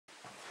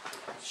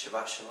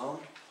Shabbat Shalom.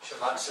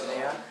 Shabbat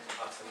Shalom.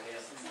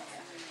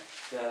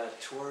 The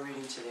Torah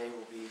reading today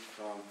will be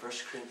from 1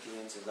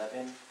 Corinthians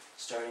 11,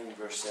 starting in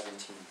verse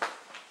 17.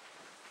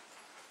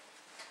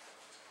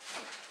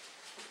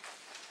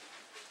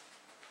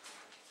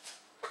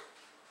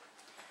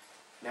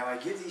 Now I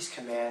give these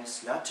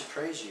commands not to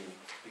praise you,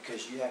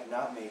 because you have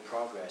not made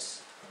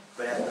progress,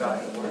 but have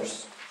gotten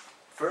worse.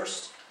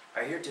 First,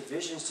 I hear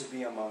divisions to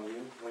be among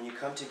you when you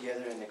come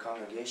together in the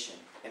congregation,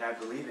 and I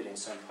believe it in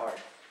some part.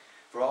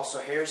 For also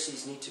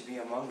heresies need to be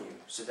among you,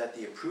 so that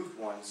the approved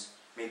ones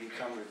may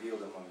become revealed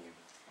among you.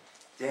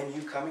 Then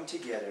you coming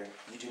together,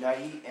 you do not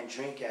eat and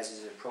drink as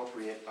is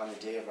appropriate on the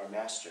day of our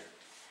Master.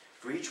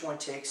 For each one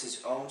takes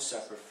his own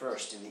supper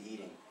first in the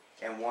eating,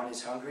 and one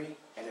is hungry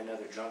and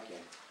another drunken.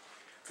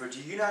 For do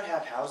you not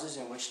have houses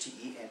in which to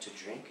eat and to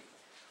drink?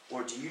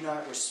 Or do you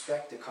not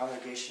respect the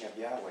congregation of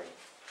Yahweh,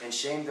 and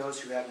shame those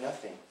who have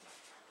nothing?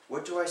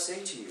 What do I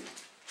say to you?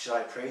 Shall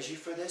I praise you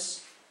for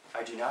this?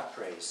 I do not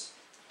praise.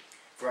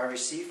 For I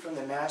received from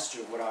the Master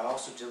what I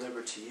also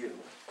delivered to you,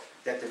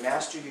 that the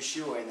Master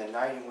Yeshua, in the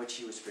night in which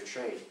he was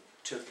betrayed,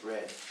 took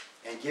bread,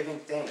 and giving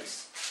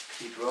thanks,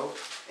 he broke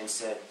and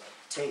said,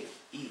 "Take,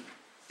 eat.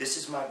 This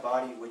is my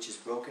body which is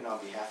broken on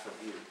behalf of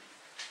you.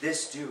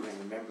 This do in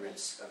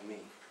remembrance of me."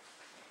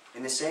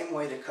 In the same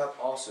way the cup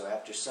also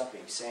after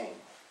supping, saying,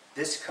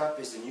 "This cup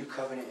is the new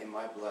covenant in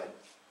my blood.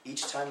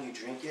 Each time you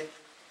drink it,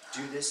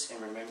 do this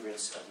in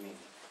remembrance of me.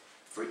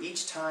 For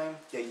each time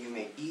that you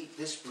may eat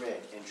this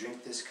bread and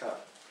drink this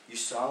cup, you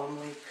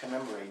solemnly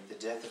commemorate the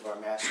death of our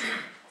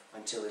Master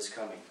until his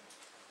coming.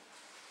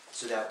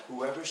 So that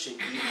whoever should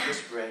eat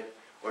this bread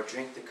or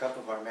drink the cup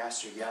of our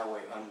Master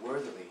Yahweh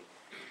unworthily,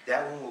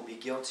 that one will be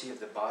guilty of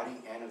the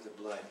body and of the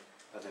blood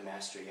of the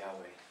Master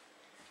Yahweh.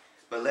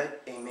 But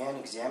let a man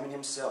examine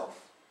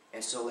himself,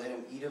 and so let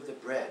him eat of the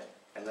bread,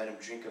 and let him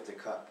drink of the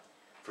cup.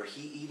 For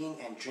he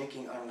eating and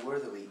drinking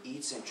unworthily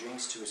eats and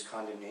drinks to his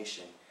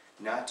condemnation,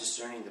 not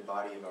discerning the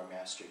body of our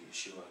Master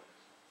Yeshua,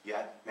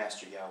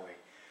 Master Yahweh.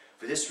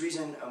 For this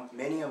reason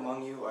many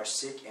among you are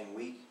sick and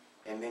weak,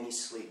 and many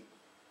sleep.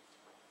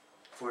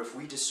 For if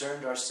we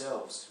discerned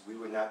ourselves, we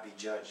would not be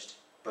judged.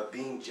 But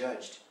being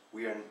judged,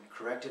 we are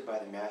corrected by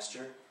the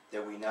Master,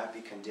 that we not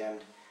be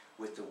condemned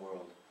with the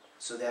world.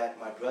 So that,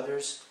 my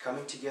brothers,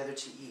 coming together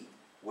to eat,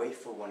 wait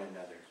for one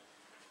another.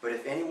 But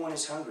if anyone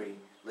is hungry,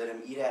 let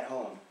him eat at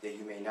home, that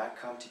you may not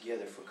come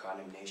together for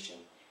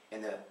condemnation.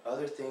 And the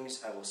other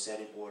things I will set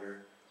in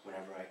order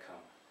whenever I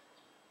come.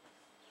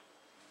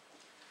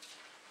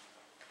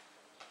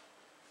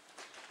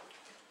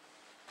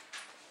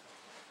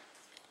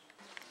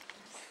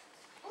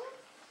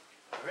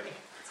 Alright.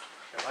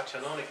 Shabbat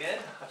Shalom again.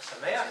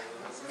 Sameach.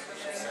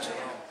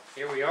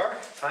 Here we are.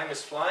 Time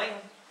is flying.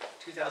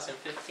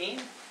 2015.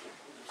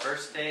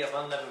 First day of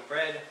unleavened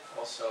bread.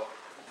 Also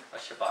a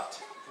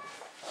Shabbat.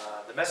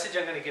 The message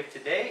I'm going to give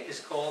today is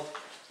called,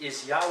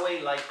 "Is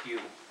Yahweh Like You?"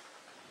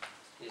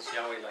 Is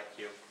Yahweh like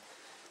you?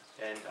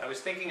 And I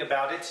was thinking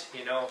about it,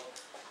 in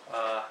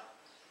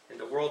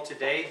the world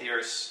today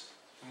there's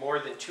more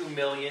than 2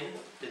 million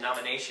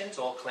denominations,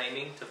 all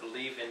claiming to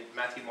believe in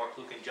Matthew, Mark,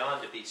 Luke, and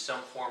John to be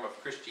some form of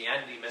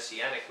Christianity,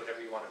 Messianic,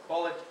 whatever you want to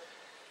call it.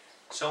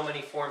 So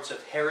many forms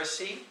of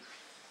heresy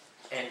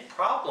and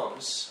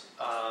problems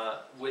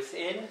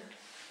within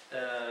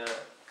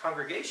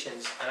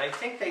congregations, and I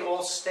think they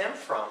all stem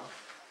from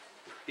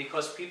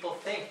because people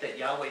think that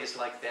Yahweh is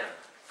like them.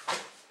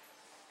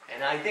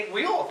 And I think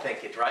we all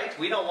think it, right?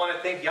 We don't want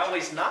to think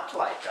Yahweh's not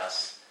like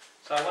us.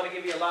 So I want to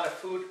give you a lot of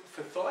food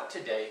for thought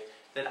today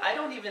that I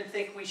don't even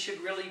think we should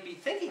really be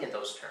thinking in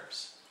those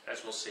terms,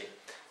 as we'll see.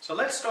 So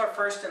let's start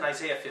first in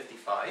Isaiah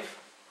 55,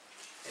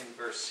 in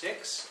verse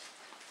 6.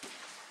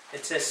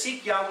 It says,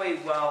 "Seek Yahweh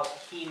while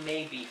he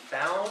may be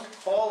found.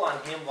 Call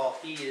on him while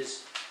he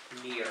is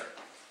near.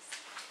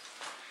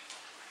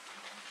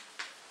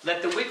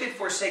 Let the wicked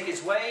forsake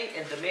his way,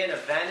 and the man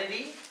of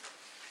vanity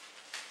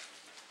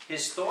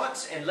his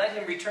thoughts, and let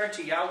him return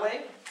to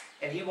Yahweh,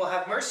 and he will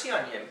have mercy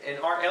on him, and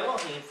our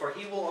Elohim, for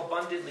he will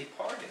abundantly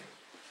pardon.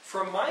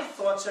 For my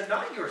thoughts are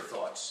not your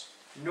thoughts,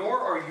 nor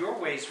are your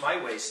ways my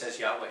ways, says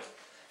Yahweh.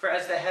 For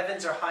as the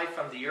heavens are high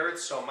from the earth,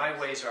 so my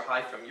ways are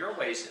high from your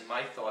ways, and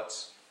my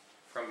thoughts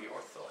from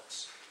your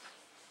thoughts."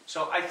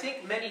 So I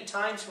think many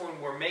times when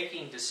we're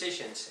making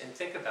decisions, and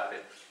think about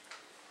it,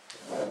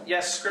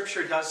 yes,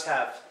 Scripture does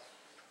have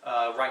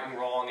right and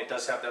wrong. It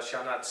does have, "Thou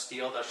shalt not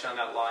steal, thou shalt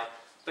not lie."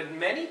 But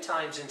many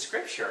times in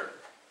Scripture,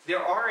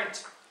 there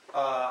aren't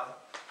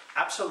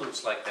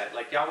absolutes like that.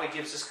 Like Yahweh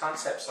gives us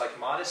concepts like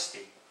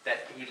modesty,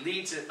 that he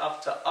leads it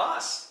up to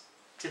us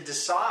to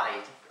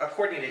decide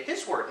according to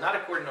his word, not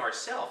according to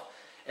ourselves.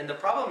 And the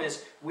problem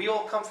is, we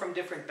all come from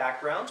different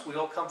backgrounds. We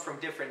all come from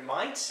different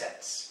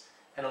mindsets.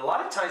 And a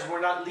lot of times we're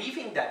not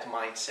leaving that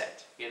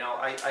mindset.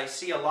 I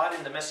see a lot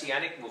in the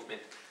Messianic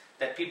movement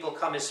that people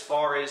come as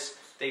far as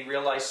they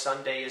realize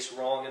Sunday is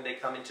wrong and they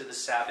come into the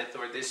Sabbath,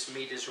 or this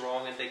meat is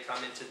wrong and they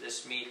come into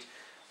this meat,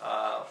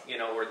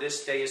 or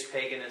this day is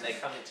pagan and they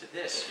come into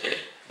this.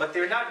 But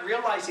they're not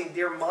realizing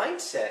their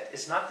mindset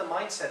is not the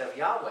mindset of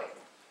Yahweh.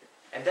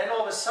 And then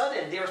all of a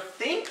sudden, they're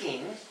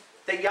thinking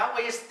that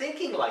Yahweh is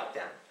thinking like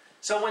them.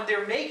 So when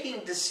they're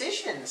making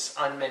decisions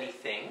on many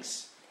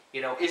things,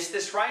 is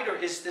this right or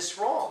is this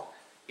wrong?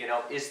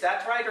 Is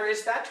that right or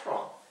is that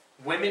wrong?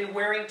 Women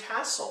wearing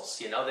tassels,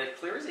 that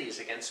clearly is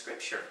against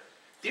Scripture.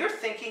 They're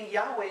thinking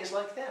Yahweh is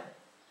like them.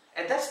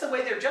 And that's the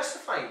way they're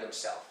justifying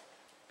themselves.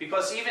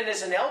 Because even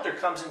as an elder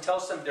comes and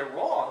tells them they're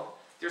wrong,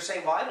 they're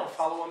saying, well, I don't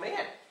follow a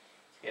man.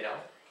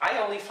 I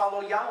only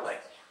follow Yahweh.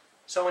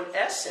 So in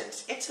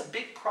essence, it's a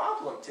big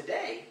problem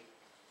today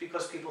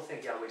because people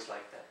think Yahweh's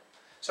like them.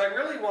 So I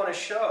really want to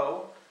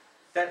show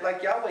that,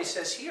 like Yahweh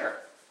says here,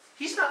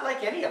 He's not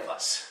like any of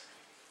us.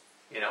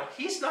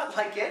 He's not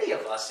like any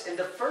of us. And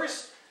the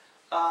first,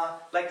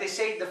 like they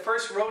say, the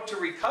first road to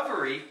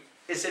recovery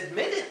is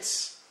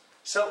admittance.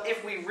 So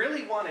if we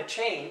really want to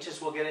change,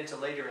 as we'll get into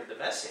later in the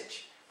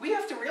message, we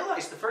have to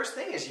realize the first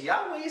thing is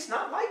Yahweh is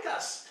not like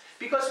us.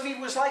 Because if He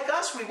was like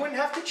us, we wouldn't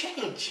have to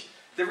change.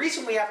 The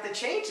reason we have to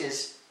change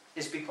is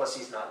because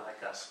He's not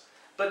like us.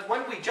 But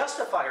when we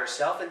justify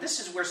ourselves, and this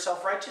is where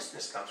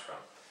self-righteousness comes from.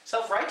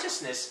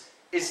 Self-righteousness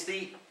is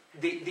the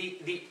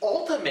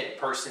ultimate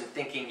person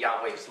thinking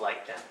Yahweh is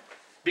like them.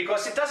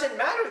 Because it doesn't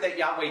matter that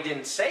Yahweh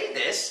didn't say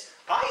this,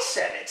 I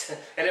said it.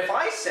 And if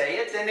I say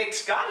it, then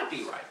it's got to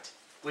be right.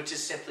 Which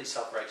is simply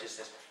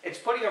self-righteousness. It's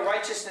putting a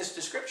righteousness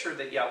to Scripture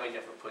that Yahweh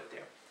never put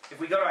there. If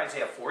we go to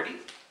Isaiah 40.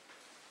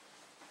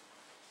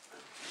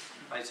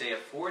 Isaiah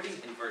 40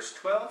 in verse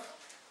 12.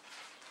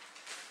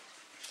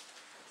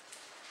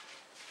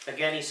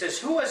 Again, he says,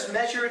 who has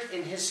measured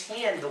in his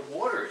hand the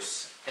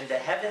waters, and the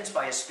heavens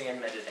by a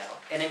span meted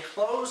out, and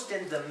enclosed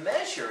in the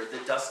measure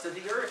the dust of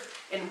the earth,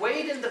 and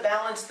weighed in the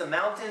balance the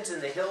mountains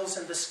and the hills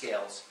and the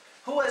scales?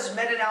 Who has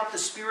meted out the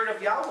Spirit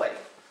of Yahweh?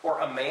 Or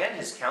a man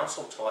his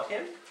counsel taught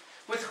him?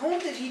 With whom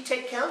did he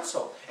take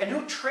counsel? And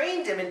who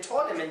trained him and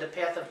taught him in the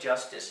path of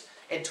justice,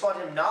 and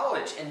taught him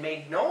knowledge, and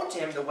made known to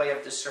him the way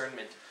of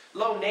discernment?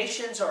 Lo,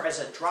 nations are as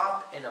a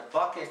drop in a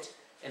bucket,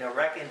 and are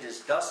reckoned as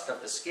dust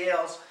of the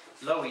scales.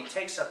 Lo, he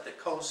takes up the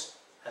coast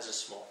as a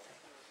small thing.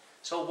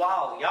 So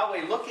while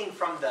Yahweh looking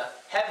from the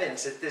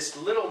heavens at this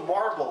little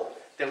marble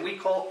that we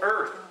call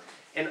earth,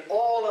 and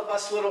all of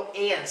us little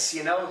ants,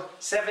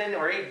 7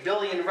 or 8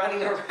 billion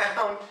running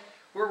around,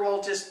 we're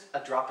all just a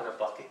drop in a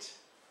bucket.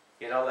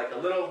 Like a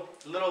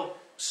little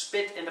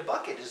spit in a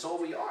bucket is all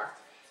we are.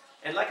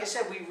 And like I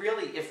said,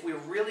 if we're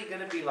really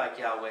going to be like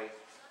Yahweh,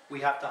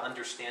 we have to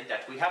understand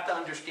that. We have to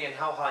understand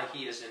how high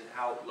He is and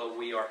how low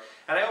we are.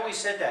 And I always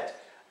said that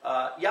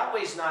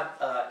Yahweh's not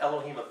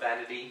Elohim of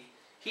vanity.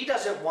 He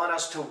doesn't want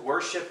us to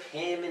worship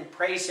Him and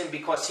praise Him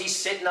because He's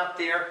sitting up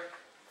there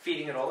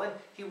feeding it all in.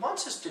 He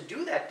wants us to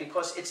do that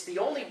because it's the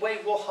only way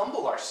we'll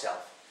humble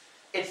ourselves.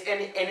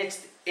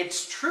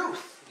 It's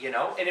truth,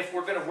 And if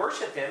we're going to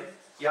worship Him,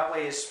 Yahweh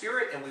is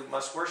spirit, and we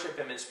must worship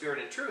Him in spirit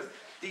and truth.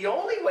 The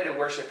only way to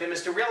worship Him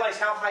is to realize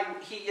how high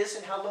He is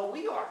and how low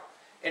we are.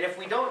 And if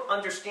we don't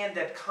understand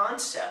that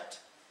concept,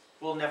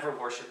 we'll never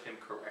worship Him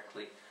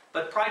correctly.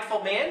 But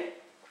prideful man,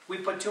 we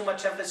put too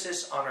much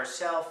emphasis on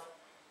ourselves,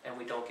 and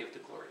we don't give the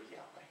glory to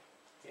Yahweh.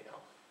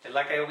 And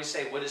like I always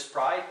say, what is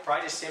pride?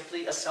 Pride is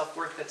simply a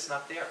self-worth that's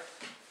not there.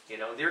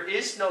 There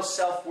is no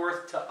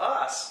self-worth to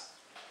us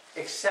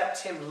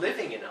except Him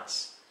living in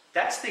us.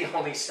 That's the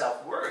only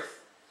self-worth.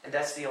 And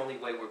that's the only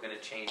way we're going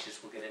to change, as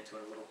we'll get into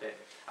in a little bit.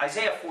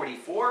 Isaiah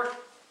 44, a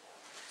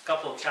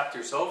couple of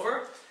chapters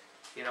over.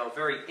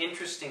 Very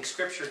interesting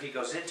scripture he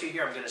goes into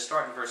here. I'm going to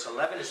start in verse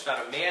 11. It's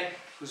about a man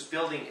who's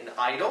building an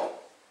idol.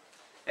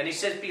 And he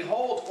says,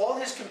 behold, all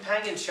his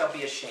companions shall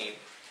be ashamed,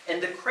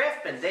 and the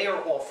craftsmen, they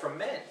are all from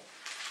men.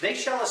 They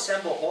shall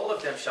assemble, all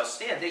of them shall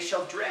stand, they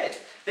shall dread,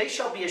 they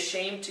shall be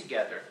ashamed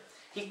together.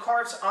 He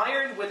carves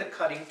iron with a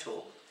cutting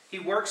tool. He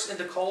works in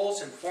the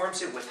coals and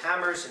forms it with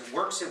hammers and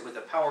works it with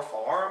a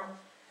powerful arm.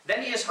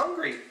 Then he is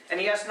hungry, and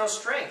he has no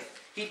strength.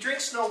 He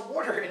drinks no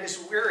water and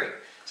is weary.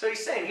 So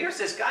he's saying, here's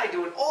this guy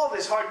doing all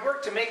this hard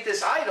work to make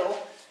this idol,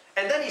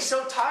 and then he's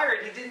so tired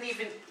he didn't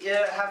even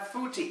have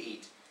food to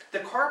eat. The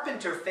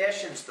carpenter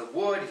fashions the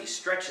wood, he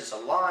stretches a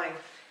line,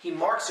 he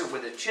marks it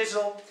with a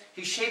chisel,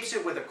 he shapes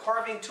it with a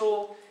carving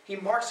tool, he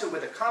marks it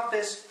with a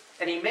compass,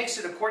 and he makes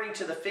it according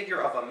to the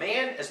figure of a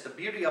man, as the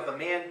beauty of a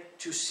man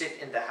to sit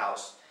in the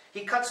house.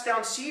 He cuts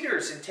down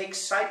cedars and takes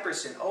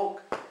cypress and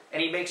oak,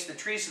 and he makes the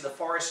trees of the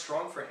forest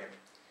strong for him.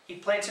 He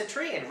plants a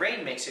tree, and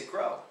rain makes it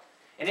grow.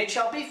 And it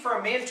shall be for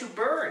a man to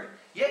burn.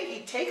 Yea,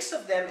 he takes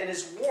of them and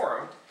is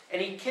warmed,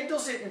 and he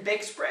kindles it and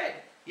bakes bread.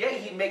 Yea,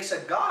 he makes a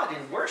god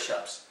and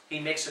worships. He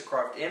makes a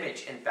carved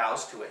image and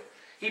bows to it.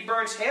 He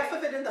burns half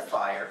of it in the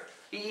fire.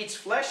 He eats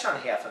flesh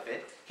on half of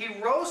it. He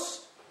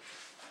roasts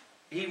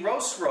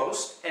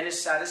roast and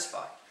is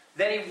satisfied.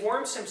 Then he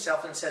warms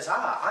himself and says,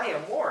 I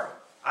am warm.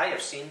 I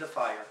have seen the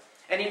fire.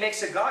 And he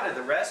makes a god of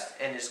the rest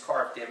and his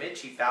carved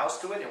image. He bows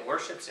to it and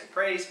worships and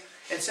prays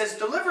and says,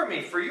 deliver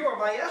me, for you are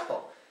my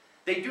El.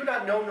 They do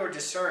not know nor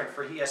discern,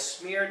 for he has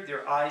smeared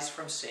their eyes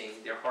from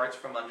seeing, their hearts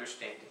from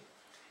understanding.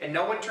 And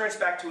no one turns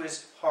back to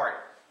his heart,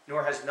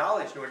 nor has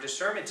knowledge nor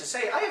discernment to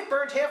say, I have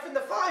burned half in the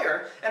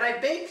fire, and I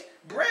baked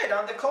bread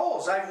on the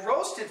coals. I've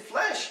roasted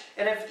flesh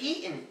and have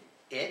eaten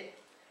it,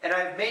 and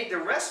I've made the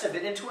rest of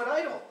it into an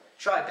idol.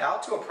 Shall I bow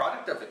to a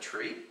product of a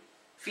tree?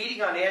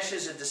 Feeding on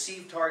ashes, a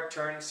deceived heart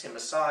turns him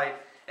aside,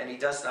 and he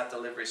does not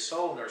deliver his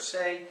soul, nor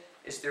say,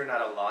 is there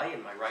not a lie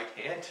in my right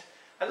hand?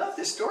 I love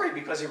this story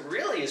because it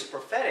really is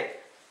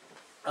prophetic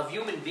of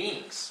human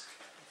beings.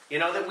 You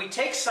know, that we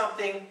take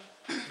something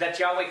that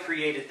Yahweh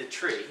created, the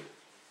tree.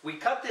 We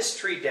cut this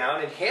tree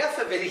down, and half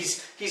of it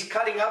he's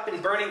cutting up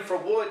and burning for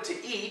wood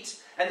to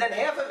eat, and then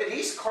half of it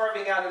he's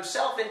carving out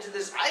himself into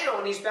this idol,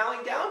 and he's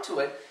bowing down to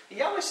it. And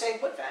Yahweh's saying,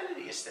 what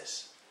vanity is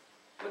this?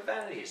 What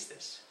vanity is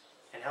this?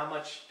 And how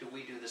much do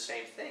we do the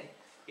same thing?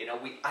 You know,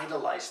 we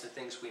idolize the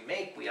things we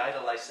make. We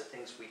idolize the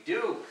things we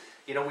do.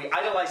 You know, we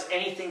idolize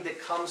anything that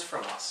comes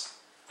from us.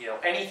 You know,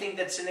 anything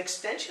that's an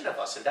extension of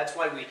us. And that's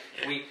why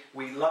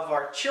we love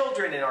our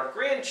children and our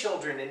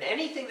grandchildren and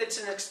anything that's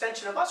an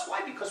extension of us.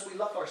 Why? Because we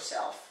love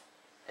ourselves.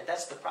 And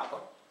that's the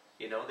problem.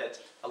 You know, that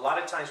a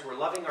lot of times we're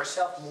loving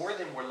ourselves more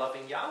than we're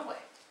loving Yahweh.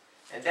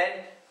 And then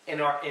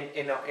in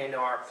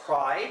our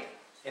pride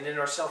and in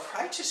our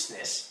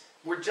self-righteousness,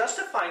 we're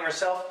justifying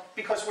ourselves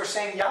because we're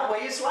saying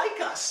Yahweh is like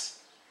us.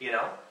 You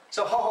know?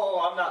 So,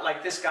 I'm not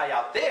like this guy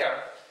out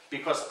there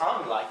because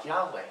I'm like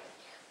Yahweh.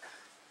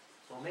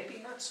 Well,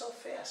 maybe not so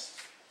fast.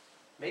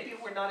 Maybe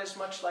we're not as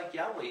much like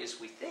Yahweh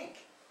as we think,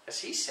 as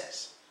he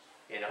says.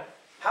 You know?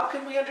 How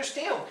can we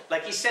understand?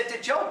 Like he said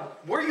to Job,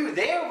 were you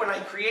there when I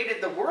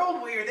created the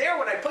world? Were you there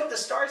when I put the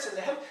stars in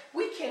the heaven?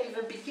 We can't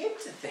even begin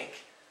to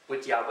think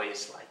what Yahweh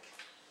is like.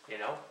 You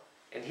know?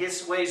 And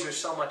his ways are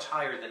so much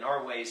higher than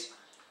our ways,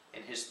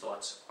 and his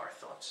thoughts are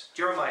thoughts.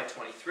 Jeremiah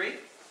 23,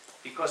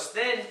 because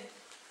then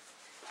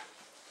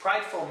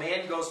prideful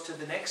man goes to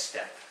the next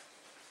step.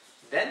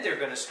 Then they're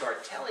going to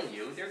start telling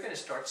you, they're going to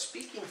start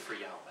speaking for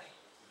Yahweh.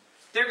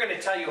 They're going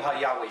to tell you how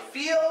Yahweh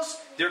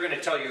feels. They're going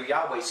to tell you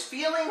Yahweh's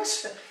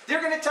feelings.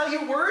 They're going to tell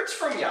you words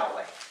from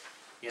Yahweh.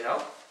 You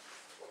know?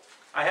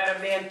 I had a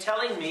man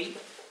telling me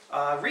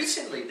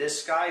recently,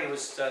 this guy who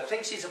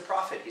thinks he's a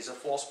prophet. He's a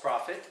false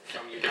prophet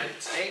from the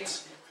United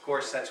States. Of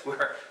course, that's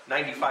where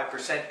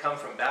 95% come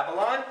from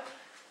Babylon.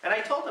 And I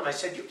told him, I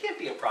said, you can't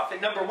be a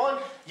prophet. Number one,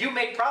 you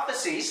made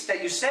prophecies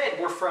that you said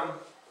were from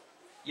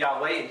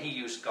Yahweh, and he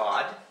used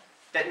God,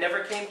 that never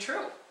came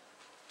true.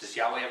 Does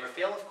Yahweh ever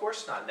fail? Of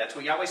course not. And that's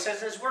what Yahweh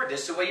says in his word.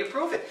 This is the way you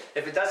prove it.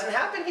 If it doesn't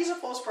happen, he's a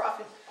false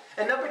prophet.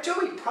 And number two,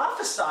 he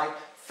prophesied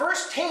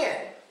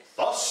firsthand,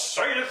 thus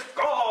saith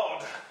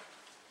God.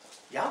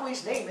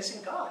 Yahweh's name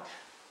isn't God.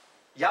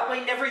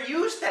 Yahweh never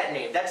used that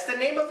name. That's the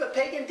name of a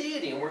pagan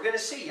deity. And we're going to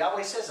see.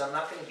 Yahweh says, I'm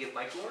not going to give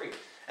my glory.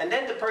 And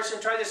then the person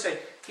tried to say,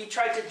 he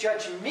tried to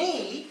judge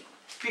me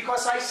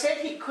because I said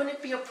he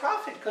couldn't be a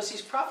prophet because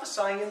he's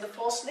prophesying in the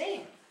false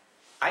name.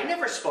 I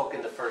never spoke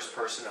in the first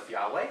person of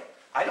Yahweh.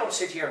 I don't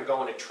sit here and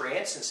go in a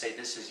trance and say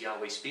this is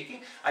Yahweh speaking.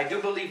 I do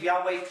believe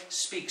Yahweh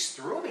speaks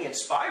through me,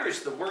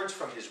 inspires the words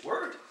from his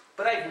word.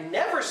 But I've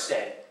never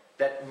said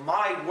that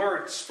my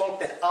word spoke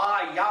that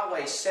I,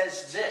 Yahweh,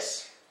 says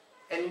this.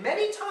 And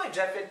many times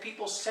I've had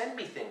people send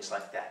me things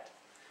like that.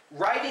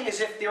 Writing as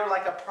if they're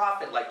like a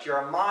prophet, like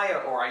Jeremiah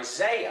or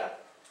Isaiah.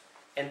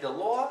 And the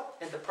law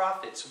and the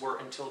prophets were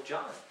until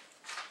John.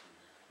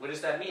 What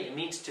does that mean? It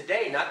means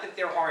today, not that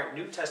there aren't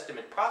New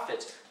Testament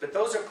prophets, but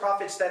those are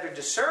prophets that are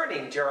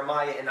discerning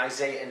Jeremiah and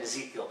Isaiah and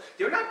Ezekiel.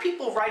 They're not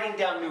people writing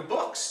down new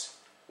books.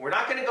 We're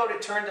not going to go to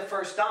turn the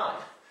first on,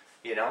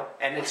 you know,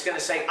 and it's going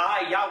to say,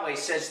 I, Yahweh,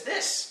 says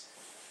this.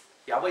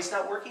 Yahweh's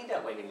not working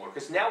that way anymore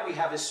because now we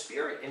have his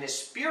Spirit, and his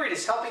Spirit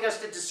is helping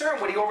us to discern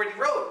what he already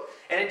wrote.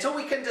 And until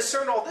we can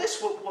discern all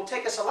this, will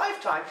take us a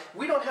lifetime.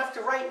 We don't have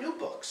to write new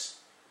books.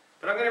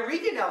 But I'm going to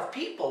read you now of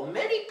people,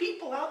 many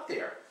people out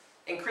there,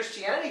 in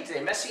Christianity today,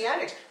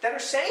 Messianics, that are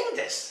saying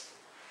this.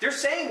 They're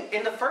saying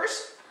in the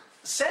first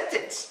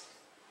sentence,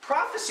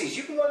 prophecies.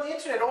 You can go on the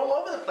internet all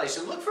over the place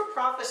and look for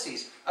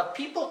prophecies of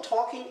people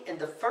talking in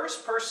the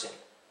first person,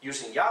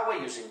 using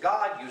Yahweh, using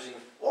God, using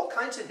all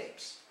kinds of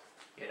names,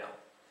 you know.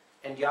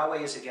 And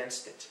Yahweh is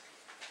against it.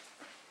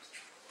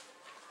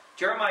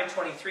 Jeremiah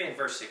 23 and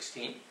verse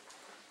 16.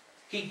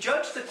 He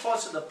judged the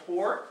cause of the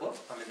poor. Whoop,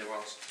 I'm in the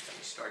wrong. Let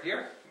me start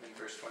here. I'm in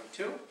verse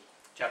 22,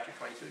 chapter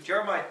 22.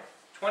 Jeremiah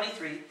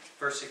 23,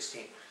 verse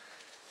 16.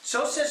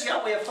 So says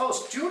Yahweh of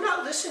hosts, do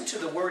not listen to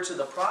the words of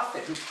the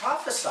prophet who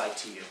prophesy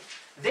to you.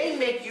 They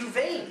make you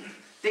vain.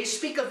 They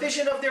speak a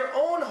vision of their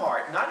own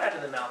heart, not out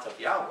of the mouth of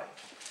Yahweh.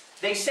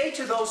 They say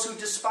to those who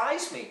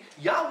despise me,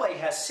 Yahweh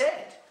has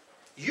said,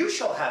 you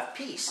shall have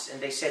peace. And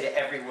they say to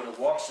everyone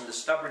who walks in the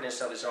stubbornness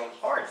of his own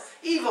heart,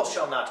 evil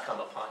shall not come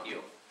upon you.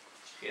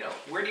 You know,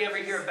 where do you ever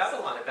hear in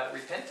Babylon about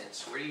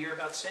repentance? Where do you hear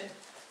about sin?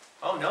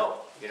 Oh no,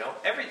 you know,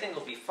 everything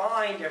will be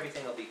fine,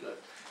 everything will be good.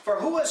 For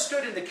who has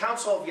stood in the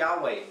counsel of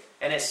Yahweh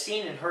and has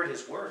seen and heard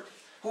his word?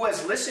 Who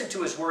has listened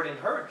to his word and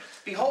heard?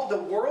 Behold, the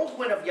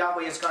whirlwind of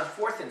Yahweh has gone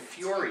forth in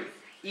fury,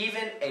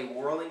 even a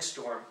whirling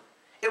storm.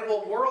 It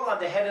will whirl on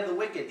the head of the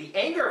wicked. The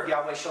anger of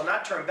Yahweh shall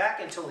not turn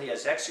back until he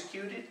has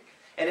executed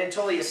and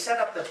until he has set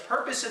up the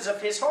purposes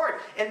of his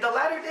heart. In the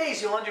latter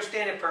days, you'll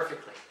understand it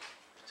perfectly.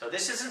 So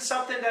this isn't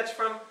something that's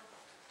from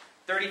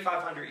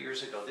 3,500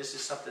 years ago. This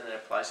is something that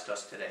applies to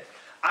us today.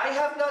 I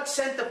have not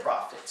sent the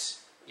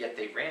prophets, yet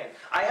they ran.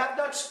 I have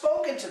not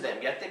spoken to them,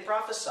 yet they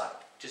prophesied.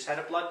 Just had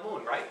a blood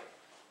moon, right?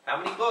 How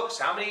many books,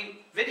 how many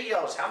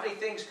videos, how many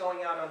things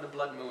going out on the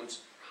blood moons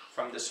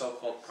from the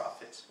so-called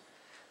prophets?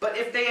 But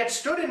if they had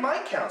stood in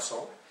my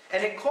counsel,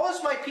 and it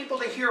caused my people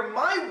to hear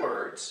my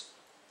words,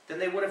 then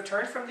they would have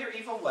turned from their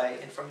evil way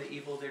and from the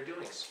evil of their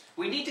doings.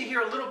 We need to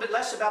hear a little bit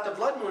less about the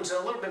blood moons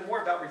and a little bit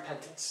more about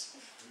repentance.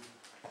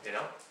 You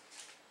know?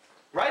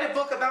 Write a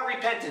book about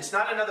repentance,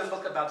 not another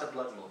book about the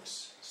blood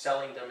moons,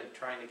 selling them and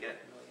trying to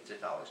get millions of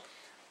dollars.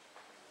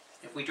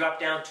 If we drop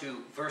down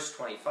to verse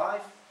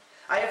 25,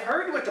 I have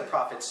heard what the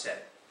prophets said.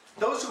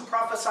 Those who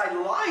prophesy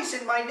lies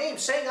in my name,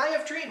 saying, I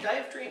have dreamed, I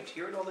have dreamed.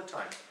 Hear it all the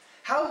time.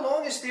 How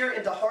long is there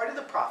in the heart of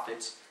the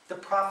prophets the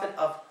prophet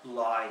of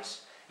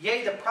lies?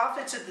 Yea, the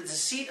prophets of the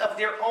deceit of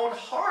their own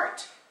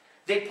heart.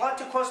 They plot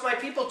to cause my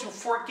people to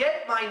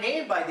forget my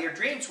name by their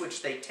dreams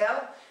which they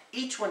tell,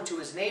 each one to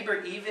his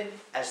neighbor, even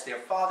as their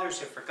fathers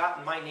have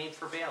forgotten my name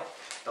for Baal.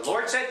 The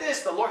Lord said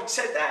this, the Lord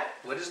said that.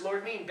 What does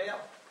Lord mean,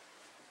 Baal?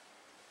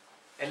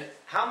 And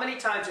how many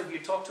times have you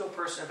talked to a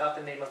person about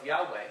the name of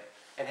Yahweh?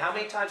 And how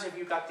many times have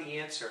you got the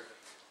answer?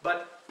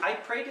 But I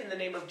prayed in the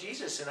name of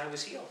Jesus and I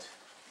was healed.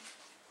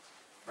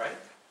 Right?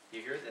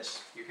 You hear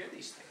this? You hear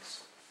these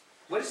things.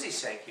 What is he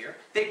saying here?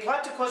 They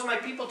plot to cause my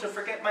people to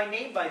forget my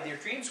name by their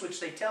dreams,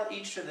 which they tell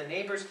each to the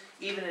neighbors,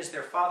 even as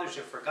their fathers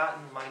have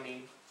forgotten my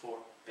name for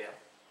Baal.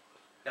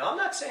 Now, I'm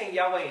not saying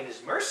Yahweh in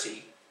his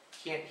mercy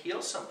can't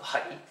heal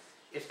somebody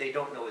if they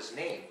don't know his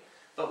name.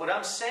 But what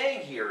I'm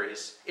saying here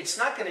is, it's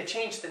not going to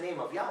change the name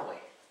of Yahweh.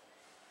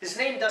 His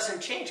name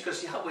doesn't change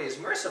because Yahweh is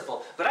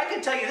merciful. But I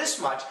can tell you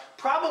this much,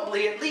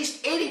 probably at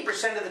least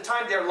 80% of the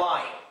time they're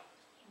lying.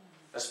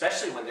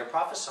 Especially when they're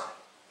prophesying.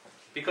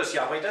 Because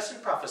Yahweh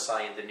doesn't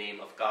prophesy in the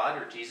name of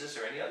God or Jesus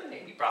or any other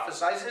name. He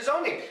prophesies in his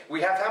own name.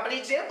 We have how many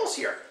examples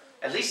here?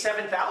 At least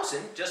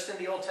 7,000 just in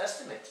the Old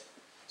Testament.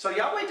 So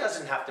Yahweh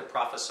doesn't have to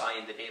prophesy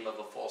in the name of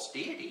a false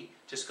deity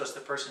just because the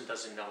person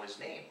doesn't know his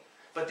name.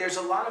 But there's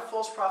a lot of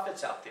false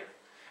prophets out there.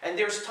 And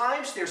there's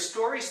times, there's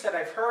stories that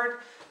I've heard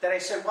that I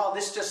said, well,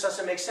 this just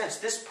doesn't make sense.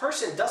 This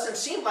person doesn't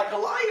seem like a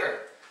liar.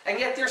 And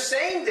yet they're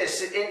saying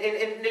this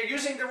and they're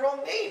using the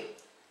wrong name.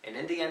 And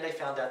in the end, I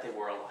found out they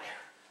were a liar.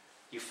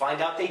 You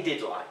find out they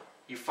did lie.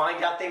 You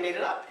find out they made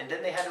it up. And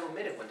then they had to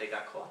admit it when they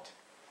got caught.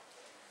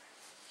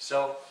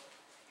 So,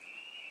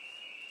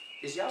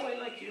 is Yahweh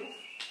like you?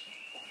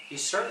 He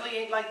certainly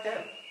ain't like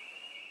them.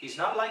 He's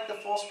not like the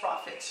false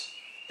prophets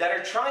that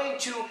are trying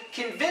to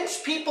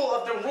convince people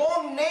of the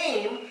wrong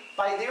name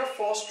by their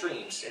false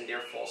dreams and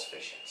their false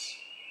visions.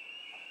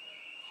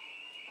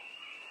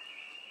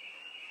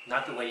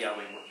 Not the way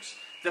Yahweh works.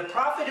 The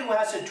prophet who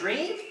has a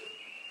dream,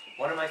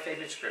 one of my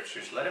favorite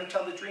scriptures, let him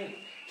tell the dream.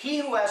 He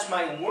who has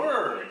my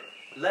word,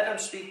 let him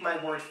speak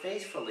my word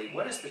faithfully.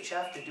 What does the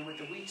chaff to do with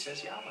the wheat,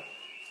 says Yahweh.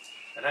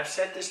 And I've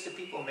said this to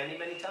people many,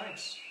 many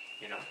times,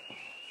 you know.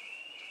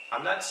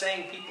 I'm not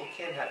saying people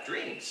can't have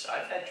dreams.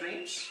 I've had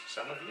dreams.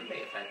 Some of you may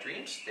have had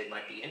dreams. They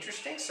might be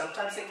interesting.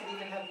 Sometimes they can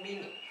even have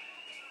meaning.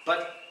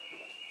 But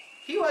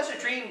he who has a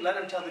dream, let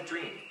him tell the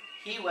dream.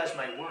 He who has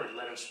my word,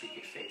 let him speak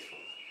it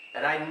faithfully.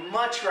 And I'd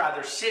much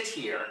rather sit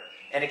here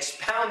and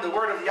expound the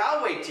word of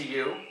Yahweh to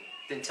you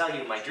than tell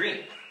you my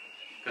dream.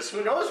 Because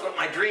who knows what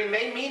my dream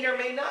may mean or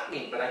may not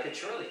mean. But I could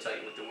surely tell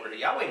you what the word of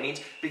Yahweh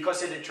means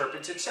because it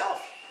interprets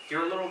itself.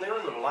 Here a little, there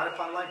a little, line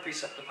upon line,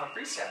 precept upon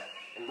precept.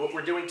 And what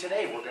we're doing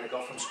today, we're going to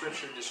go from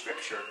scripture to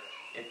scripture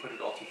and put it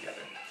all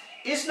together.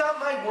 Is not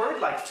my word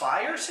like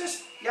fire,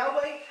 says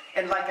Yahweh,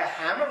 and like a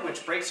hammer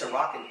which breaks a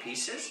rock in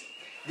pieces?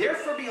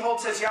 Therefore, behold,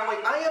 says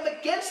Yahweh, I am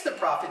against the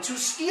prophets who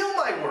steal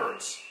my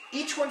words,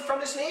 each one from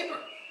his neighbor.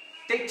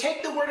 They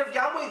take the word of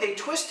Yahweh, they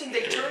twist and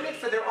they turn it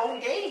for their own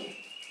gain.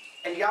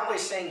 And Yahweh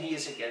is saying he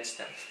is against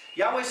them.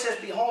 Yahweh says,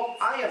 behold,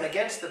 I am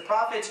against the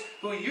prophets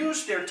who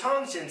use their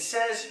tongues and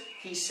says,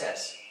 he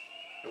says.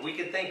 And we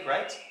could think,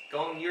 right?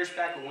 Going years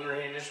back when we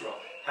were in Israel,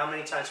 how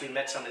many times we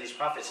met some of these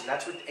prophets, and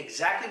that's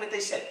exactly what they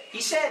said.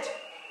 He said,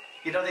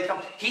 you know, they come,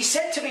 he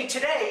said to me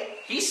today,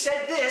 he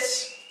said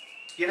this,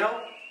 you know,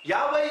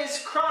 Yahweh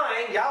is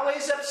crying, Yahweh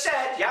is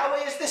upset,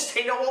 Yahweh is this,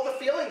 they know all the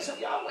feelings of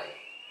Yahweh.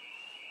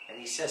 And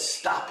he says,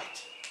 stop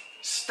it,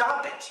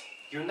 stop it,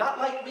 you're not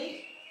like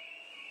me,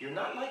 you're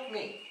not like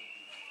me.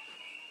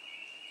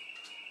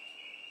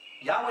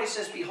 Yahweh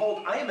says,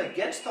 behold, I am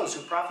against those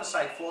who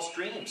prophesy false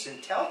dreams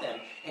and tell them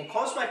and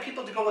cause my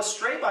people to go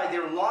astray by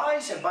their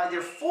lies and by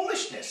their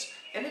foolishness.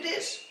 And it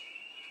is.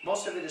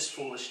 Most of it is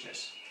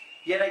foolishness.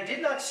 Yet I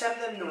did not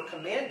send them nor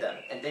command them,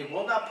 and they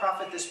will not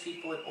profit this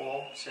people at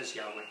all, says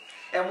Yahweh.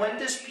 And when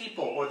this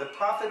people, or the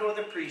prophet or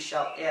the priest,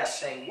 shall ask,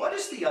 saying, what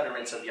is the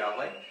utterance of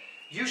Yahweh?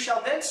 You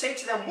shall then say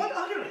to them, what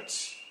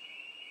utterance?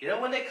 You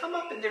know, when they come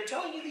up and they're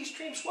telling you these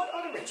dreams, what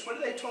utterance? What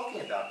are they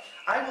talking about?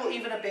 I will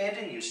even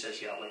abandon you, says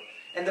Yahweh.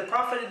 And the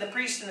prophet and the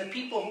priest and the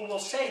people who will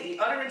say, the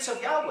utterance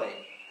of Yahweh,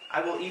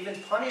 I will even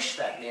punish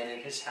that man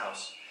in his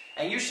house.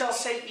 And you shall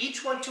say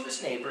each one to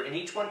his neighbor and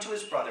each one to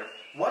his brother,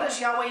 what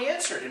has Yahweh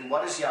answered and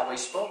what has Yahweh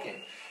spoken?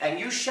 And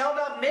you shall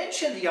not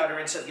mention the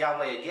utterance of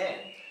Yahweh again,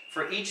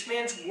 for each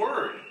man's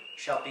word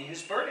shall be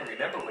his burden.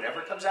 Remember,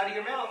 whatever comes out of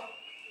your mouth,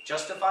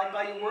 justified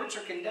by your words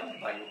or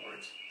condemned by your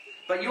words.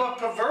 But you have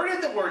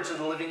perverted the words of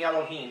the living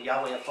Elohim,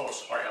 Yahweh of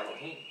hosts, our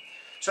Elohim.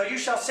 So you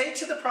shall say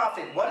to the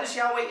prophet, what has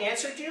Yahweh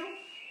answered you?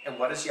 And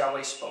what has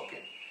Yahweh spoken?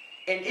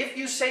 And if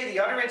you say the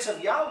utterance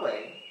of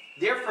Yahweh,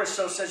 therefore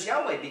so says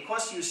Yahweh,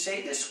 because you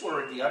say this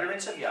word, the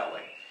utterance of Yahweh,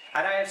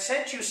 and I have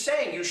sent you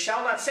saying, you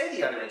shall not say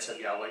the utterance of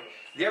Yahweh.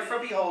 Therefore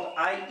behold,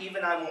 I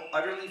will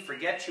utterly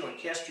forget you and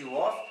cast you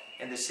off,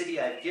 and the city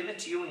I have given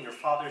to you and your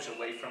fathers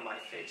away from my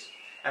face.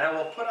 And I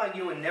will put on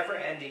you an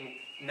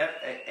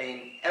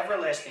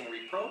everlasting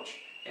reproach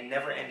and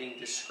never-ending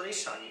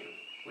disgrace on you,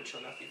 which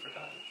shall not be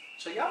forgotten.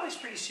 So Yahweh's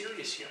pretty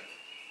serious here.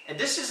 And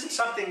this isn't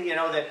something,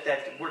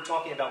 that we're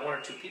talking about one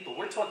or two people.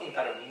 We're talking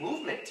about a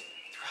movement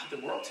throughout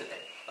the world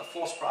today of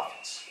false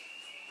prophets.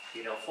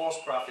 False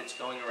prophets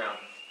going around.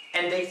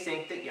 And they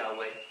think that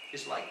Yahweh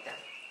is like them.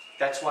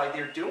 That's why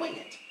they're doing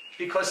it.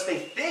 Because they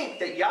think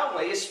that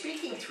Yahweh is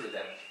speaking through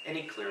them. And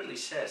he clearly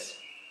says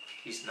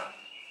he's not.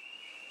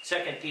 2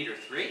 Peter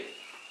 3.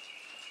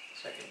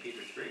 2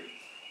 Peter 3.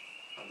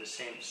 On the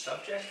same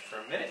subject for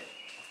a minute.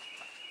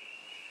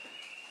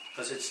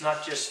 Because it's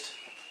not just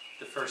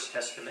the First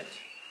Testament.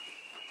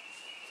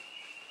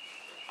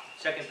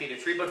 2 Peter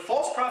 3. But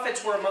false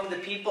prophets were among the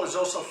people, as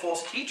also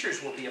false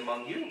teachers will be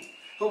among you,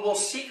 who will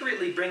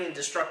secretly bring in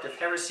destructive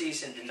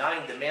heresies and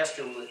denying the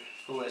master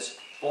who has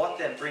bought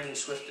them, bringing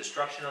swift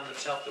destruction on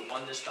themselves, the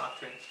oneness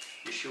doctrine.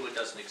 Yeshua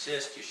doesn't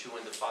exist. Yeshua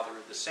and the Father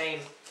are the same.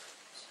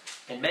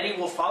 And many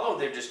will follow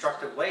their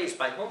destructive ways,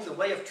 by whom the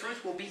way of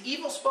truth will be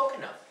evil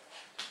spoken of.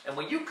 And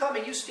when you come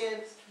and you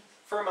stand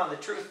firm on the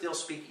truth, they'll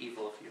speak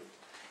evil of you.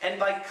 And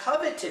by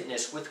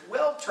covetousness, with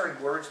well-turned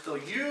words, they'll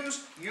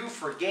use you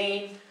for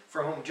gain,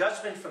 for whom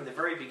judgment from the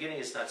very beginning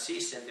has not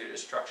ceased, and their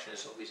destruction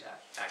is always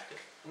active.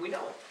 And we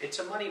know it. It's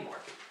a money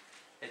market.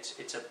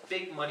 It's a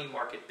big money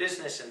market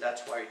business, and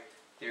that's why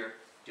they're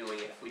doing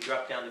it. If we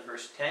drop down to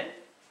verse 10.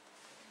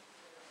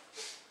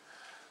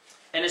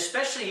 And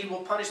especially he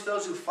will punish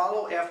those who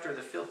follow after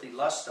the filthy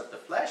lusts of the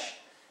flesh,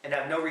 and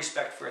have no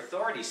respect for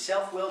authority.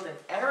 Self-willed and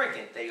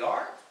arrogant they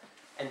are,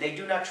 and they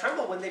do not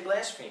tremble when they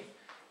blaspheme.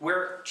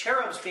 Where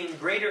cherubs, being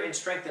greater in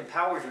strength and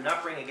power, do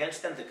not bring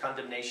against them the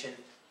condemnation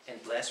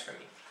and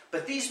blasphemy.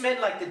 But these men,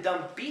 like the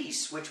dumb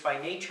beasts, which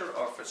by nature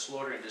are for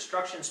slaughter and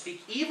destruction,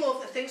 speak evil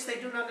of the things they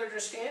do not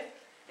understand,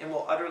 and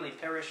will utterly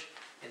perish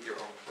in their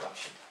own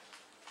corruption.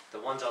 The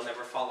ones I'll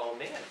never follow a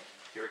man.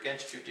 They're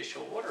against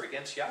judicial order,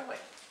 against Yahweh.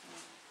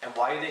 And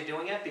why are they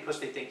doing it?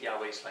 Because they think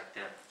Yahweh's like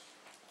them.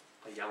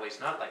 But Yahweh's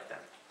not like them.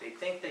 They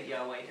think that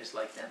Yahweh is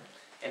like them.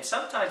 And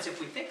sometimes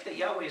if we think that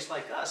Yahweh is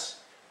like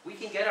us, we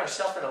can get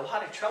ourselves in a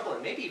lot of trouble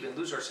and maybe even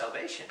lose our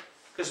salvation.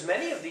 Because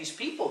many of these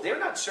people, they're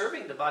not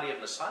serving the body of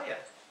Messiah.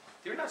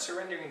 They're not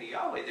surrendering to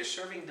Yahweh. They're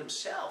serving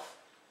themselves.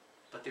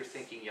 But they're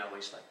thinking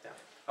Yahweh's like them.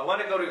 I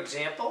want to go to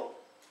example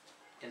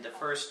in the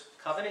first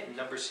covenant in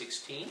number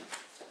 16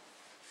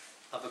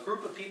 of a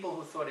group of people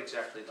who thought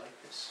exactly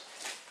like this.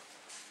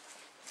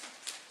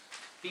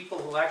 People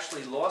who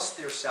actually lost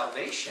their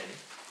salvation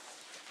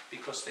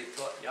because they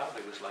thought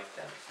Yahweh was like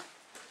them.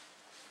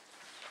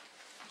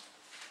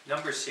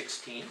 Number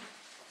 16,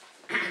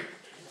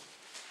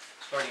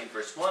 starting in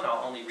verse 1,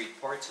 I'll only read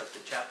parts of the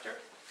chapter.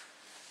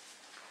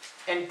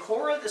 And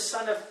Korah the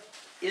son of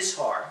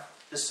Izhar,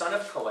 the son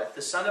of Kohath,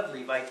 the son of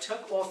Levi,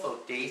 took also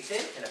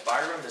Dathan and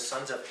Abiram, the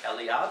sons of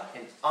Eliab,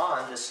 and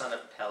On, the son of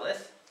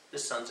Peleth, the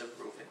sons of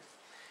Reuben.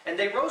 And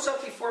they rose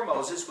up before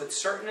Moses with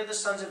certain of the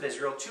sons of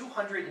Israel,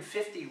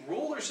 250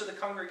 rulers of the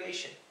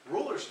congregation.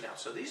 Rulers now.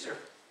 So these are,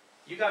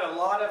 you got a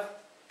lot of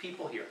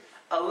people here.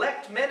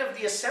 Elect men of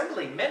the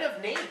assembly, men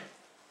of name.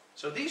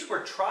 So these were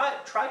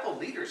tribal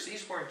leaders.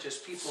 These weren't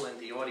just people in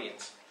the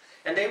audience.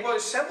 And they were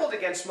assembled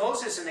against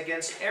Moses and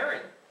against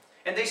Aaron.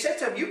 And they said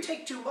to him, you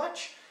take too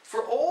much.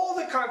 For all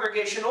the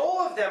congregation, all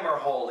of them are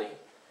holy.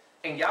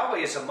 And Yahweh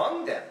is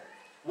among them.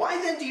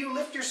 Why then do you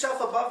lift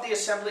yourself above the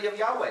assembly of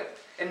Yahweh?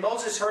 And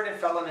Moses heard and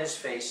fell on his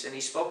face. And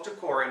he spoke to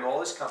Korah and all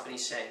his company,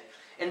 saying,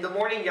 in the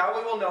morning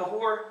Yahweh will know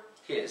who are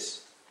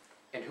his,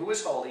 and who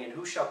is holy, and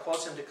who shall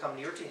cause him to come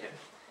near to him.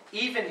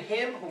 Even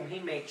him whom he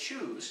may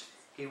choose,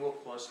 he will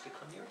cause to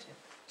come near to him.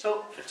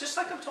 So, just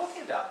like I'm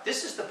talking about,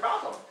 this is the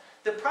problem.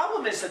 The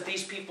problem is that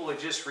these people are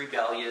just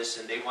rebellious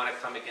and they want to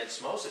come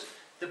against Moses.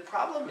 The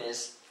problem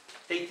is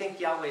they think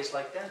Yahweh is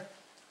like them.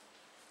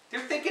 They're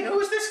thinking, who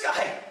is this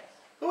guy?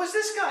 Who is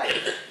this guy?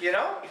 You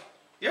know?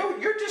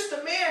 You're just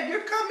a man. You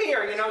come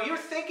here. You know, you're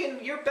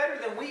thinking you're better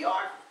than we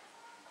are.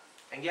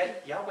 And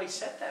yet, Yahweh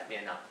set that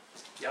man up.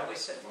 Yahweh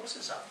set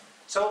Moses up.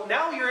 So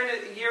now you're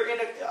in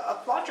a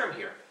quadrum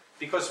here.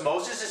 Because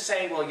Moses is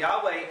saying, well,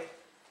 Yahweh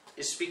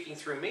is speaking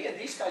through me. And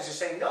these guys are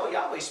saying, no,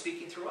 Yahweh is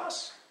speaking through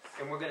us.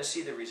 And we're going to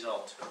see the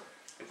result.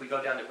 If we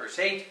go down to verse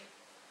 8.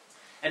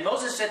 And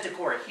Moses said to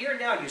Korah, hear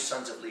now, you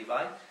sons of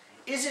Levi,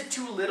 is it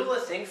too little a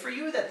thing for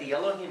you that the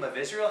Elohim of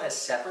Israel has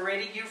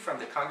separated you from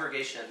the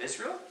congregation of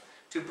Israel?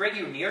 to bring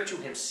you near to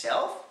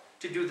himself,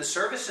 to do the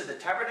service of the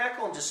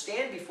tabernacle, and to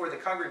stand before the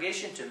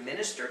congregation to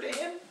minister to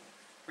him?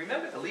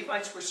 Remember, the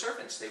Levites were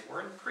servants. They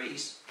weren't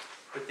priests,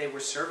 but they were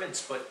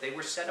servants, but they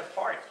were set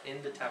apart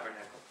in the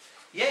tabernacle.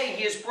 Yea,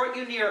 he has brought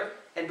you near,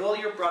 and all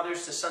your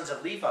brothers, the sons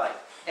of Levi.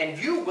 And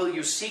will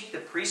you seek the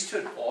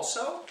priesthood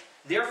also?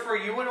 Therefore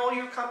you and all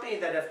your company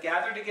that have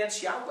gathered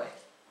against Yahweh.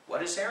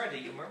 What is Aaron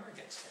that you murmur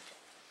against him?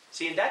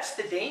 See, and that's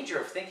the danger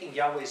of thinking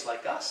Yahweh's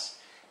like us.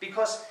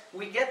 Because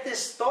we get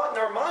this thought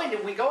in our mind,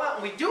 and we go out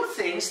and we do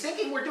things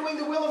thinking we're doing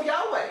the will of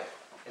Yahweh.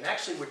 And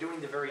actually we're doing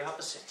the very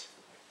opposite.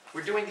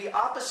 We're doing the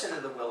opposite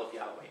of the will of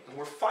Yahweh. And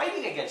we're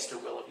fighting against the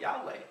will of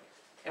Yahweh.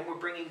 And we're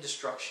bringing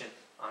destruction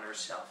on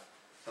ourselves.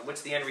 And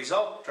what's the end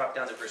result? Drop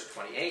down to verse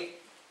 28.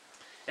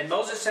 And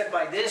Moses said,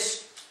 by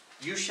this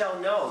you shall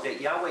know that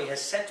Yahweh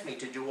has sent me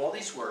to do all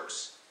these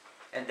works,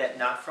 and that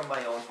not from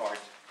my own heart.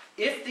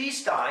 If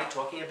these die,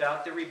 talking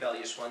about the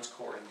rebellious ones,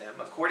 Korah and them,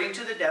 according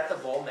to the death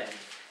of all men,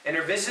 and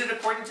are visited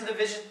according to the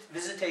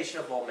visitation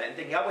of all men,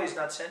 then Yahweh has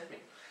not sent me.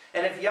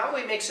 And if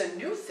Yahweh makes a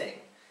new thing,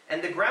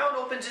 and the ground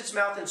opens its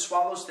mouth and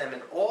swallows them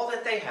and all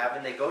that they have,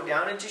 and they go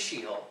down into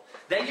Sheol,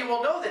 then you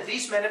will know that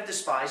these men have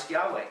despised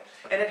Yahweh.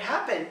 And it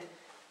happened,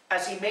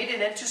 as he made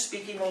an end to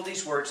speaking all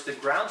these words, the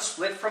ground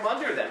split from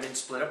under them and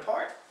split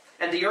apart.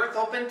 And the earth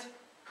opened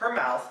her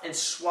mouth and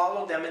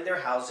swallowed them in their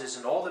houses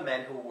and all the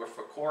men who were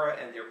for Korah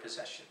and their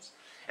possessions.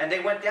 And they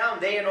went down,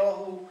 they and all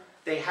who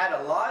they had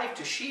alive,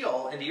 to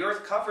Sheol, and the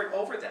earth covered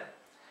over them.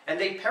 And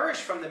they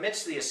perished from the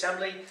midst of the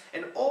assembly,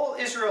 and all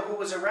Israel who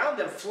was around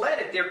them fled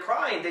at their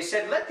cry, and they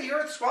said, let the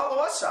earth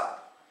swallow us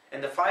up.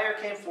 And the fire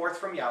came forth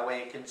from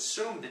Yahweh and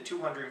consumed the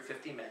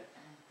 250 men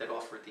that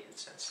offered the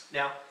incense.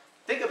 Now,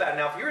 think about it.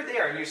 Now, if you're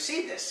there and you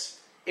see this,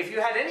 if you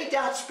had any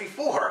doubts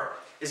before,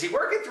 is he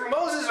working through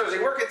Moses or is he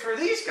working through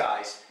these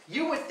guys?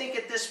 You would think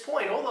at this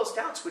point all those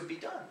doubts would be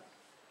done.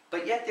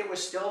 But yet there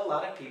was still a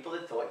lot of people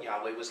that thought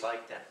Yahweh was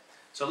like them.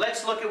 So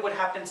let's look at what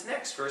happens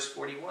next, verse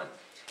 41.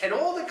 And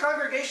all the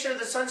congregation of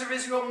the sons of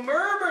Israel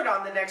murmured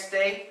on the next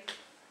day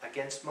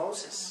against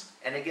Moses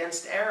and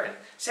against Aaron,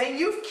 saying,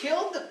 you've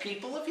killed the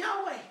people of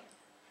Yahweh.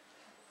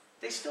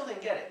 They still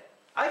didn't get it.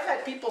 I've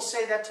had people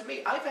say that to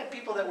me. I've had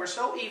people that were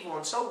so evil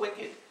and so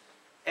wicked.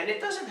 And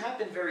it doesn't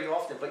happen very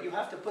often, but you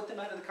have to put them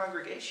out of the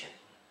congregation.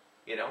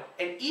 You know?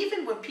 And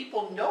even when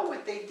people know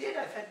what they did,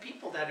 I've had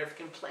people that have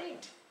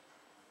complained.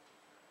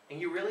 And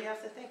you really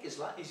have to think, is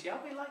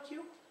Yahweh like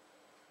you?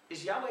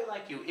 Is Yahweh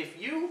like you?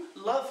 If you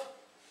love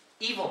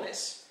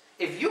evilness,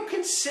 if you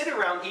can sit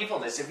around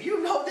evilness, if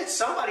you know that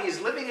somebody is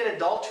living in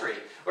adultery,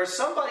 or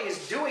somebody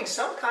is doing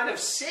some kind of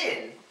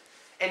sin,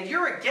 and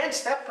you're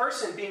against that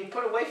person being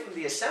put away from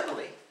the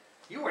assembly,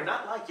 you are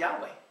not like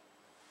Yahweh.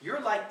 You're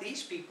like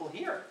these people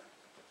here.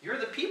 You're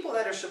the people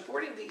that are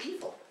supporting the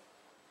evil.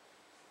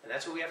 And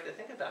that's what we have to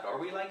think about. Are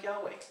we like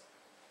Yahweh?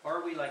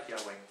 Are we like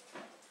Yahweh?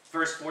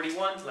 Verse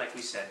 41, like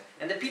we said.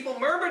 And the people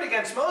murmured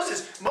against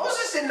Moses.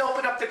 Moses didn't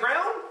open up the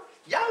ground.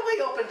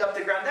 Yahweh opened up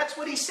the ground. That's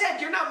what he said.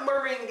 You're not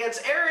murmuring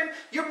against Aaron.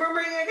 You're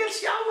murmuring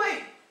against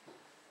Yahweh.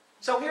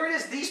 So here it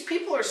is. These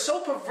people are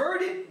so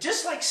perverted,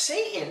 just like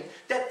Satan,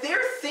 that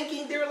they're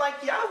thinking they're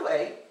like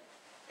Yahweh.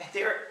 And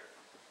they're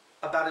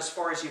about as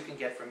far as you can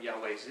get from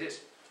Yahweh as it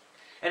is.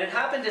 And it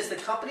happened as the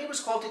company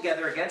was called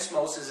together against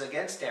Moses,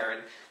 against Aaron,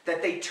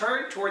 that they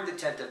turned toward the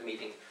tent of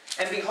meeting.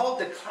 And behold,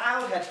 the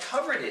cloud had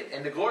covered it,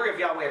 and the glory of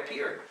Yahweh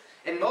appeared.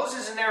 And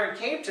Moses and Aaron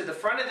came to the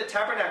front of the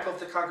tabernacle of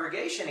the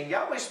congregation, and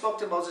Yahweh spoke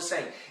to Moses,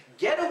 saying,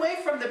 get away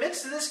from the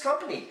midst of this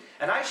company,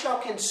 and I shall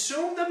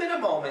consume them in a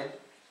moment.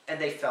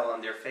 And they fell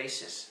on their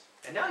faces.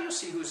 And now you'll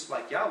see who's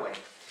like Yahweh.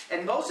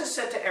 And Moses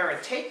said to Aaron,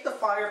 take the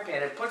fire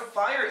pan and put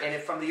fire in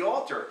it from the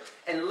altar,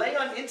 and lay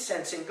on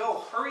incense, and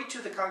go, hurry to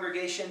the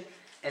congregation,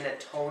 and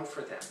atone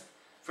for them.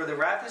 For the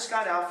wrath has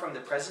gone out from the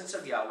presence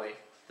of Yahweh,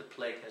 the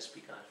plague has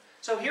begun.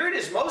 So here it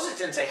is. Moses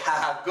didn't say,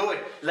 ha, good,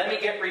 let me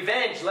get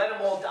revenge, let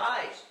them all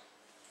die.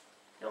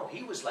 No,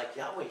 he was like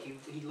Yahweh.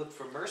 He looked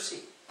for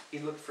mercy. He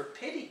looked for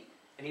pity.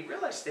 And he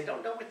realized they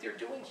don't know what they're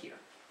doing here.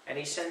 And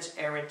he sends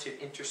Aaron to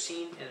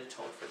intercede and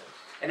atone for them.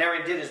 And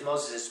Aaron did as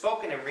Moses had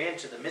spoken and ran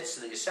to the midst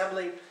of the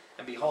assembly.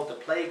 And behold, the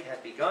plague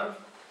had begun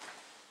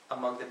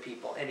among the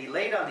people. And he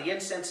laid on the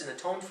incense and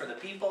atoned for the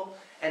people,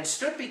 and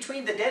stood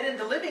between the dead and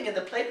the living, and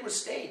the plague was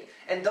stayed.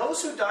 And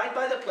those who died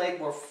by the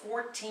plague were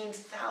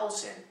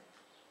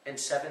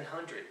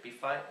 14,700,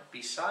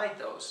 beside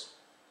those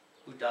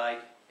who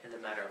died in the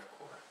matter of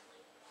Korah.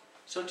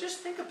 So just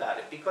think about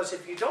it, because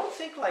if you don't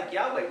think like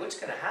Yahweh, what's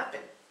going to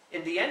happen?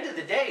 In the end of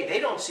the day, they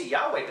don't see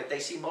Yahweh, but they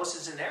see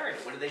Moses and Aaron.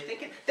 What are they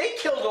thinking? They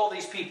killed all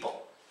these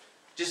people.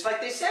 Just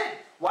like they said.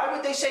 Why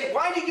would they say,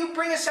 why did you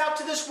bring us out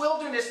to this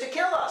wilderness to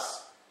kill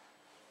us?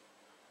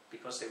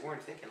 Because they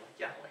weren't thinking like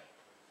Yahweh.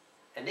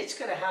 And it's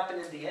going to happen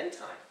in the end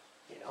time,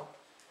 you know.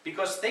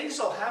 Because things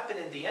will happen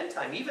in the end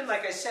time. Even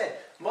like I said,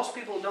 most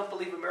people who don't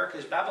believe America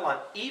is Babylon,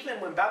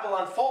 even when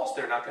Babylon falls,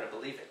 they're not going to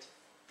believe it.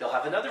 They'll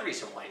have another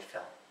reason why it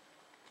fell.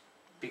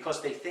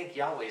 Because they think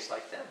Yahweh is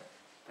like them.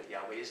 But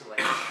Yahweh isn't like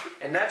them.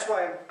 And that's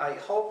why I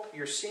hope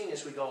you're seeing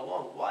as we go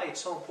along why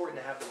it's so important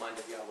to have the mind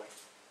of Yahweh.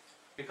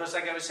 Because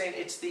like I was saying,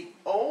 it's the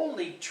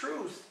only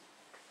truth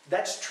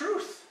that's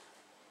truth.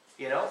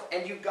 You know,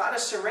 and you've got to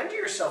surrender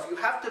yourself. You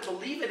have to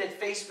believe it at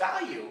face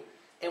value.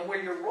 And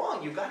where you're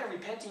wrong, you've got to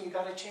repent and you've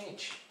got to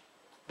change.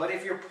 But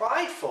if you're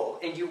prideful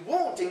and you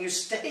won't and you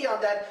stay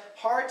on that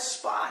hard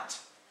spot,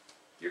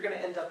 you're going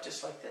to end up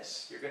just like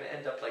this. You're going to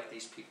end up like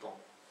these people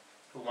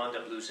who wound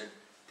up losing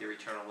their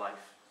eternal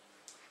life.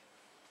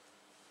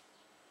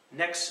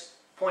 Next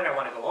point I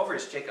want to go over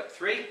is Jacob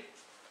 3.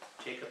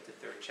 Jacob, the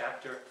 3rd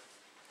chapter.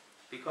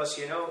 Because,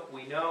 you know,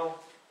 we know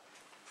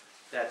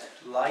that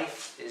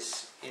life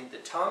is in the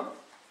tongue,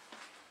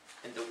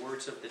 in the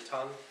words of the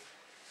tongue.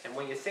 And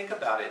when you think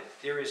about it,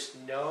 there is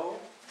no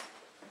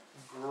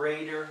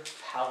greater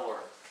power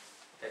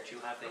that you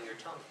have than your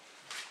tongue.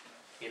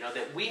 You know,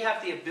 that we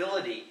have the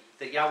ability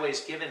that Yahweh has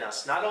given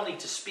us, not only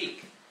to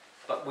speak,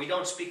 but we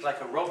don't speak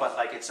like a robot.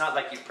 Like, it's not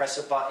like you press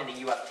a button and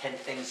you have 10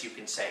 things you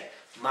can say.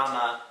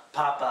 Mama,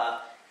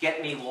 Papa,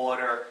 get me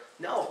water.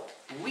 No,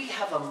 we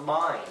have a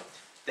mind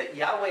that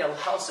Yahweh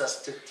allows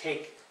us to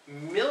take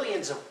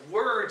millions of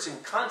words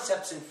and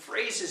concepts and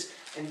phrases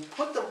and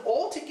put them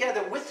all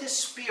together with His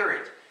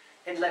Spirit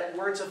and let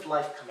words of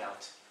life come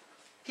out.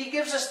 He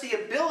gives us the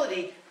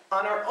ability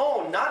on our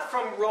own, not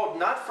from rote,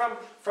 not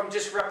from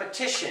just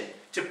repetition,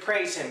 to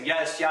praise Him.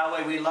 Yes,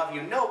 Yahweh, we love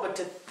you. No, but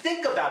to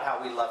think about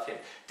how we love Him,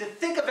 to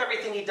think of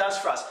everything He does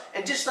for us,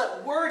 and just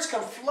let words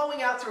come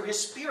flowing out through His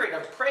Spirit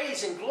of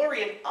praise and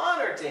glory and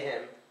honor to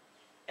Him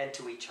and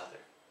to each other.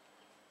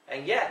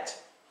 And yet,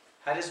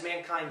 how does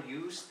mankind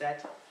use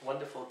that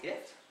wonderful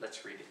gift?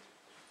 Let's read it.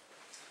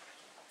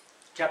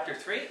 Chapter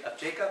 3 of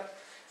Jacob.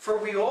 For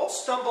we all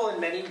stumble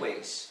in many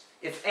ways.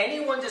 If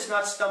anyone does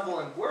not stumble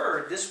in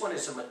word, this one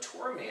is a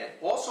mature man,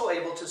 also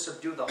able to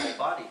subdue the whole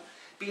body.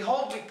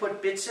 Behold, we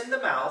put bits in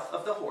the mouth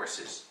of the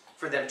horses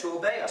for them to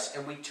obey us,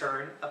 and we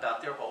turn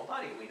about their whole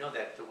body. We know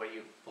that the way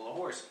you pull a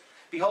horse.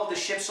 Behold, the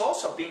ships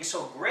also, being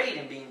so great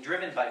and being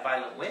driven by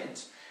violent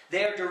winds,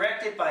 they are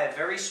directed by a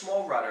very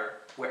small rudder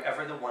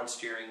wherever the one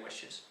steering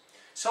wishes.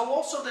 So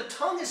also the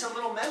tongue is a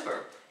little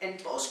member,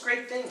 and boasts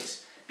great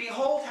things.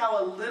 Behold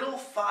how a little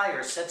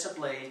fire sets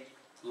ablaze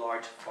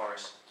large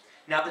forest.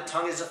 Now the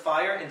tongue is a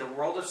fire, and the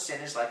world of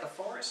sin is like a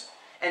forest.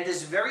 And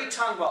this very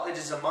tongue, while it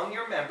is among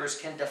your members,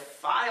 can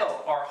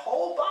defile our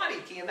whole body.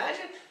 Can you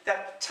imagine?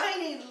 That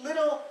tiny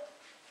little,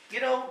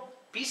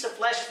 piece of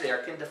flesh there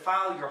can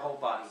defile your whole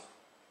body.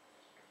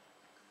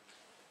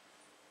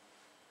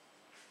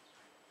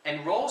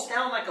 And rolls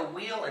down like a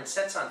wheel and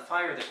sets on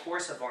fire the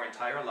course of our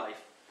entire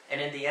life.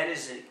 And in the end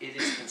it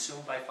is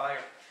consumed by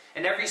fire.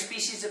 And every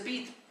species of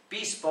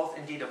beast, both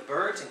indeed of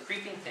birds and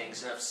creeping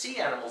things, and of sea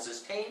animals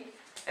is tamed,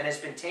 and has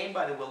been tamed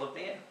by the will of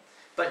man.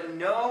 But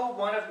no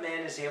one of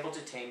man is able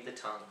to tame the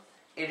tongue.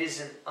 It is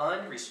an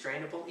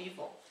unrestrainable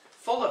evil,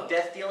 full of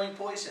death-dealing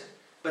poison.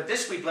 But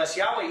this we bless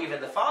Yahweh,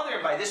 even the Father,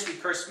 and by this we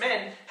curse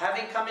men,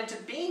 having come into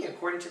being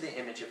according to the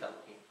image of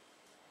Elohim.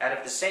 Out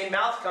of the same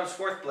mouth comes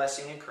forth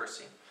blessing and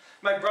cursing.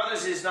 My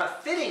brothers, it is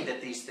not fitting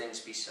that these things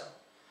be so.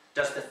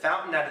 Does the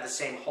fountain out of the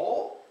same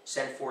hole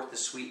send forth the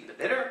sweet and the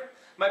bitter?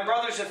 My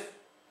brothers, a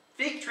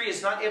fig tree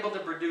is not able to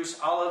produce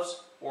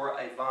olives, or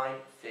a vine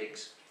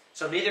figs.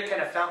 So neither can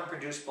a fountain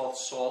produce both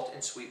salt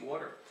and sweet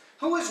water.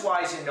 Who is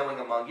wise and knowing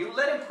among you?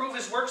 Let him prove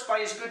his works by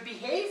his good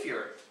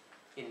behavior,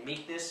 in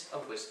meekness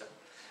of wisdom.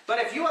 But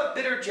if you have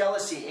bitter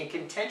jealousy and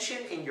contention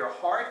in your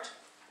heart,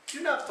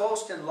 do not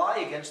boast and lie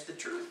against the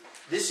truth.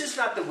 This is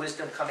not the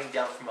wisdom coming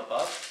down from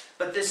above,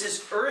 but this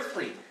is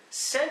earthly,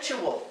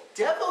 sensual,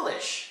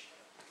 devilish.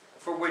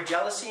 For where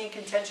jealousy and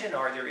contention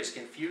are, there is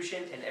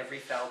confusion and every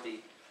foul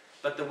deed.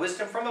 But the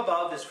wisdom from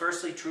above is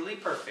firstly truly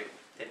perfect,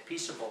 then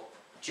peaceable,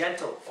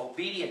 gentle,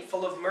 obedient,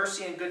 full of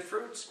mercy and good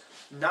fruits,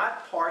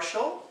 not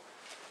partial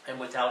and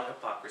without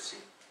hypocrisy.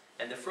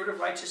 And the fruit of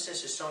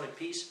righteousness is sown in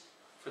peace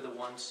for the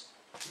ones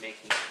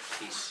making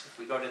peace. If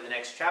we go to the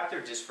next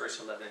chapter, just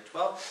verse 11 and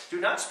 12. Do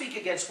not speak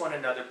against one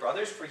another,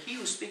 brothers, for he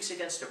who speaks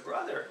against a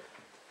brother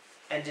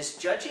and is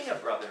judging a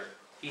brother,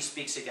 he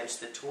speaks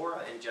against the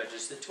Torah and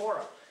judges the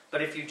Torah.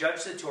 But if you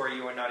judge the Torah,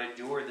 you are not a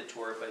doer of the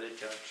Torah, but a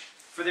judge.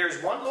 For there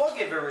is one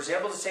lawgiver who is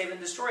able to save and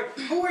destroy.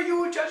 Who are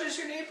you who judges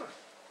your neighbor?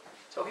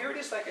 So here it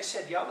is, like I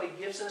said, Yahweh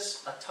gives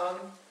us a tongue.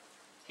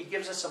 He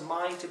gives us a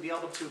mind to be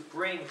able to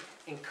bring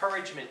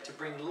encouragement, to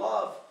bring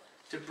love,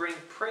 to bring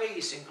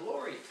praise and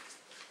glory.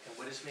 And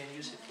what does man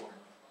use it for?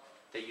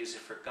 They use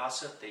it for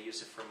gossip, they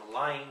use it for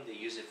maligning, they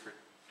use it for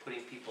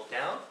putting people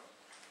down.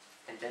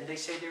 And then they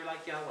say they're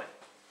like Yahweh.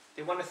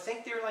 They want to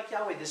think they're like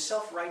Yahweh, this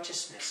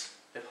self-righteousness.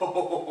 That,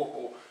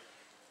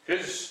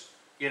 his,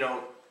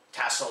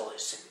 tassel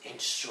is an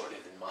inch shorter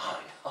than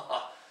mine.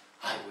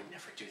 I would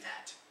never do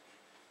that.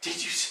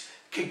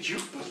 Can you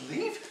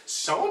believe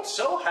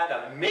so-and-so had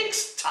a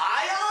mixed tie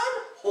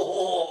on?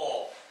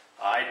 Oh,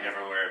 I'd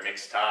never wear a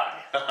mixed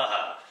tie.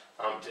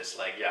 I'm just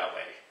like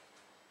Yahweh.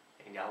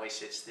 And Yahweh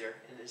sits there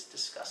and is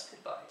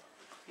disgusted by it.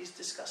 He's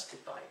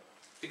disgusted by it.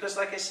 Because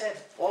like I said,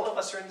 all of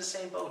us are in the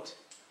same boat.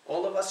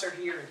 All of us are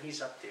here and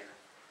he's up there.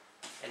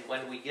 And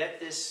when we get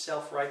this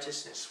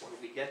self-righteousness, when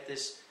we get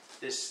this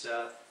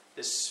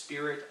this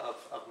spirit of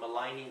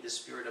maligning, the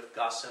spirit of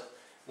gossip.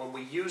 When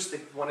we use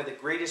one of the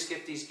greatest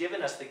gifts He's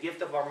given us, the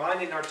gift of our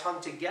mind and our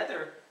tongue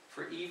together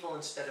for evil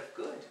instead of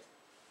good.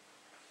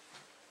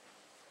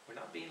 We're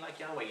not being like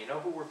Yahweh. You know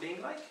who we're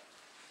being like?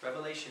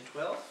 Revelation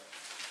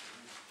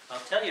 12. I'll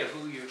tell you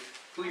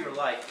who you're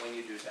like when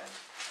you do that.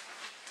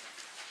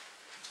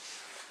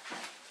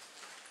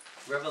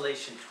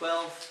 Revelation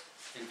 12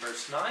 in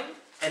verse 9.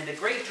 And the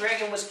great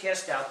dragon was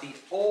cast out, the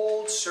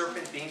old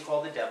serpent being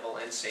called the devil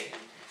and Satan.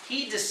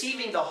 He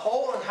deceiving the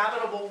whole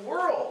inhabitable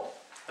world.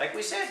 Like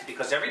we said,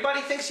 because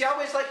everybody thinks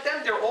Yahweh's like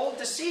them, they're all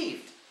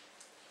deceived.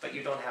 But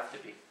you don't have to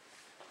be.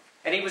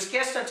 And he was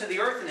cast unto the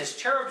earth, and his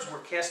cherubs were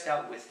cast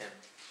out with him,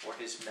 or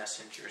his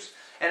messengers.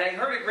 And I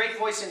heard a great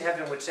voice in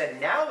heaven which said,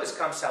 Now is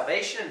come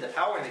salvation, and the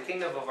power, and the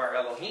kingdom of our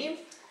Elohim,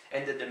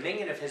 and the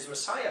dominion of his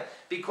Messiah.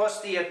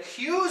 Because the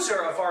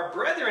accuser of our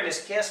brethren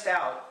is cast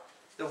out,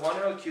 the one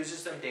who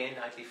accuses them day and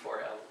night before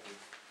Elohim.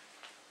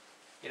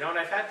 You know, and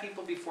I've had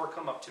people before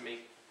come up to me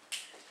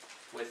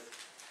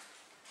with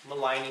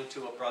maligning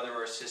to a brother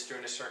or a sister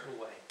in a certain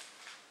way.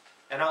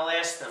 And I'll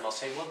ask them, I'll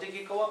say, well, did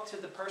you go up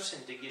to the person?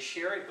 Did you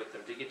share it with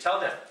them? Did you tell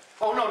them?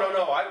 Oh, no,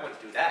 I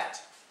wouldn't do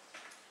that.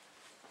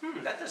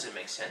 That doesn't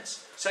make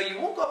sense. So you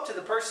won't go up to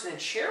the person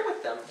and share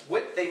with them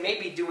what they may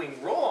be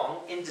doing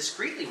wrong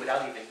indiscreetly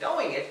without even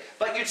knowing it,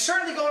 but you'd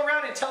certainly go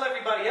around and tell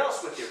everybody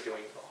else what they're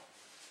doing wrong.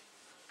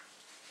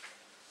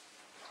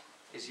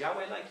 Is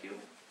Yahweh like you?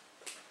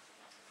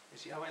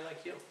 Is Yahweh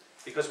like you?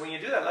 Because when you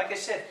do that, like I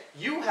said,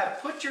 you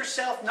have put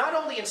yourself not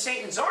only in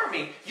Satan's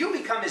army, you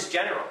become his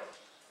general.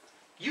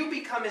 You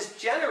become his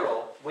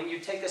general when you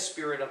take a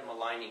spirit of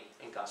maligning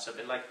and gossip.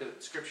 And like the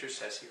scripture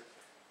says here,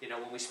 you know,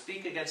 when we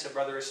speak against a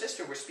brother or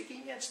sister, we're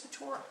speaking against the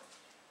Torah.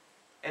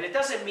 And it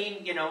doesn't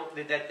mean, you know,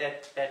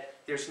 that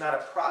there's not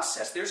a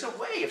process. There's a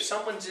way. If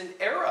someone's in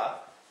error,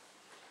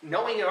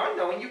 knowing or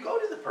unknowing, you go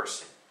to the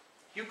person.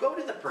 You go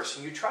to the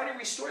person. You try to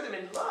restore them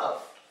in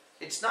love.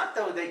 It's not,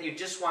 though, that you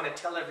just want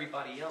to tell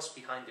everybody else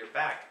behind their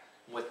back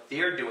what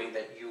they're doing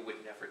that you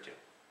would never do.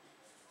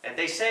 And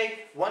they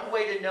say one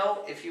way to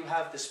know if you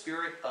have the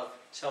spirit of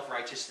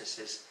self-righteousness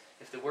is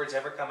if the words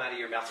ever come out of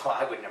your mouth, oh,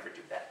 I would never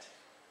do that.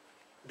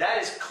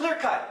 That is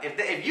clear-cut.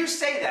 If you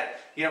say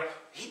that, you know,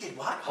 he did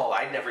what? Oh,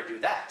 I'd never do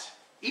that.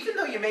 Even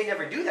though you may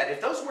never do that,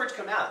 if those words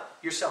come out,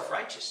 you're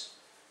self-righteous.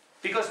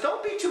 Because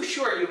don't be too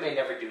sure you may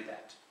never do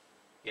that.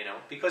 You know,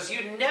 because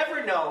you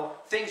never know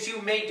things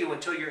you may do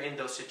until you're in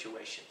those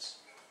situations.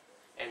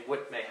 And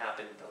what may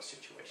happen in those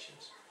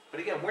situations. But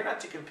again, we're not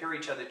to compare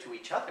each other to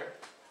each other.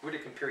 We're to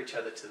compare each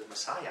other to the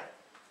Messiah.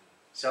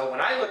 So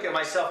when I look at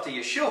myself to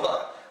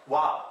Yeshua,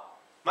 wow,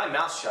 my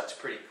mouth shuts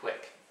pretty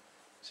quick.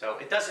 So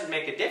it doesn't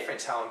make a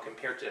difference how I'm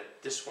compared to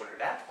this one or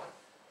that one.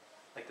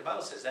 Like the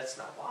Bible says, that's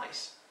not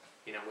wise.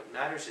 You know, what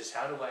matters is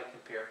how do I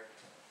compare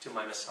to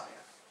my Messiah?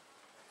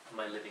 Am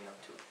I living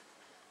up to it?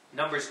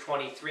 Numbers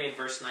 23 and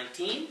verse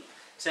 19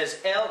 says,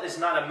 El is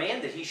not a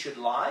man that he should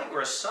lie,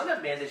 or a son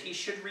of man that he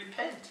should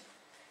repent.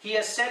 He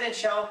has said, and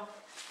shall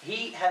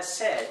he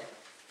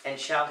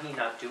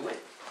not do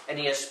it? And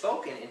he has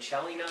spoken, and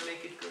shall he not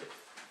make it good?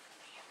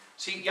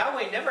 See,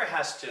 Yahweh never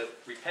has to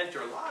repent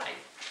or lie,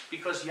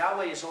 because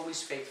Yahweh is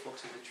always faithful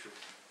to the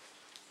truth.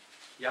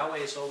 Yahweh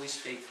is always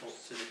faithful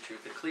to the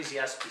truth.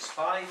 Ecclesiastes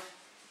 5.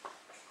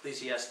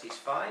 Ecclesiastes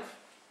 5.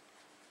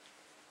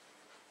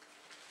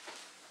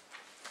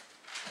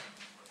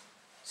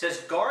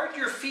 Says, guard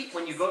your feet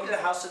when you go to the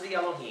house of the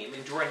Elohim,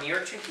 and draw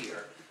near to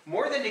hear,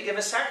 more than to give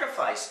a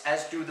sacrifice,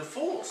 as do the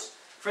fools.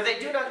 For they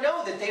do not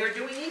know that they are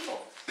doing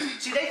evil.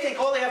 See, they think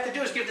all they have to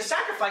do is give the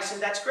sacrifice,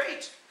 and that's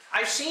great.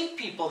 I've seen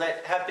people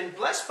that have been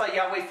blessed by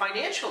Yahweh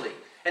financially,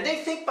 and they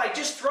think by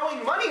just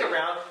throwing money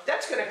around,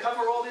 that's going to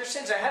cover all their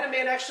sins. I had a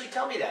man actually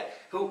tell me that,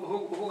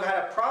 who had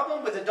a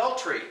problem with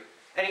adultery.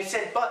 And he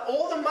said, but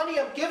all the money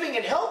I'm giving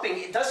and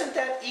helping, doesn't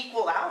that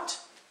equal out?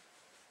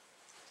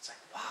 It's like,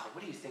 wow,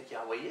 what do you think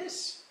Yahweh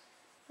is?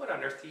 What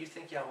on earth do you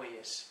think Yahweh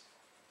is?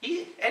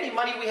 Any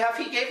money we have,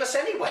 he gave us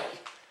anyway.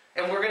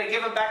 And we're going to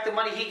give him back the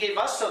money he gave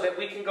us so that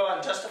we can go out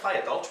and justify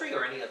adultery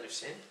or any other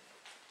sin?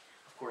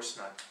 Of course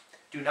not.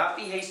 Do not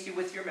be hasty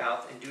with your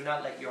mouth, and do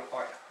not let your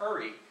heart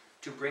hurry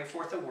to bring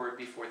forth a word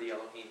before the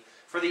Elohim.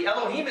 For the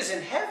Elohim is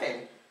in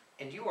heaven,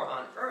 and you are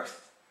on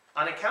earth.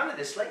 On account of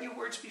this, let your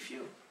words be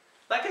few.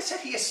 Like I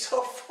said, he is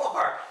so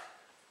far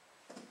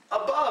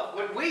above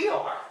what we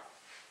are.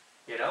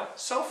 You know,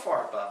 so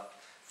far above.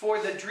 For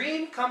the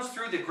dream comes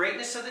through the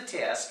greatness of the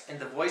task, and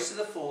the voice of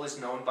the fool is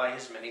known by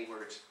his many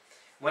words.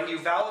 When you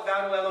vow a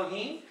vow to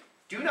Elohim,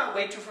 do not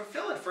wait to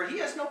fulfill it, for he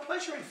has no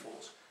pleasure in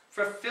fools.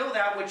 Fulfill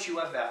that which you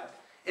have vowed.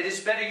 It is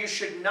better you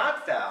should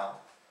not vow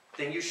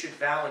than you should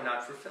vow and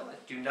not fulfill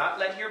it. Do not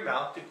let your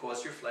mouth to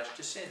cause your flesh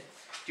to sin.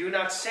 Do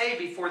not say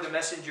before the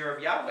messenger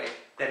of Yahweh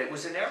that it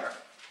was an error.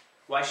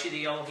 Why should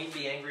the Elohim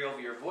be angry over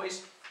your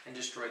voice and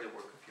destroy the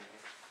work of your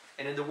hand?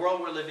 And in the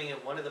world we're living in,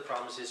 one of the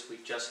problems is we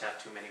just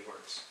have too many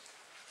words.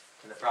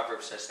 And the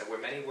proverb says that where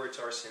many words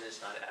are, sin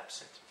is not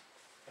absent.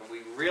 And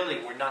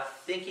we're not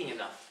thinking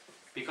enough.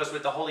 Because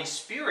with the Holy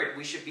Spirit,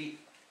 we should be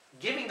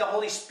giving the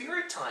Holy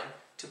Spirit time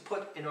to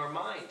put in our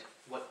mind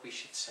what we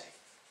should say,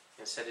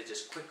 instead of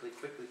just quickly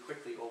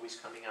always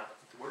coming out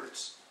with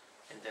words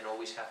and then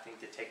always having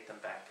to take them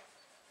back.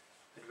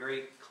 But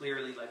very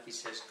clearly, like he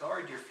says,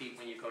 guard your feet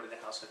when you go to the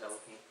house of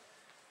Elohim.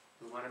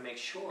 We want to make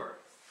sure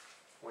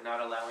we're not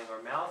allowing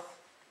our mouth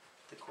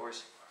to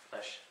cause our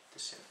flesh to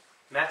sin.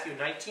 Matthew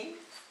 19,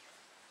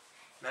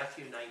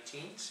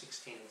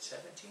 16 and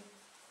 17.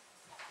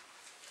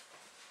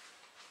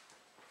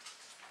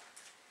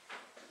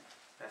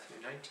 Matthew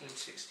 19,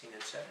 16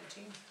 and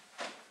 17.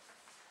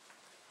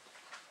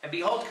 And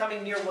behold,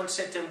 coming near, one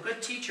said to him,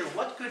 Good teacher,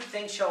 what good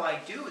thing shall I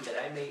do that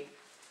I may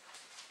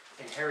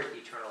inherit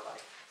eternal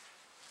life?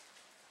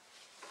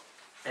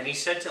 And he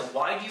said to him,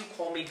 Why do you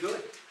call me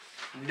good?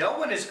 No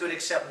one is good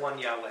except one,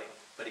 Yahweh.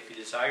 But if you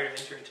desire to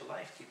enter into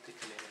life, keep the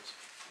commandments.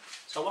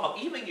 So while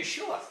even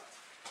Yeshua,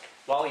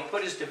 while he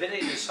put his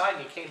divinity aside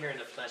and he came here in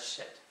the flesh,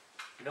 said,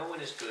 no one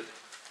is good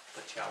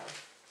but Yahweh.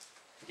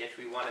 And yet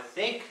we want to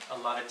think a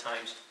lot of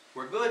times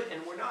we're good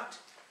and we're not.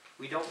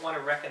 We don't want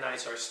to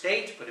recognize our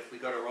state, but if we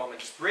go to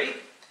Romans 3,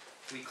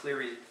 we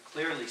clearly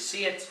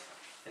see it.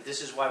 And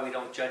this is why we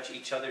don't judge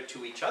each other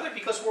to each other,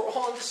 because we're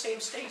all in the same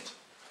state.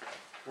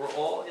 We're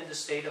all in the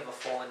state of a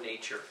fallen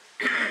nature.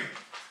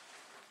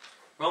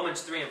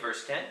 Romans 3 and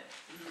verse 10.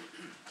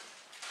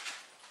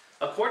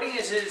 According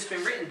as it has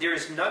been written, there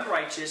is none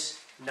righteous,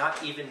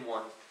 not even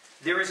one.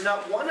 There is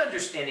not one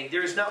understanding,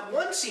 there is not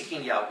one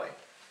seeking Yahweh.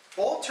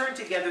 All turned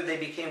together, they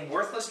became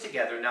worthless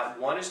together. Not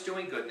one is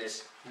doing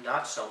goodness,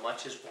 not so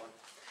much as one.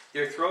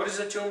 Their throat is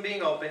a tomb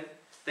being opened.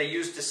 They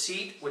use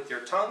deceit with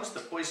their tongues.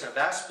 The poison of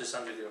asp is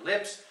under their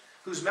lips,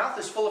 whose mouth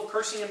is full of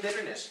cursing and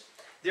bitterness.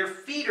 Their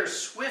feet are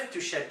swift to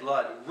shed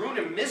blood. Ruin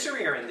and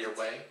misery are in their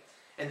way,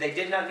 and they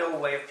did not know a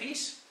way of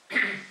peace.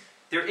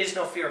 There is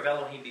no fear of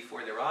Elohim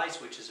before their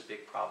eyes, which is a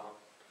big problem.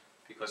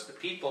 Because the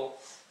people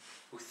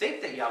who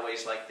think that Yahweh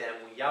is like them,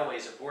 when Yahweh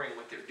is abhorring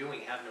what they're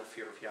doing, have no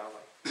fear of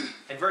Yahweh.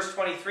 And verse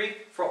 23,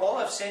 For all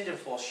have sinned and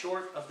fall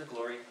short of the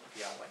glory of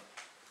Yahweh.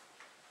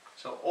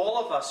 So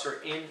all of us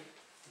are in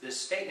this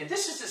state. And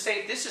this is the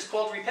state, this is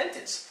called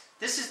repentance.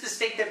 This is the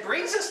state that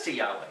brings us to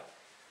Yahweh.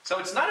 So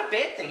it's not a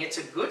bad thing, it's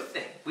a good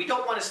thing. We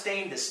don't want to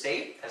stay in this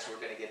state, as we're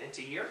going to get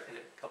into here in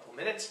a couple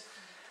minutes.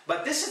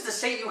 But this is the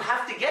state you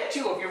have to get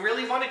to if you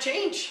really want to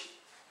change.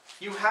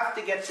 You have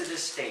to get to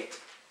this state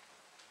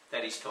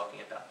that he's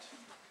talking about.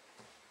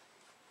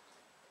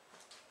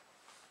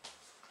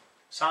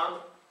 Psalm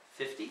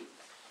 50.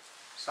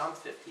 Psalm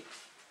 50.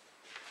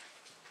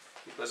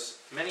 Because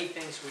many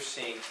things we're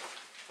seeing,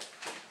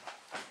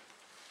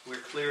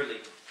 we're clearly,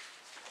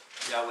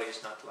 Yahweh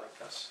is not like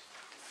us.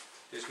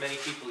 There's many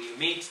people you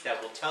meet that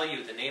will tell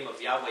you the name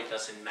of Yahweh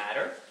doesn't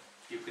matter.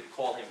 You could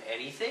call him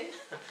anything.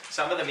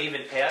 Some of them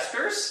even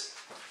pastors.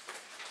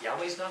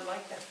 Yahweh's not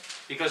like that.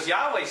 Because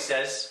Yahweh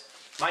says,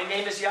 my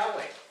name is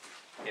Yahweh.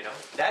 You know,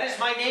 that is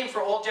my name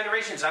for all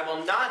generations. I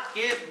will not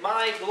give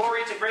my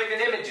glory to graven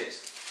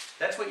images.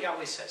 That's what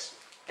Yahweh says.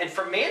 And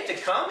for man to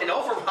come and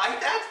override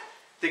that,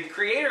 the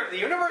creator of the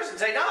universe, and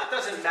say, no, it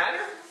doesn't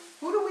matter.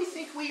 Who do we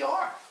think we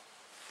are?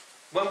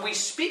 When we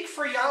speak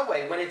for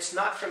Yahweh, when it's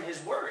not from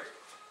his word.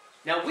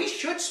 Now, we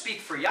should speak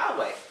for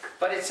Yahweh,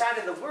 but it's out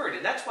of the word.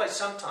 And that's why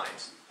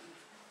sometimes,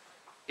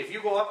 if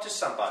you go up to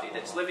somebody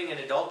that's living in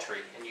adultery,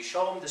 and you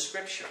show them the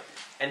scripture,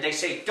 and they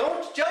say,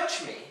 don't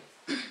judge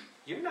me,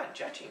 you're not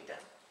judging them.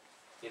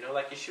 You know,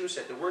 like Yeshua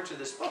said, the words of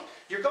this book,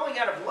 you're going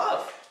out of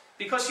love.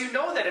 Because you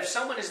know that if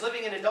someone is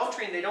living in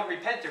adultery and they don't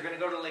repent, they're going to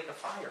go to the lake of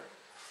fire.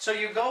 So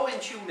you go in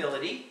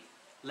humility,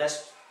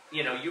 lest,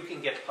 you know, you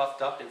can get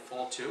puffed up and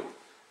fall too.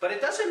 But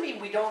it doesn't mean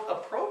we don't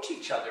approach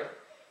each other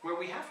where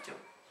we have to,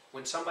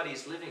 when somebody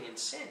is living in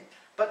sin.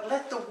 But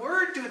let the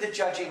word do the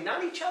judging,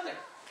 not each other.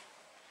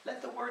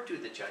 Let the word do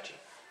the judging.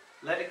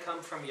 Let it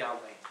come from Yahweh.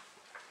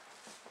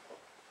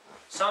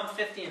 Psalm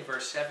 50 and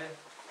verse 7.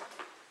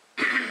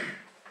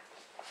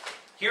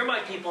 Hear my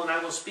people, and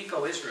I will speak,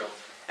 O Israel,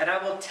 and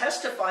I will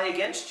testify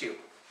against you.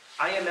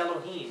 I am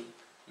Elohim,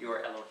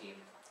 your Elohim.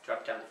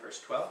 Drop down to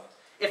verse 12.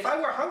 If I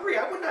were hungry,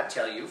 I would not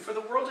tell you, for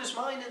the world is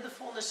mine and the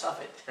fullness of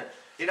it.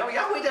 You know,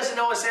 Yahweh doesn't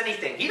owe us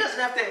anything. He doesn't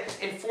have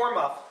to inform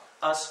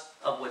us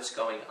of what's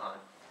going on.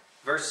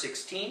 Verse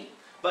 16.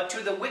 But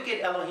to the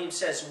wicked Elohim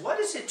says, what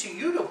is it to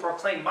you to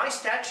proclaim my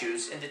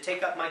statutes and to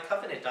take up my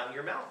covenant on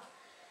your mouth?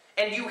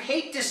 And you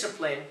hate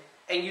discipline,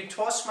 and you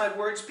toss my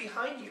words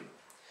behind you.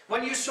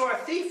 When you saw a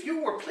thief,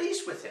 you were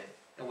pleased with him,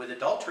 and with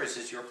adulterers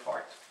is your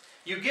part.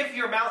 You give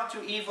your mouth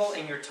to evil,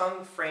 and your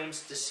tongue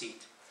frames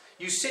deceit.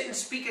 You sit and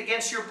speak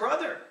against your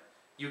brother.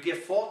 You give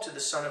fault to the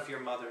son of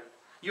your mother.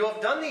 You have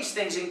done these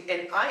things,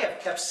 and I have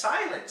kept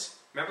silence.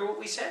 Remember what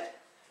we said?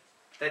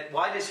 That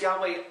why does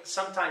Yahweh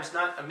sometimes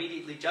not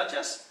immediately judge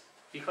us?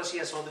 Because he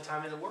has all the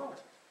time in the world.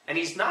 And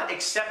he's not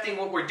accepting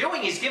what we're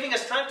doing. He's giving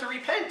us time to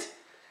repent.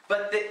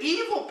 But the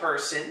evil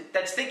person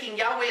that's thinking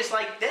Yahweh is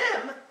like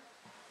them,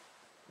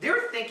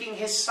 they're thinking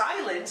his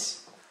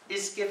silence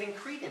is giving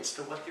credence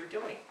to what they're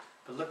doing.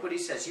 But look what he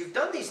says. You've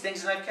done these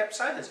things and I've kept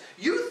silence.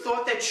 You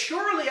thought that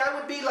surely I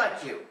would be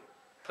like you.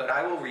 But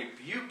I will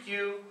rebuke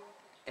you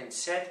and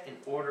set in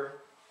order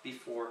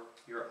before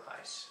your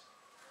eyes.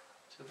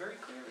 So very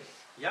clearly,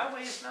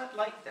 Yahweh is not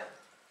like them.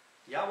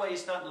 Yahweh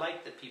is not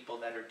like the people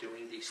that are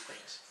doing these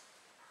things.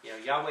 You know,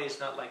 Yahweh is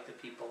not like the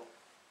people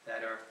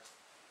that are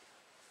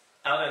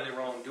out on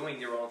their own, doing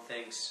their own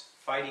things,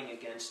 fighting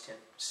against Him,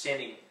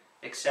 sinning,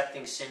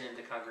 accepting sin in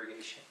the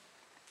congregation.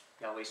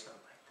 Yahweh's not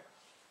like that.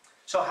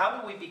 So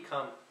how do we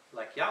become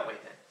like Yahweh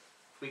then?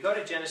 If we go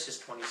to Genesis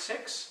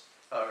 26,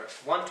 or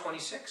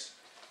 1:26,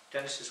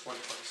 Genesis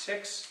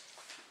 1:26.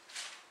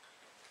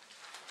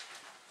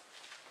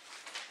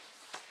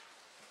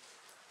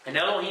 And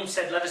Elohim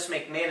said, let us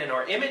make man in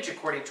our image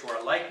according to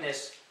our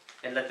likeness,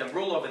 and let them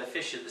rule over the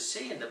fish of the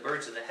sea, and the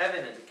birds of the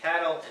heaven, and the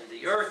cattle, and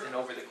the earth, and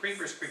over the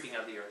creepers creeping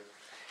on the earth.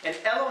 And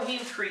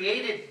Elohim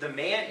created the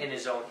man in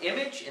his own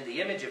image. In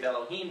the image of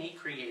Elohim, He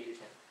created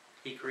him.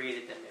 He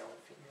created them male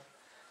and female.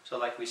 So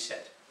like we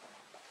said,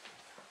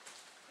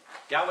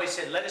 Yahweh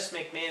said, let us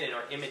make man in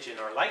our image and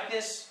our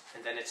likeness.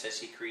 And then it says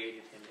He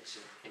created him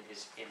in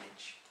His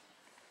image.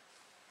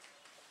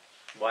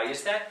 Why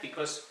is that?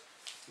 Because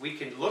we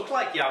can look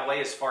like Yahweh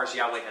as far as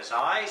Yahweh has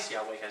eyes,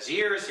 Yahweh has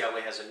ears,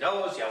 Yahweh has a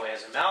nose, Yahweh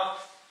has a mouth.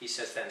 He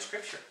says that in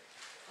Scripture.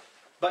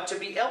 But to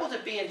be able to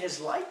be in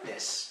His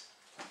likeness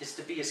is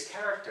to be His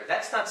character.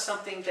 That's not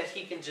something that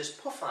He can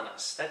just poof on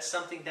us. That's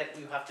something that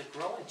you have to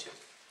grow into.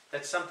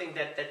 That's something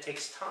that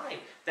takes time.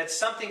 That's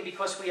something,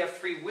 because we have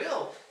free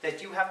will,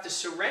 that you have to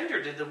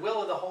surrender to the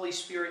will of the Holy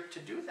Spirit to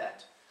do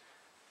that.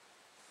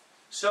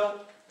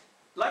 So,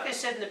 like I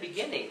said in the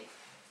beginning,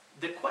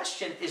 the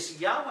question, is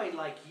Yahweh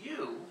like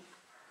you,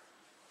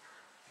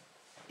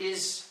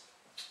 is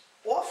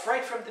off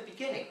right from the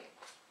beginning.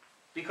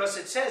 Because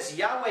it says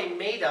Yahweh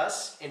made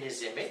us in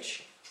His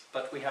image,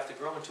 but we have to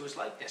grow into His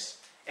likeness.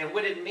 And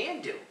what did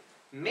man do?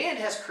 Man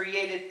has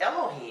created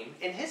Elohim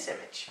in His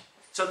image.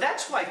 So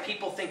that's why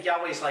people think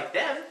Yahweh's like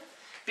them,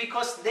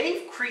 because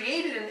they've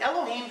created an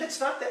Elohim that's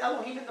not the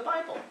Elohim in the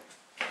Bible.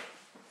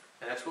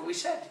 And that's what we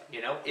said.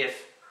 You know,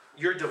 if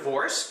you're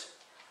divorced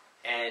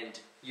and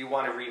you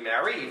want to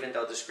remarry, even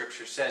though the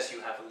Scripture says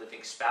you have a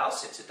living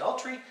spouse, it's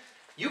adultery,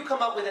 you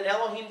come up with an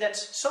Elohim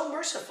that's so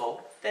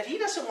merciful that He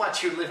doesn't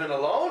want you living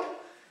alone.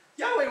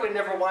 Yahweh would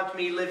never want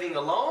me living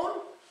alone.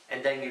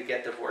 And then you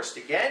get divorced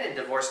again,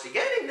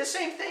 and the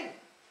same thing.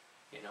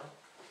 You know?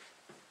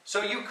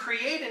 So you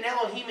create an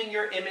Elohim in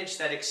your image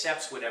that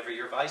accepts whatever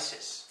your vice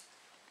is.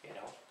 You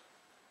know?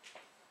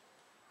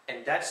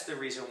 And that's the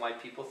reason why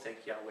people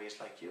think Yahweh is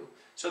like you.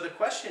 So the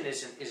question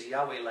isn't, is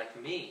Yahweh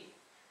like me?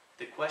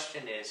 The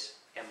question is,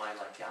 am I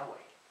like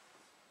Yahweh?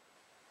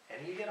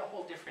 And you get a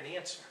whole different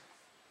answer.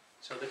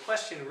 So the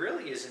question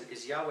really isn't,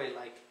 is Yahweh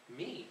like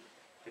me?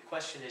 The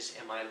question is,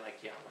 am I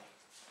like Yahweh?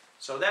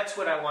 So that's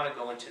what I want to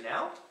go into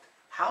now.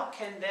 How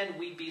can then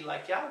we be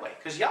like Yahweh?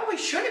 Because Yahweh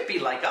shouldn't be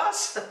like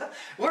us.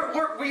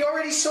 We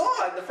already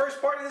saw in the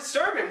first part of the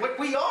sermon what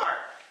we are.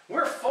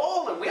 We're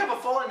fallen. We have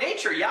a fallen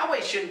nature.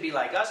 Yahweh shouldn't be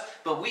like us,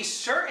 but we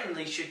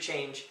certainly should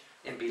change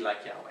and be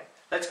like Yahweh.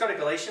 Let's go to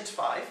Galatians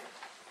 5.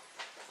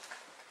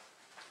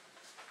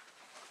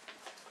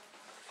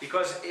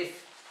 Because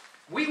if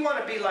we want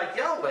to be like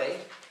Yahweh,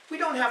 we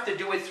don't have to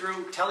do it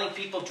through telling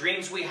people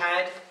dreams we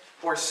had,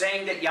 or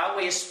saying that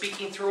Yahweh is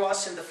speaking through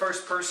us in the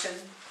first person.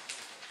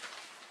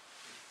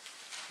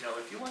 No,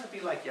 if you want to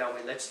be like Yahweh,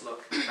 let's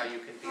look how you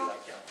can be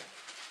like Yahweh.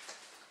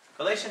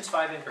 Galatians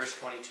 5 and verse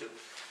 22.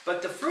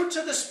 But the fruits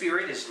of the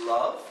Spirit is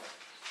love,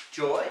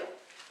 joy,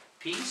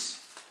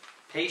 peace,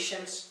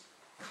 patience,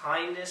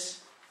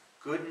 kindness,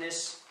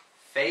 goodness,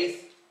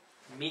 faith,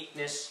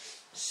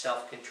 meekness,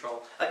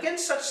 self-control.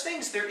 Against such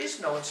things there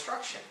is no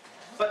instruction.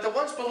 But the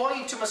ones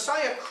belonging to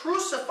Messiah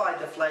crucified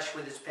the flesh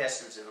with its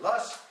passions and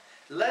lusts.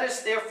 Let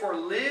us therefore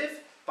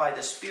live by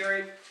the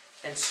Spirit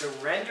and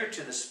surrender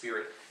to the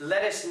Spirit.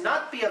 Let us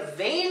not be a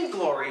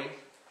vainglory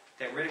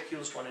that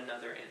ridicules one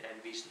another and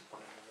envies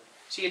one another.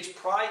 See, it's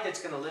pride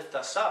that's going to lift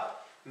us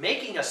up,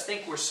 making us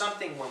think we're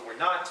something when we're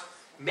not,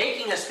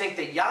 making us think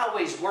that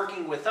Yahweh's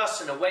working with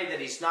us in a way that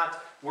He's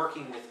not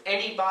working with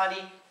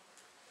anybody.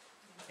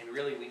 And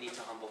really, we need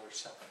to humble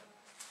ourselves.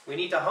 We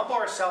need to humble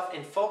ourselves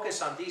and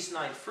focus on these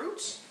 9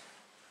 fruits,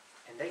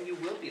 and then you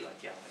will be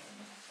like Yahweh.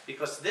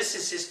 Because this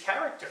is His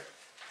character.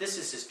 This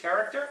is His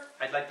character.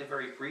 I'd like to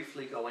very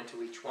briefly go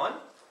into each one.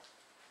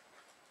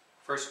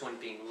 First one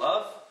being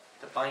love,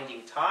 the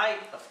binding tie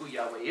of who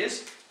Yahweh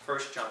is. 1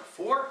 John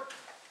 4.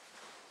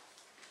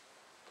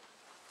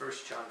 1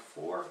 John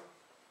 4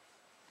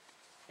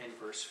 and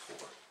verse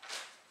 4.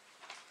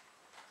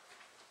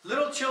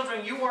 Little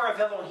children, you are of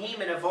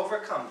Elohim and have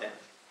overcome them,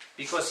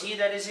 because He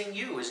that is in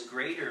you is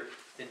greater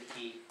than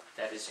he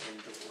that is in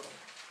the world.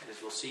 And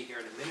as we'll see here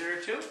in a minute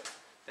or two,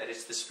 that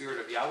it's the Spirit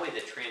of Yahweh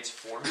that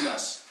transforms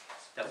us.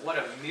 That what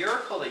a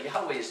miracle that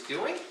Yahweh is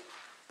doing.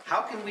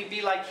 How can we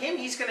be like Him?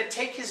 He's going to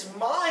take His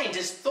mind,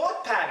 His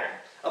thought pattern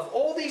of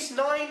all these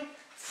 9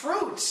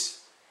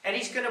 fruits, and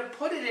He's going to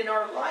put it in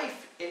our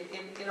life,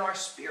 in our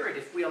spirit,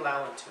 if we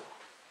allow Him to.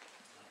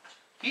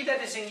 He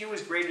that is in you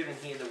is greater than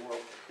he in the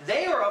world.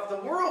 They are of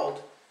the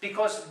world,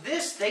 because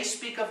they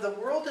speak of the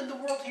world, and the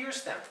world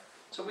hears them.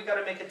 So we got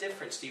to make a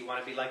difference. Do you want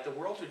to be like the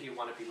world, or do you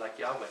want to be like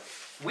Yahweh?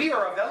 We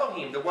are of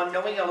Elohim. The one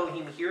knowing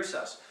Elohim hears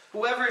us.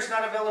 Whoever is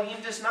not of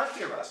Elohim does not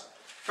hear us.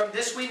 From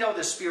this we know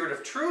the spirit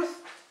of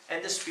truth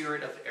and the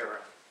spirit of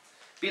error.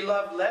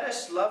 Beloved, let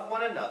us love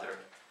one another,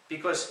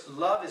 because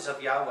love is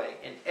of Yahweh,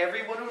 and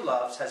everyone who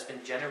loves has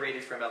been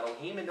generated from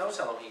Elohim and knows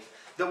Elohim.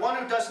 The one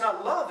who does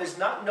not love is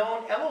not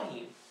known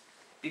Elohim,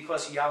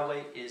 because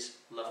Yahweh is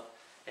love.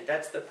 And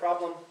that's the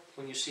problem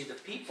when you see the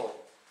people,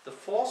 the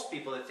false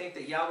people that think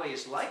that Yahweh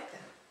is like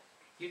them.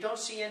 You don't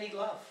see any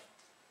love.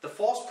 The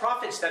false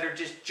prophets that are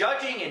just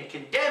judging and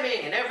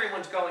condemning and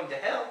everyone's going to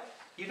hell,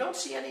 you don't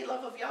see any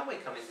love of Yahweh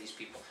coming to these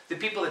people. The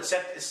people that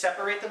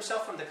separate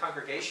themselves from the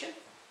congregation,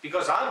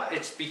 because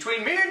it's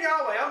between me and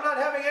Yahweh, I'm not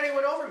having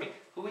anyone over me.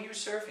 Who are you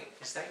serving?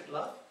 Is that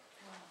love?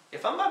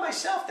 If I'm by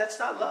myself, that's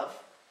not love.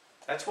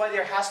 That's why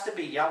there has to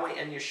be Yahweh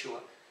and Yeshua.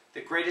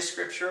 The greatest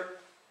scripture,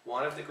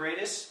 one of the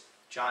greatest,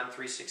 John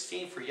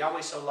 3:16, for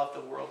Yahweh so loved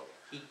the world,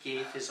 he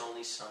gave his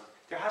only son.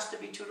 There has to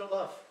be two to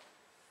love.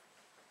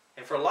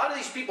 And for a lot of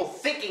these people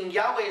thinking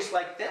Yahweh is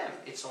like them,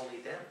 it's only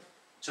them.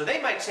 So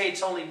they might say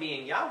it's only me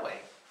and Yahweh,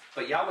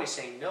 but Yahweh's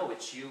saying, no,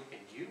 it's you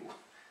and you.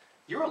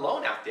 You're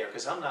alone out there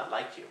because I'm not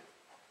like you.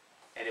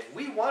 And if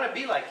we want to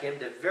be like him,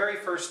 the very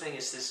first thing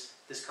is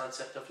this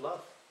concept of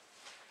love.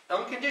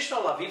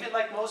 Unconditional love, even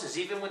like Moses.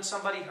 Even when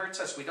somebody hurts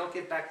us, we don't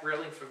get back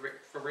railing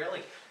for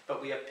railing,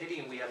 but we have pity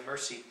and we have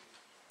mercy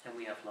and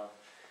we have love.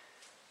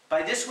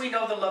 By this we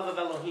know the love of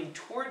Elohim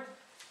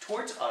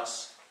towards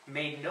us,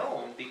 made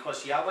known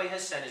because Yahweh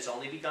has sent his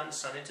only begotten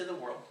Son into the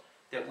world,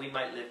 that we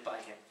might live by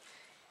him.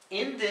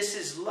 In this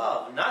is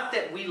love, not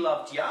that we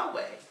loved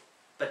Yahweh,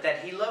 but that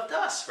he loved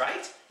us,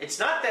 right? It's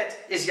not that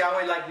is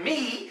Yahweh like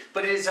me,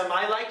 but it is am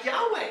I like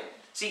Yahweh.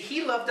 See,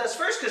 he loved us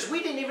first because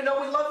we didn't even know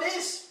what love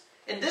is.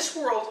 In this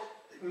world,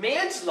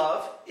 man's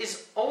love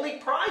is only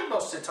pride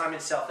most of the time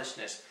and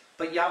selfishness.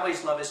 But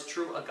Yahweh's love is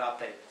true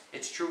agape.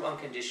 It's true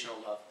unconditional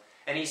love.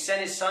 And he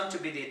sent his Son to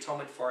be the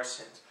atonement for our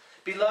sins.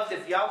 Beloved,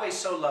 if Yahweh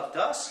so loved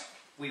us,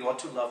 we ought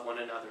to love one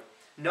another.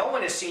 No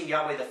one has seen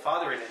Yahweh the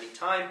Father at any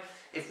time.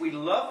 If we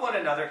love one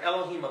another,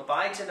 Elohim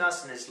abides in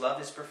us, and his love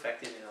is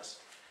perfected in us.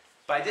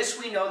 By this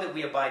we know that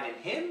we abide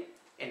in him,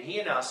 and he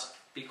in us,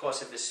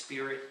 because of the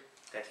Spirit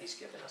that he's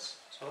given us.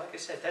 So like I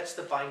said, that's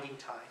the binding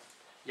tie.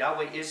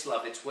 Yahweh is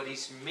love. It's what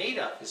he's made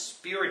of. His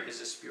Spirit is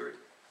a spirit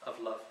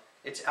of love.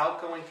 It's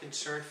outgoing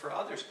concern for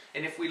others.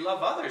 And if we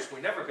love others,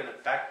 we're never going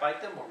to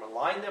backbite them or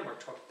malign them or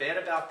talk bad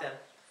about them.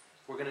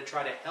 We're going to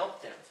try to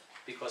help them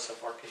because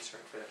of our concern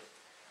for them.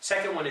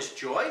 Second one is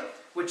joy,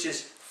 which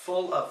is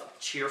full of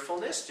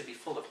cheerfulness, to be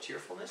full of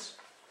cheerfulness.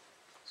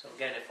 So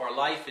again, if our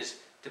life is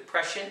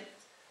depression,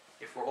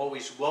 if we're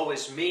always woe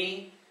is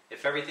me,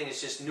 if everything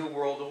is just new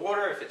world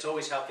order, if it's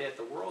always how bad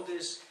the world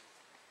is,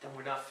 then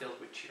we're not filled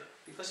with cheer.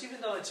 Because even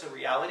though it's a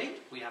reality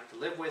we have to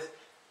live with,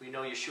 we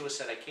know Yeshua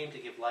said, I came to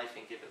give life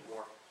and give it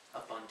more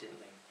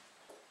abundantly.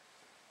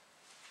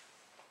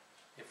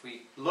 If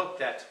we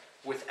looked at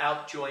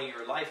without joy in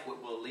your life,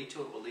 what will it lead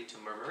to? It will lead to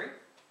murmuring.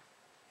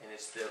 And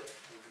it's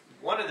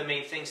one of the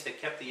main things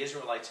that kept the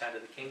Israelites out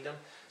of the kingdom.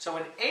 So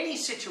in any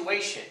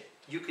situation,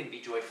 you can be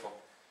joyful.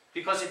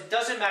 Because it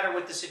doesn't matter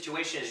what the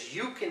situation is.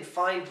 You can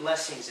find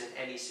blessings in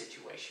any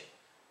situation.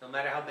 No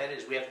matter how bad it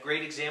is. We have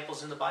great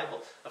examples in the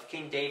Bible of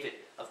King David,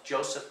 of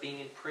Joseph being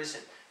in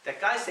prison. That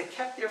guys that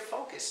kept their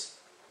focus.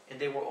 And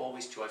they were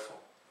always joyful.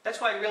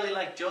 That's why I really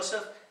like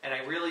Joseph. And I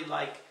really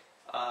like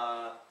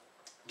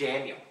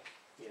Daniel.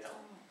 You know.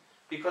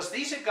 Because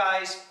these are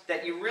guys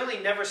that you really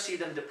never see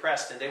them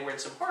depressed. And they were in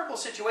some horrible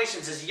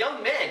situations as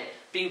young men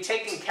being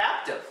taken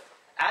captive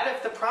out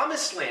of the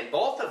promised land.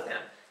 Both of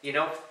them. You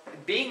know.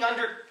 Being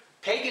under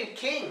pagan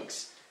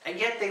kings. And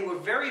yet they were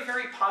very,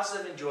 very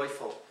positive and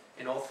joyful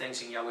in all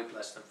things, and Yahweh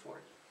blessed them for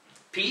it.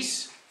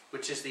 Peace,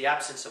 which is the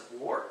absence of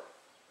war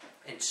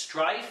and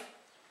strife.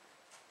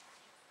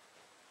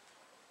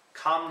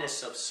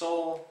 Calmness of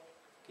soul,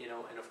 you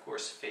know, and of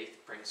course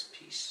faith brings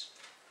peace.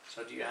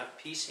 So do you have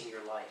peace in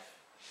your life?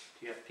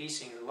 Do you have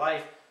peace in your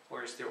life,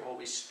 or is there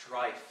always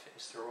strife?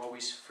 Is there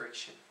always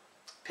friction?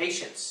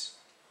 Patience.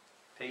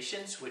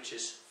 Patience, which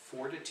is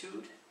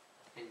fortitude,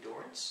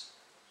 endurance.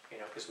 You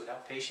know, because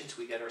without patience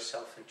we get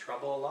ourselves in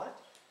trouble a lot.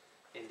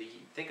 And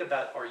think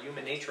about our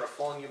human nature, our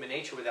fallen human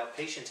nature without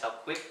patience, how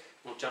quick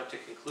we'll jump to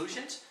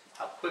conclusions,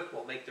 how quick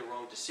we'll make the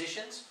wrong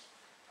decisions,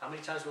 how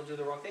many times we'll do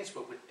the wrong things.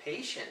 But with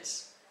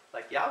patience,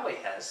 like Yahweh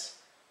has,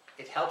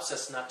 it helps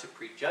us not to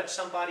prejudge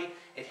somebody.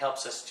 It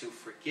helps us to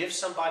forgive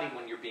somebody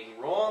when you're being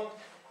wronged.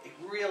 It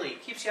really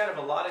keeps you out of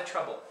a lot of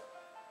trouble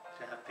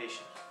to have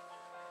patience.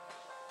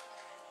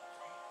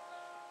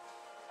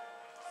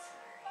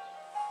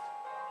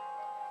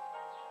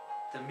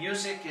 The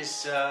music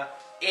is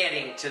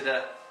adding to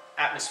the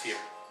atmosphere.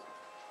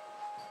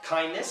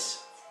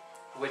 Kindness,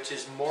 which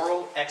is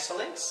moral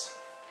excellence.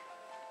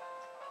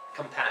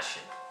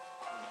 Compassion.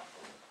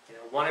 You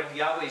know, one of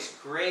Yahweh's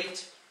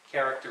great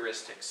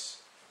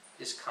characteristics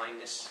is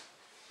kindness.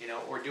 You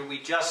know, or do we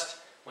just,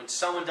 when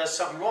someone does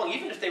something wrong,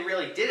 even if they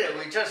really did it,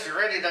 we're just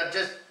ready to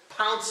just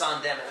pounce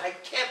on them, and I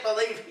can't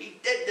believe he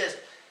did this.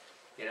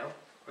 You know,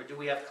 or do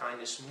we have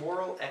kindness,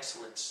 moral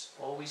excellence,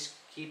 always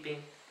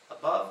keeping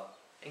above,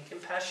 and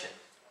compassion.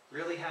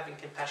 Really having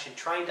compassion,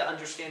 trying to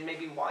understand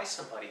maybe why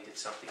somebody did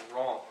something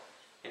wrong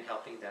in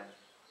helping them.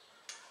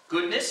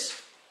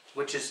 Goodness,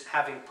 which is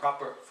having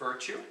proper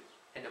virtue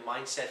and a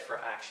mindset for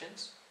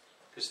actions.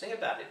 Because think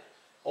about it,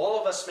 all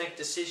of us make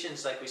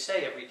decisions, like we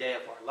say, every day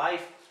of our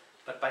life,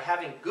 but by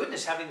having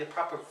goodness, having the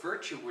proper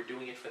virtue, we're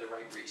doing it for the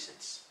right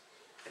reasons.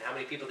 And how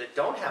many people that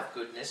don't have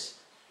goodness,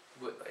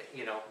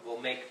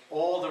 will make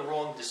all the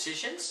wrong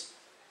decisions?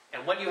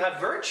 And when you have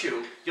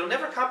virtue, you'll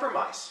never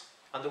compromise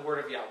on the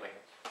word of Yahweh.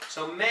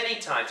 So many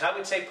times, I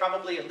would say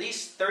probably at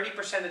least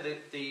 30% of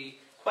the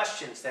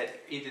questions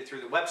that either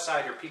through the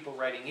website or people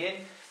writing in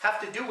have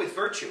to do with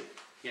virtue.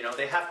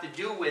 They have to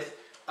do with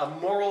a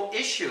moral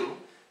issue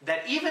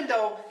that even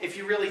though if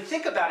you really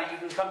think about it, you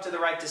can come to the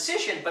right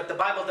decision, but the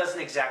Bible doesn't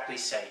exactly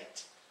say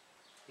it.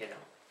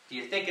 Do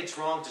you think it's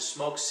wrong to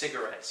smoke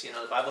cigarettes? The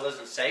Bible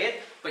doesn't say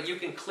it, but you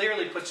can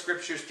clearly put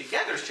scriptures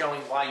together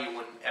showing why you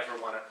wouldn't ever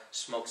want to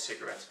smoke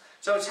cigarettes.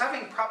 So it's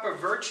having proper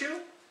virtue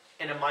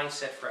and a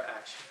mindset for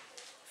action.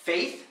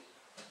 Faith,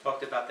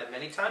 talked about that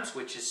many times,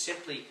 which is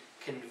simply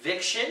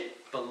conviction,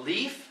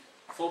 belief,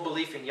 full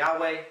belief in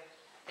Yahweh,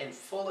 and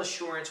full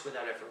assurance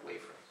without ever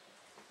wavering.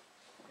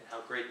 And how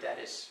great that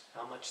is,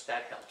 how much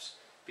that helps.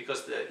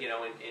 Because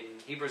in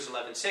Hebrews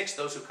 11:6,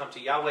 those who come to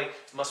Yahweh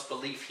must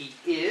believe He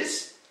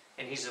is,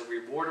 and He's a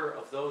rewarder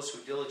of those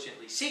who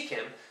diligently seek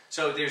Him.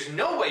 So there's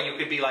no way you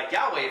could be like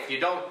Yahweh if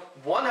you don't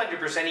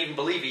 100% even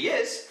believe He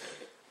is.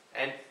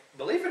 And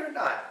believe it or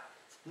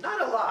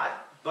not a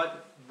lot,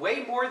 but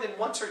way more than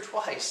once or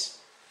twice,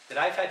 that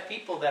I've had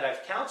people that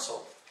I've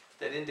counseled,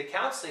 that in the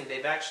counseling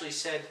they've actually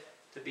said,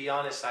 to be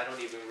honest, I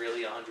don't even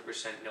really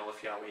 100% know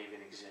if Yahweh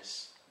even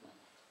exists.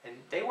 And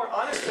they were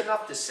honest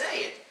enough to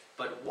say it,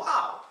 but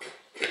wow.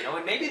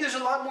 And maybe there's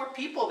a lot more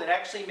people that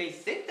actually may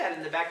think that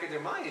in the back of their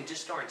mind and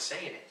just aren't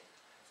saying it.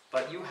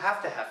 But you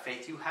have to have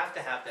faith, you have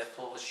to have that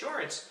full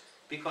assurance,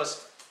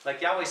 because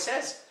like Yahweh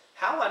says,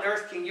 how on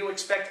earth can you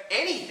expect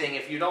anything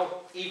if you don't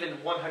even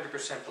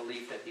 100%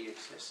 believe that He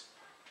exists?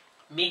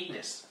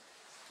 Meekness,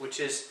 which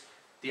is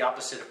the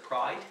opposite of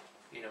pride.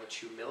 It's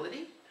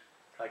humility.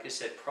 Like I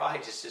said,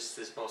 pride is just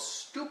this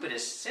most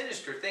stupidest,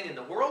 sinister thing in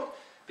the world,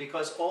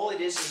 because all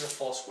it is a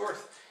false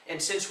worth. And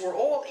since we're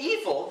all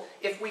evil,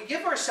 if we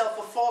give ourselves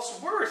a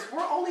false worth,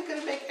 we're only going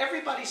to make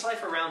everybody's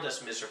life around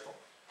us miserable.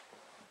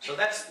 So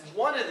that's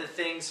one of the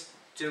things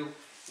to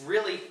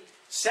really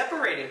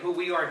separating who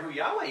we are and who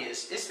Yahweh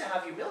is to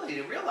have humility,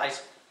 to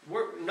realize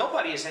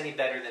nobody is any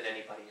better than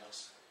anybody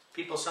else.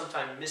 People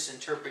sometimes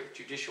misinterpret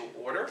judicial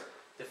order,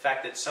 the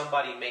fact that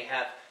somebody may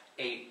have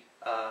a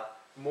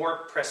more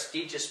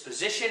prestigious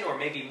position or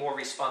maybe more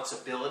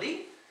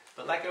responsibility.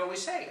 But like I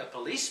always say, a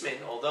policeman,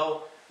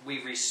 although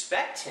we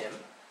respect him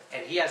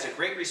and he has a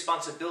great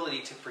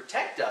responsibility to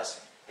protect us,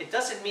 it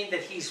doesn't mean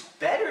that he's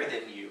better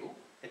than you.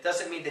 It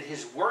doesn't mean that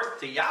his worth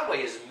to Yahweh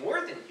is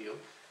more than you.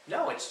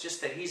 No, it's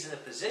just that he's in a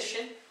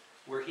position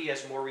where he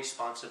has more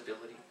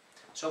responsibility.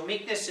 So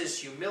meekness is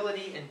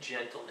humility and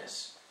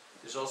gentleness.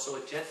 There's also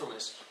a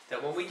gentleness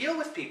that when we deal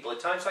with people, at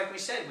times like we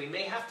said, we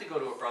may have to go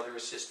to a brother or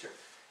sister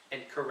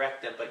and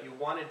correct them, but you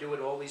want to do it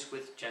always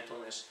with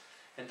gentleness.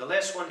 And the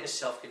last one is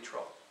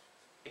self-control.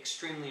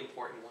 Extremely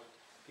important one.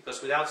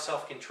 Because without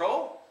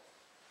self-control,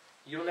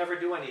 you'll never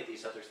do any of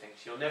these other things.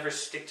 You'll never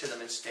stick to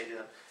them and stay to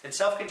them. And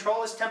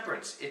self-control is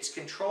temperance. It's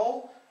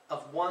control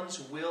of one's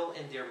will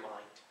and their mind.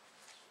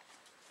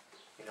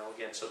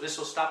 Again, so this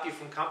will stop you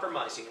from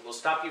compromising. It will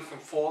stop you from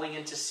falling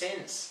into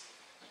sins.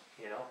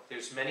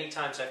 There's many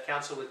times I've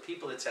counseled with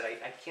people that said,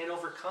 I can't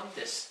overcome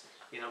this.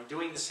 I'm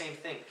doing the same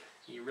thing.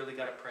 You really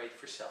got to pray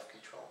for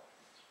self-control.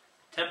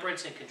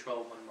 Temperance and control,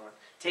 one more.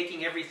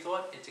 Taking every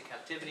thought into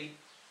captivity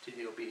to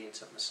the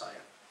obedience of Messiah.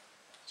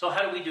 So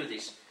how do we do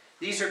these?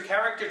 These are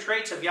character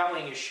traits of Yahweh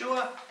and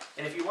Yeshua.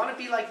 And if you want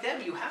to be like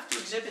them, you have to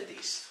exhibit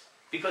these.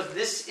 Because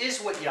this is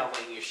what Yahweh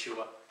and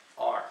Yeshua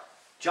are.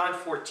 John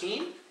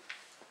 14.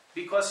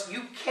 Because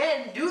you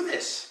can do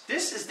this.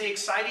 This is the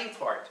exciting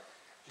part.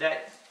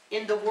 That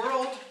in the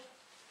world,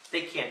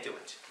 they can't do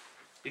it.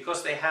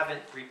 Because they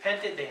haven't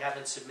repented, they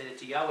haven't submitted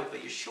to Yahweh.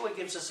 But Yeshua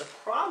gives us a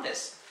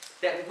promise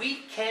that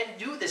we can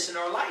do this in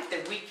our life.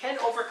 That we can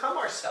overcome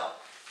ourselves.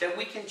 That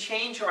we can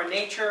change our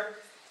nature.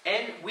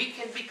 And we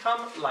can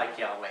become like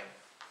Yahweh.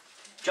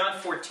 John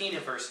 14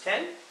 and verse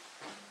 10.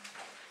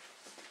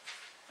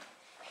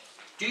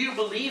 Do you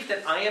believe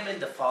that I am in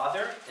the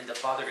Father, and the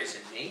Father is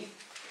in me?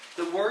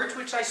 The words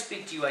which I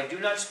speak to you, I do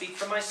not speak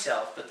for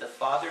myself, but the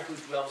Father who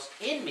dwells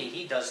in me,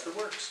 He does the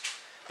works.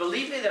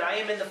 Believe me that I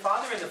am in the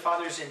Father, and the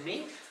Father is in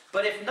me.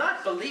 But if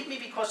not, believe me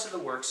because of the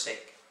works'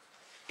 sake.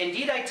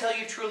 Indeed, I tell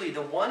you truly,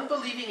 the one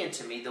believing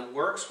into me, the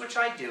works which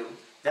I do,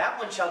 that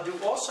one shall do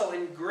also,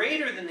 and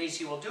greater than these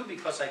he will do,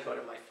 because I go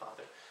to my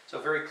Father. So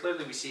very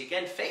clearly we see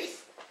again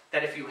faith.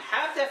 That if you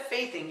have that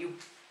faith and you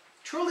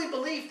truly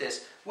believe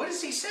this, what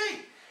does He say?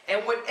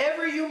 And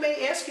whatever you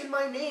may ask in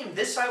my name,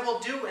 this I will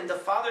do, and the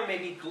Father may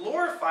be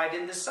glorified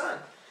in the Son.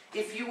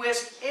 If you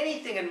ask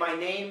anything in my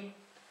name,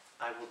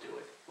 I will do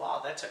it.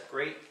 Wow, that's a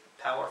great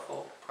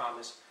Powerful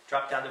promise.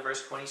 Drop down to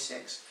verse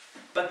 26.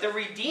 But the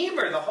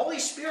Redeemer, the Holy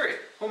Spirit,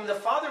 whom the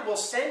Father will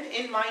send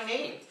in my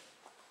name,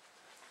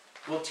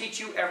 will teach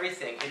you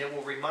everything, and it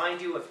will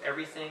remind you of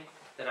everything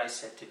that I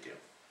said to do.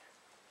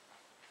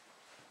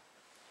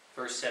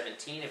 Verse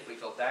 17, if we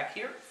go back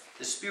here.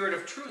 The Spirit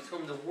of truth,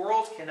 whom the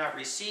world cannot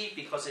receive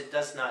because it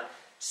does not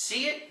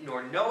see it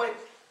nor know it,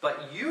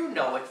 but you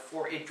know it,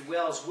 for it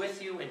dwells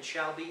with you and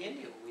shall be in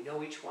you. We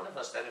know each one of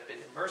us that have been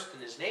immersed in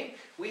His name.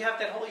 We have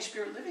that Holy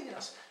Spirit living in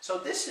us. So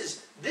this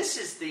is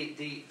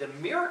the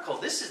miracle.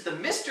 This is the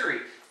mystery,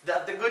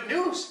 the good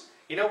news.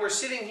 You know, we're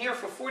sitting here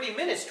for 40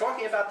 minutes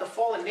talking about the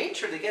fallen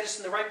nature to get us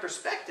in the right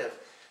perspective.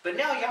 But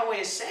now Yahweh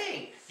is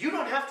saying, you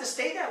don't have to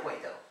stay that way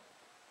though.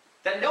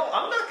 That no,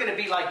 I'm not going to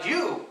be like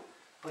you,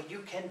 but you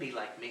can be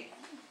like me.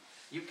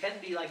 You can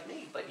be like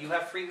me, but you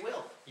have free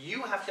will.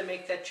 You have to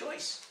make that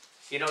choice.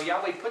 You know,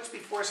 Yahweh puts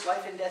before us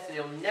life and death, and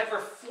He'll never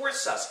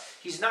force us.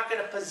 He's not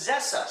going to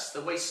possess us the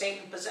way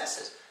Satan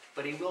possesses,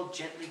 but He will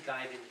gently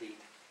guide and lead.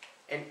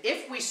 And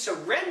if we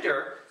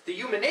surrender, the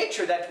human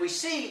nature that we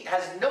see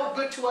has no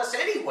good to us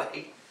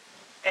anyway,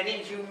 and in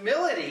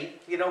humility,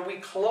 you know, we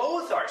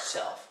clothe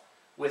ourselves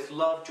with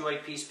love, joy,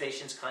 peace,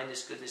 patience,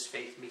 kindness, goodness,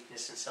 faith,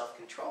 meekness, and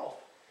self-control.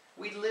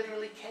 We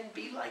literally can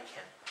be like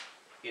Him.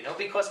 You know,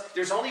 because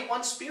there's only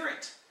one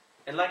Spirit.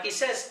 And like He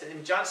says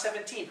in John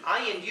 17,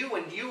 I and you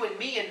and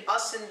me and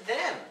us and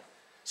them.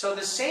 So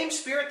the same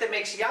Spirit that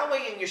makes Yahweh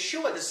and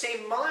Yeshua, the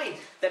same mind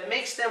that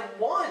makes them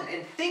one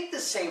and think the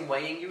same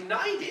way and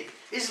united,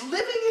 is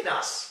living in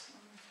us.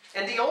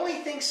 And the only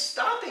thing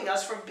stopping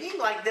us from being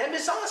like them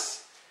is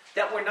us.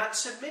 That we're not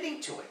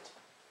submitting to it.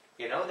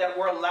 You know, that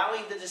we're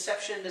allowing the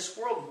deception in this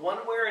world one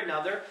way or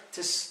another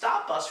to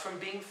stop us from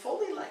being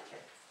fully like Him.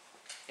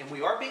 And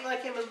we are being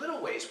like Him in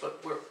little ways,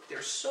 but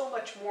there's so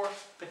much more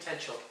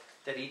potential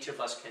that each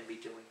of us can be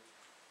doing.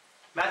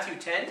 Matthew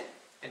 10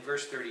 and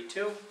verse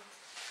 32.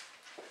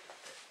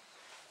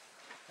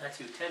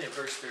 Matthew 10 and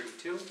verse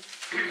 32.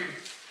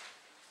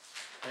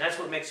 And that's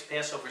what makes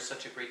Passover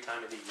such a great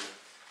time of the year.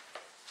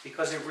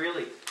 Because it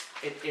really,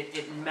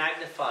 it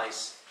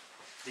magnifies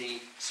the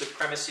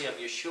supremacy of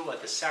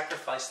Yeshua, the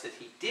sacrifice that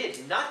He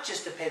did, not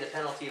just to pay the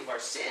penalty of our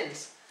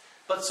sins,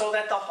 but so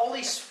that the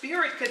Holy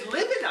Spirit could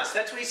live in us.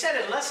 That's what He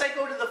said. Unless I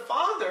go to the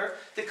Father,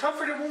 the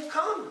Comforter won't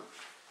come.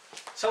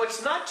 So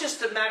it's not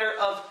just a matter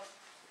of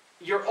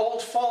your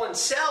old fallen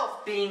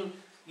self being,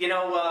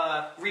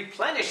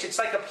 replenished. It's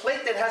like a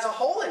plate that has a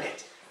hole in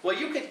it. Well,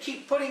 you could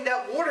keep putting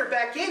that water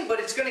back in, but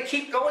it's going to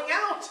keep going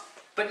out.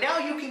 But now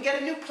you can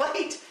get a new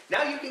plate.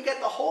 Now you can get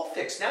the hole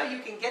fixed. Now you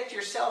can get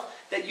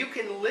yourself that you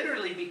can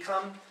literally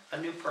become a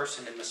new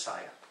person in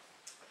Messiah.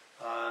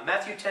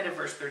 Matthew 10 and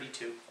verse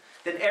 32.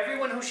 Then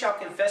everyone who shall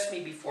confess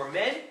me before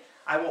men,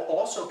 I will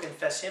also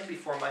confess him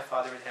before my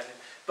Father in heaven.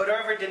 But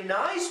whoever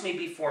denies me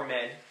before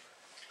men,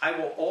 I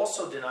will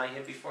also deny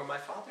him before my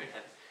Father in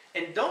heaven.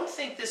 And don't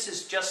think this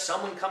is just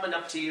someone coming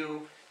up to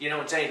you,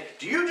 and saying,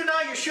 do you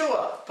deny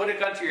Yeshua? Put a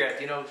gun to your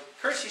head.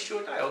 Curse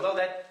Yeshua, die. Although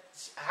that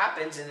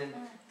happens, and in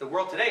the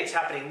world today it's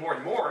happening more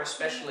and more,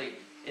 especially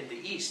in the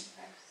East.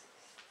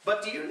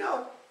 But do you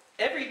know,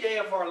 every day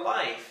of our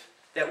life,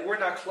 that we're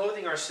not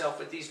clothing ourselves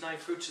with these 9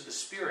 fruits of the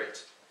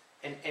Spirit,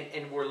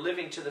 and we're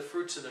living to the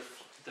fruits of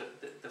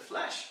the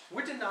flesh,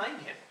 we're denying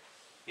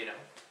Him.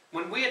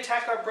 When we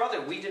attack our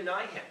brother, we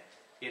deny Him.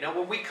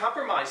 When we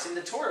compromise in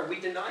the Torah, we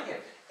deny Him.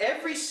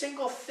 Every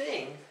single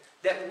thing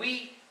that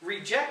we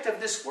reject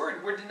of this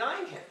word, we're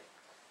denying Him.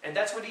 And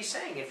that's what He's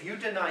saying. If you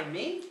deny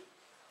me,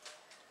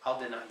 I'll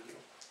deny you.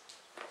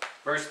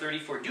 Verse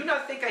 34, do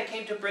not think I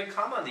came to bring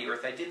calm on the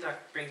earth. I did not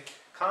bring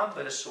calm,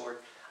 but a sword.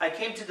 I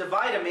came to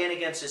divide a man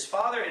against his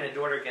father, and a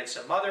daughter against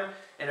her mother,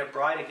 and a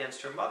bride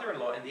against her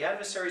mother-in-law. And the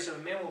adversaries of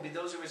a man will be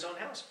those of his own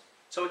house.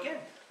 So again,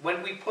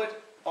 when we put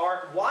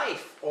our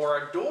wife, or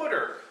our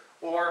daughter,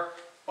 or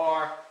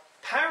our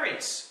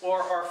parents,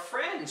 or our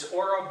friends,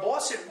 or our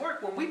boss at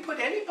work, when we put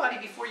anybody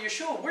before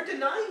Yeshua, we're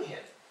denying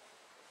Him.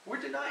 We're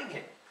denying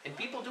Him. And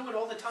people do it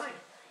all the time.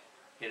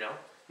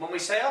 When we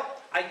say, oh,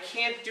 I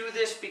can't do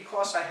this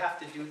because I have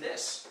to do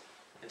this.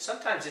 And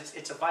sometimes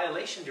it's a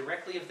violation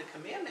directly of the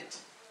commandment.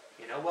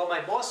 Well,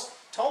 my boss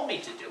told me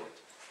to do it.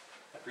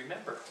 But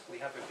remember, we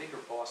have a bigger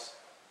boss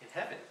in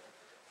heaven.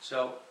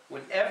 So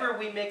whenever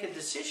we make a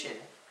decision,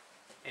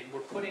 and we're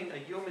putting a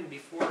human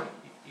before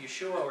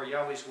Yeshua or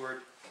Yahweh's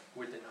word,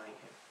 we're denying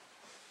Him.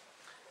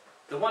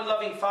 The one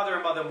loving father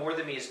or mother more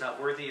than me is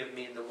not worthy of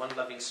me, and the one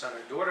loving son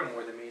or daughter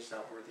more than me is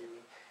not worthy of me.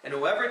 And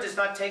whoever does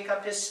not take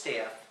up his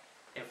staff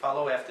and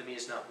follow after me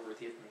is not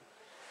worthy of me.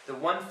 The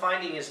one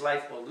finding his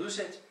life will lose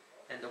it,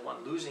 and the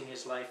one losing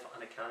his life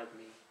on account of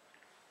me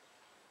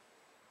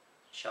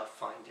shall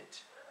find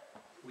it.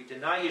 We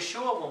deny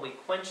Yeshua when we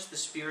quench the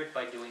Spirit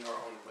by doing our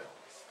own will.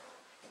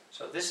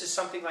 So this is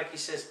something, like he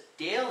says,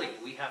 daily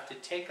we have to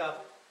take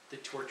up the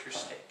torture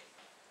stake.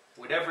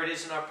 Whatever it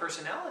is in our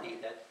personality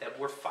that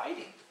we're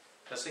fighting.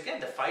 Because again,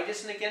 the fight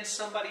isn't against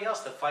somebody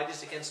else. The fight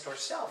is against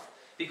ourselves.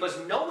 Because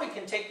no one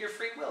can take your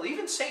free will.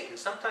 Even Satan.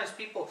 Sometimes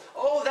people,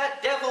 oh,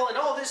 that devil, and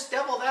oh, this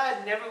devil, that.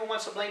 And everyone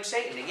wants to blame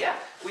Satan. And yeah,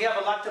 we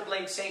have a lot to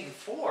blame Satan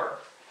for,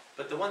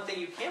 but the one thing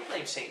you can't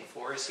blame Satan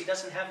for is he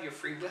doesn't have your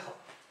free will.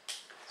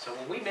 So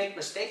when we make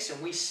mistakes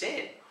and we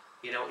sin,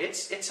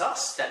 it's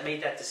us that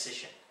made that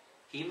decision.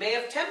 He may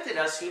have tempted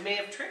us, he may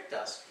have tricked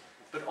us,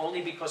 but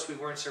only because we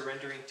weren't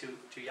surrendering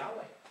to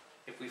Yahweh.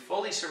 If we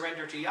fully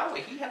surrender to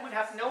Yahweh, he would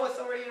have no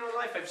authority in our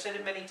life. I've said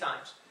it many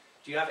times.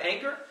 Do you have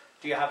anger?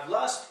 Do you have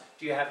lust?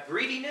 Do you have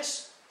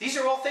greediness? These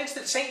are all things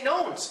that Satan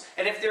owns.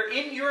 And if they're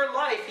in your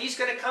life, he's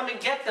going to come and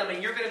get them,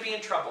 and you're going to be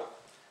in trouble.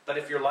 But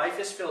if your life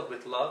is filled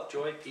with love,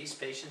 joy, peace,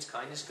 patience,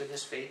 kindness,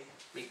 goodness, faith,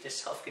 meekness,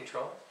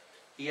 self-control,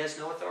 he has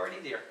no authority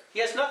there. He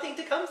has nothing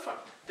to come from.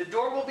 The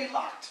door will be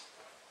locked.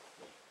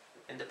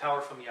 And the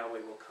power from Yahweh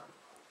will come.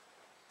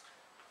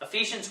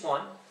 Ephesians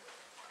 1.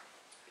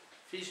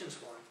 Ephesians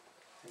 1.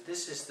 And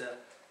this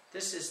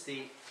is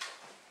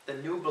the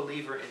new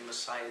believer in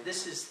Messiah.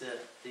 This is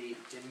the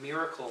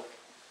miracle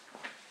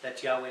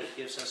that Yahweh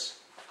gives us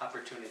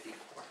opportunity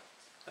for.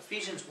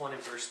 Ephesians 1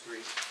 and verse 3.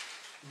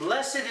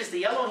 Blessed is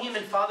the Elohim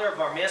and Father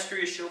of our Master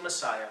Yeshua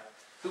Messiah,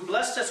 who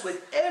blessed us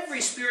with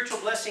every spiritual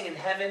blessing in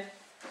heaven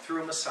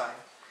through Messiah,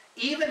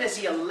 even as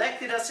he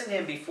elected us in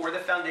him before the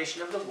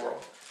foundation of the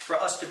world, for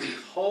us to be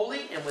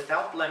holy and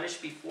without blemish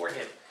before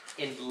him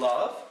in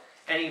love,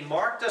 and he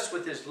marked us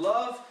with his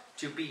love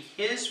to be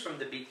his from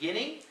the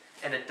beginning,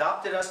 and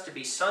adopted us to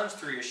be sons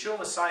through Yeshua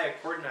Messiah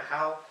according to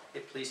how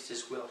it pleased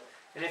his will.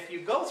 And if you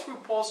go through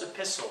Paul's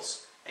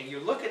epistles, and you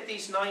look at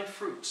these 9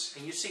 fruits,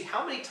 and you see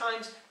how many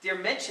times they're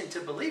mentioned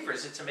to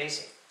believers, it's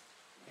amazing.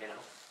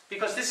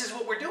 Because this is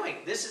what we're doing.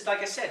 This is,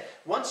 like I said,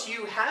 once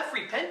you have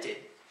repented,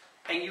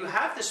 and you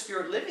have the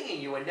Spirit living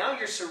in you, and now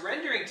you're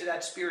surrendering to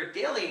that Spirit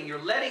daily, and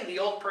you're letting the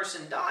old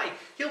person die,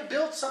 he'll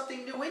build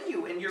something new in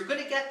you, and you're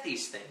going to get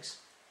these things.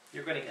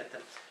 You're going to get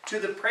them. To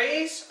the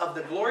praise of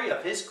the glory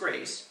of his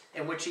grace,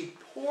 in which he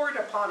poured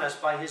upon us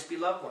by his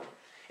beloved one,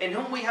 in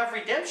whom we have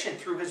redemption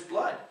through his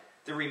blood,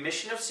 the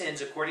remission of sins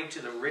according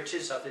to the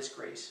riches of his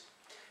grace,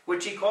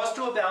 which he caused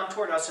to abound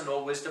toward us in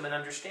all wisdom and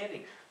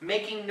understanding,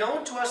 making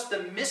known to us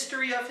the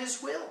mystery of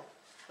his will,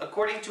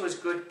 according to his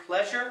good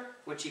pleasure,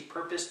 which he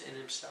purposed in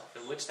himself.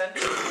 And what's that?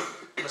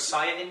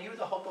 Messiah in you,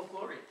 the hope of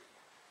glory.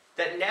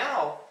 That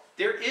now,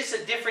 there is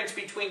a difference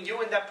between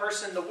you and that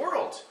person in the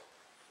world.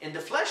 In the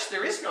flesh,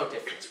 there is no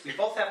difference. We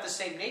both have the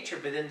same nature,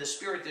 but in the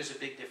Spirit, there's a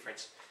big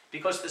difference.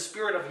 Because the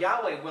Spirit of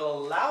Yahweh will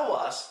allow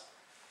us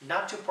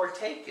not to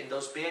partake in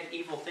those bad,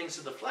 evil things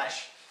of the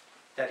flesh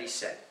that he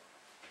said.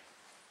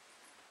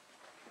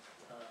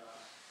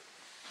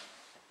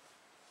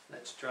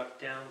 Let's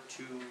drop down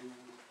to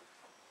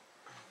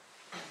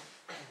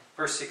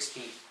verse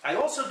 16. I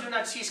also do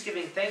not cease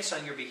giving thanks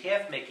on your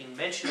behalf, making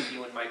mention of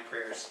you in my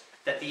prayers,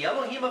 that the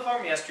Elohim of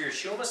our Master,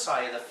 Yeshua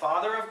Messiah, the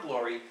Father of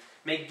glory,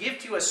 may give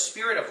to you a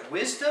spirit of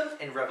wisdom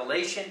and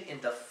revelation in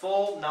the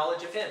full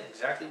knowledge of him.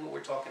 Exactly what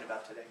we're talking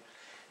about today.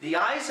 The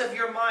eyes of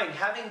your mind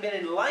having been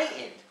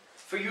enlightened,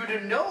 for you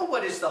to know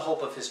what is the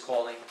hope of his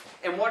calling,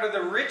 and what are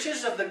the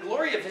riches of the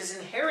glory of his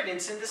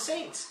inheritance in the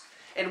saints,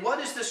 and what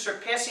is the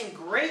surpassing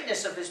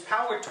greatness of his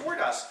power toward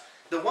us,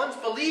 the ones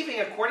believing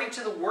according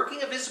to the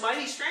working of his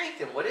mighty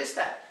strength. And what is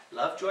that?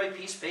 Love, joy,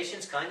 peace,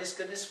 patience, kindness,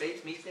 goodness,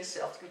 faith, meekness,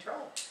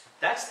 self-control.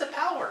 That's the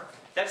power.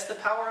 That's the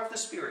power of the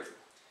Spirit,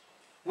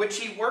 which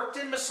he worked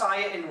in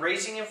Messiah in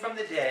raising him from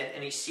the dead,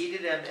 and he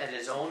seated him at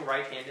his own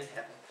right hand in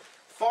heaven,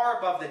 far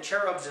above the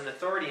cherubs in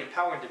authority and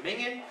power and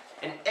dominion,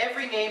 and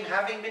every name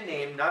having been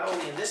named, not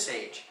only in this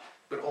age,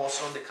 but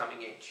also in the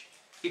coming age.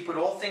 He put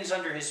all things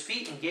under his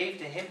feet and gave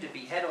to him to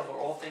be head over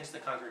all things the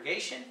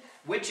congregation,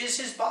 which is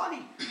his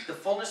body, the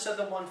fullness of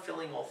the one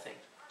filling all things.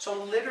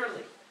 So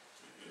literally,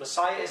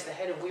 Messiah is the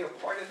head and we are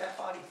part of that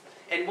body.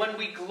 And when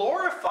we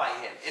glorify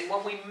him and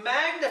when we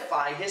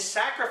magnify his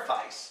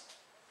sacrifice,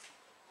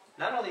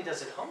 not only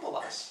does it humble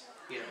us,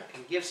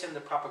 and gives him the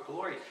proper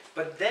glory,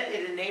 but then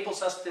it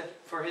enables us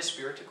for his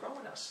Spirit to grow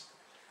in us.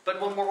 But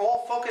when we're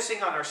all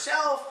focusing on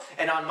ourselves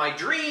and on my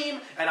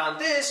dream and on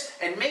this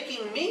and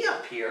making me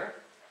appear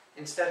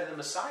instead of the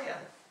Messiah,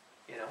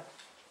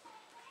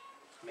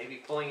 maybe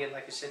pulling in,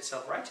 like I said,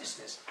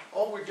 self-righteousness,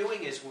 all we're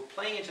doing is we're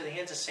playing into the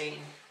hands of Satan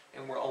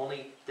and we're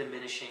only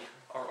diminishing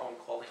our own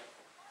calling.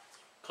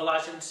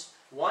 Colossians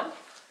 1.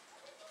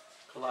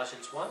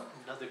 Colossians 1,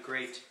 another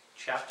great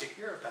chapter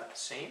here about the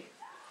same.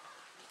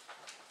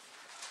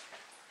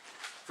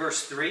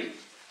 Verse 3.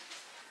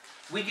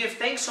 We give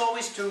thanks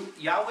always to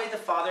Yahweh the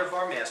Father of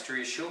our Master,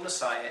 Yeshua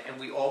Messiah, and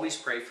we always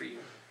pray for you,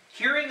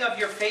 hearing of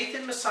your faith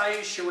in Messiah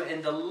Yeshua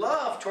and the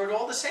love toward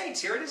all the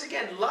saints. Here it is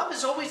again. Love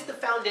is always the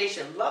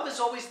foundation. Love is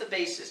always the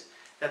basis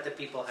that the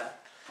people have.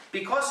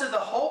 Because of the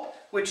hope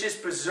which is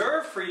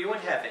preserved for you in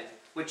heaven,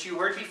 which you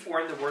heard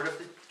before in the word of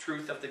the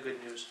truth of the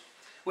good news,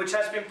 which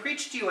has been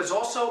preached to you as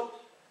also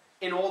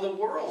in all the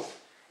world,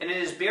 and it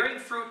is bearing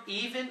fruit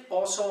even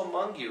also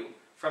among you,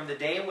 from the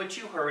day in which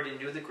you heard and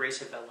knew the grace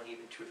of Elohim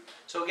in truth.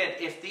 So again,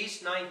 if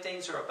these 9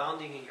 things are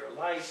abounding in your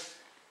life,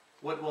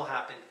 what will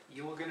happen?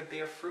 You are going to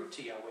bear fruit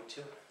to Yahweh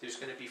too. There's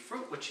going to be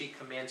fruit which he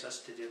commands us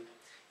to do.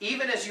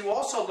 Even as you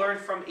also learned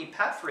from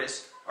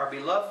Epaphras, our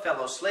beloved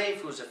fellow slave,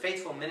 who is a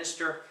faithful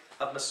minister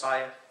of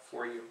Messiah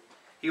for you.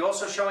 He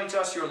also showing to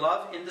us your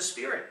love in the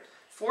Spirit.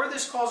 For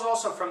this cause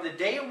also, from the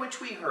day in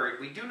which we heard,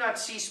 we do not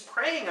cease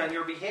praying on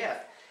your behalf,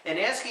 and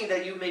asking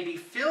that you may be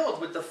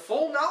filled with the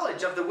full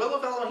knowledge of the will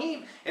of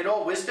Elohim in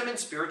all wisdom and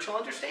spiritual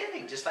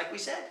understanding, just like we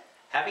said,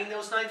 having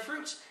those 9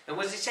 fruits. And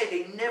what does he say?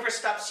 They never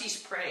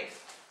cease praying.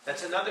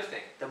 That's another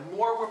thing. The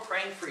more we're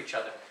praying for each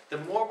other, the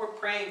more we're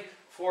praying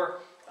for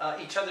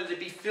each other to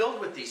be filled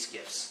with these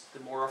gifts, the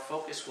more our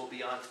focus will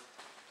be on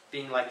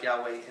being like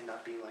Yahweh and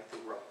not being like the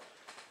world.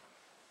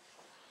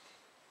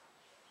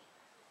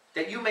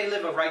 That you may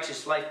live a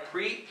righteous life,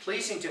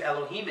 pleasing to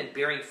Elohim and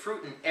bearing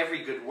fruit in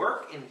every good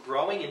work and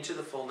growing into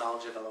the full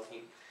knowledge of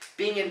Elohim.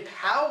 Being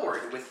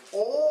empowered with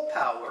all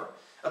power,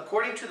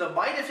 according to the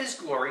might of his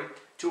glory,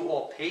 to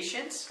all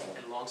patience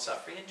and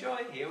long-suffering and joy.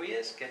 Here he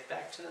is. Get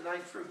back to the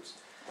 9 fruits.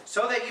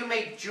 So that you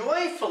may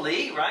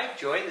joyfully, right,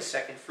 joy, the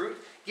second fruit,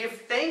 give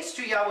thanks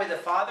to Yahweh the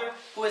Father,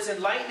 who has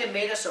enlightened and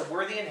made us a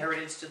worthy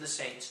inheritance to the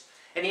saints.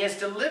 And he has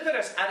delivered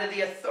us out of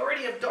the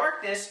authority of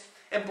darkness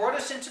and brought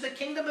us into the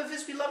kingdom of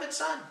his beloved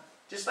Son.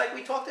 Just like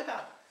we talked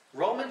about.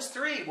 Romans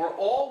 3,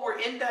 we're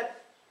in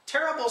that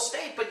terrible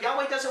state, but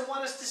Yahweh doesn't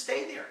want us to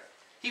stay there.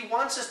 He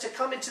wants us to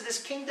come into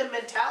this kingdom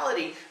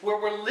mentality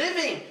where we're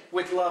living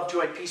with love,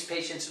 joy, peace,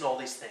 patience, and all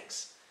these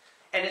things.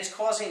 And it's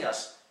causing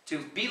us to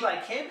be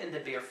like him and to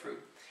bear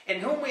fruit, in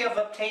whom we have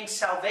obtained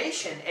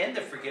salvation and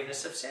the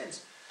forgiveness of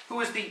sins,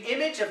 who is the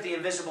image of the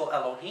invisible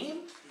Elohim,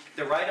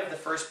 the right of the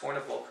firstborn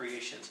of all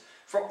creations.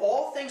 For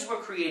all things were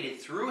created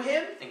through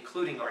him,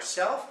 including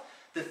ourselves,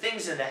 the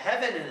things in the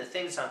heaven and the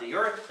things on the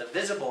earth, the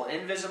visible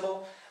and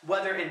invisible,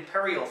 whether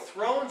imperial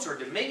thrones or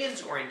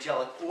dominions or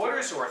angelic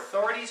orders or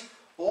authorities,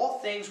 all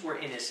things were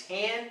in his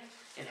hand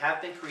and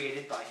have been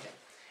created by him.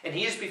 And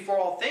he is before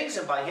all things,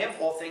 and by him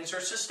all things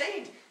are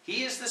sustained.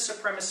 He is the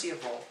supremacy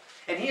of all.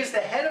 And he is the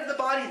head of the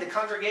body, the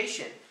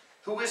congregation,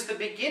 who is the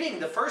beginning,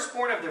 the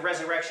firstborn of the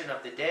resurrection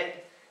of the dead,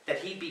 that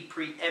he be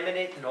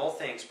preeminent in all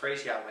things.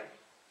 Praise Yahweh.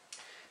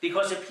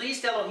 Because it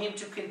pleased Elohim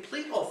to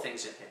complete all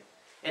things in him,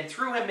 and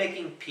through him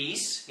making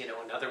peace,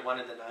 another one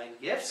of the 9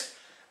 gifts,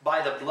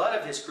 by the blood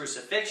of his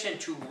crucifixion,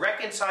 to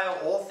reconcile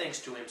all things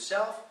to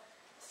himself,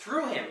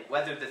 through him,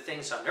 whether the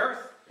things on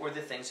earth or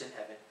the things in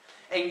heaven.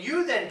 And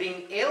you then,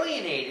 being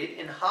alienated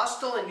and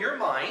hostile in your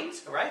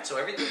minds, all right, so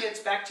everything gets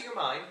back to your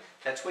mind.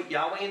 That's what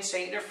Yahweh and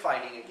Satan are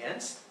fighting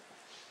against.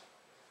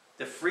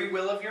 The free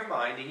will of your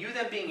mind. And you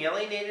then, being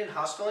alienated and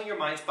hostile in your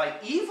minds by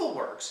evil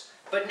works.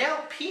 But now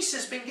peace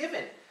has been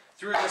given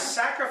through the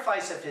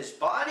sacrifice of his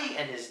body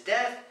and his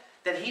death,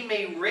 that he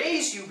may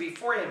raise you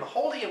before him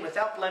holy and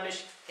without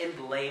blemish and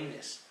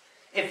blameless.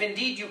 If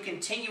indeed you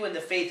continue in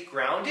the faith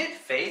grounded,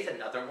 faith,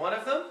 another one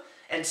of them,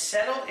 and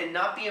settled and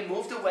not being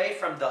moved away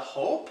from the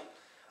hope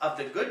of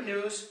the good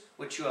news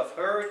which you have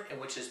heard and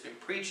which has been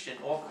preached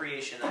in all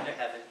creation under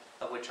heaven,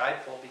 of which I,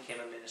 Paul,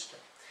 became a minister.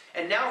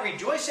 And now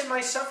rejoice in my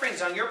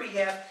sufferings on your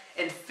behalf,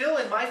 and fill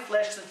in my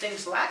flesh the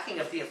things lacking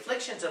of the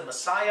afflictions of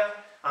Messiah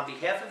on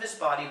behalf of his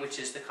body, which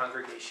is the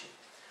congregation,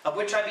 of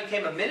which I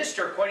became a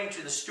minister according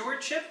to the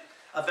stewardship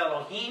of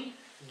Elohim,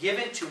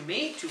 given to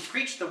me to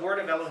preach the word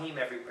of Elohim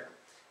everywhere.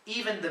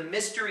 Even the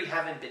mystery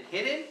having been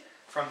hidden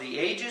from the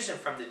ages and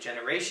from the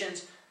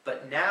generations,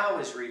 but now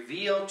is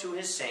revealed to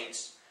his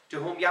saints, to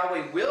whom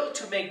Yahweh willed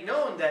to make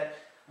known that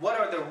what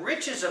are the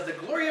riches of the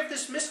glory of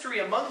this mystery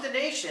among the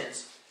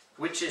nations,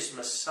 which is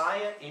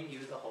Messiah in you,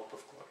 the hope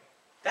of glory.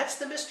 That's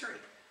the mystery.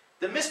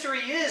 The mystery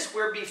is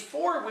where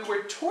before we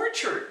were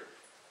tortured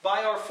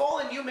by our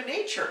fallen human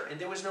nature, and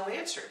there was no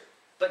answer.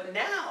 But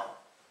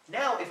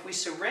now if we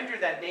surrender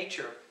that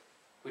nature,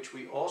 which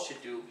we all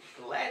should do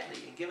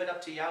gladly, and give it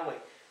up to Yahweh,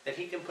 that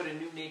he can put a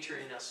new nature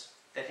in us,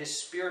 that his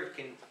spirit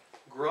can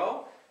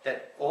grow,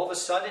 that all of a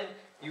sudden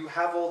you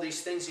have all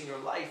these things in your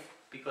life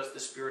because the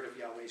spirit of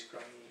Yahweh is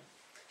growing in you.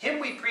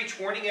 Him we preach,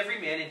 warning every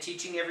man and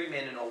teaching every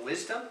man in all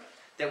wisdom,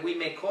 that we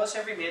may cause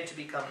every man to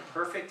become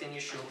perfect in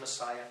Yeshua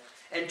Messiah.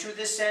 And to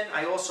this end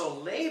I also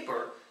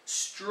labor,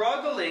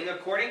 struggling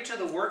according to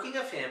the working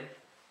of him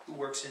who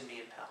works in me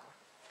in power.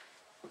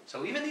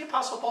 So even the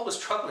Apostle Paul was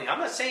struggling. I'm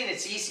not saying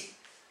it's easy.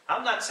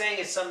 I'm not saying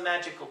it's some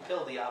magical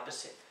pill, the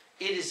opposite.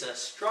 It is a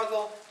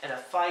struggle and a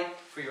fight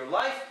for your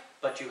life,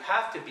 but you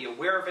have to be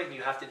aware of it, and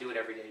you have to do it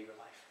every day of your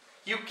life.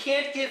 You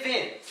can't give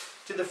in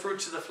to the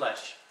fruits of the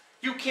flesh.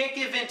 You can't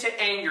give in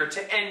to anger,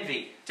 to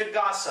envy, to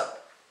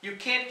gossip. You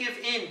can't give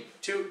in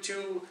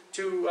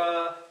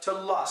to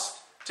lust,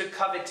 to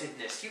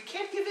covetousness. You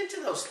can't give in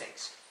to those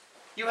things.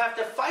 You have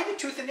to fight it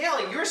tooth and nail.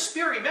 And your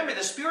spirit, remember,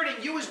 the spirit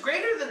in you is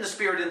greater than the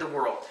spirit in the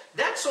world.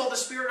 That's all the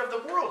spirit of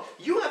the world.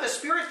 You have a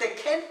spirit that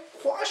can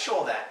quash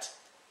all that.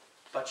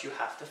 But you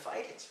have to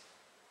fight it.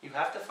 You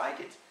have to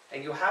fight it.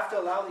 And you have to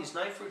allow these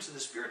 9 fruits of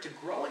the Spirit to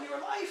grow in your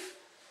life.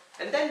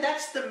 And then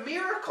that's the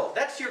miracle.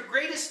 That's your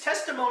greatest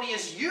testimony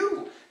is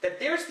you.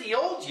 That there's the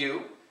old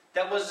you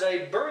that was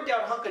a burned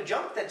out hunk of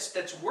junk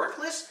that's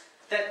worthless.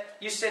 That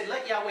you said,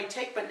 let Yahweh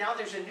take, but now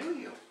there's a new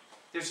you.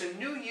 There's a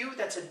new you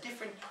that's a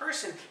different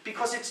person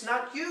because it's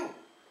not you.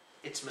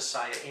 It's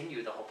Messiah in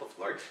you, the hope of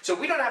glory. So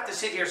we don't have to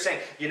sit here saying,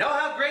 you know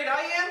how great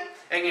I am?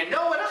 And you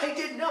know what I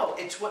did? No,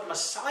 it's what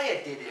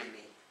Messiah did in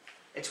me.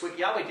 It's what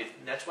Yahweh did.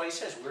 And that's why he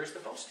says, where's the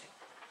boasting?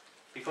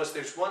 Because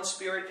there's one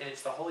Spirit, and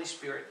it's the Holy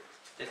Spirit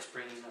that's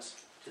bringing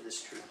us to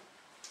this truth.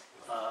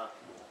 A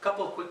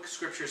couple of quick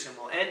scriptures and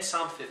we'll end.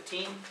 Psalm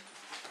 15.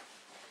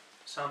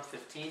 Psalm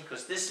 15,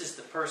 because this is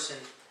the person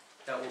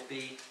that will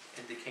be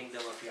in the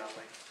kingdom of Yahweh.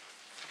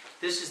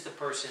 This is the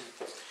person,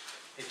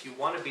 if you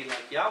want to be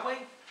like Yahweh,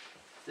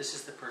 this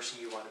is the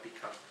person you want to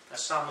become. A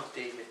Psalm of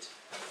David.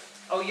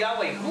 Oh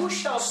Yahweh, who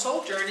shall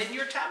sojourn in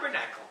your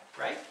tabernacle?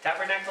 Right?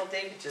 Tabernacle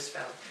David just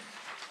found.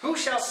 Who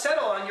shall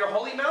settle on your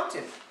holy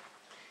mountain?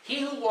 He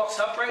who walks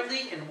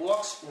uprightly and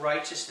walks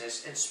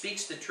righteousness and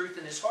speaks the truth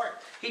in his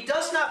heart. He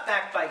does not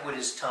backbite with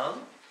his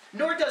tongue,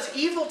 nor does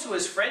evil to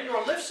his friend,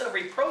 nor lifts a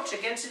reproach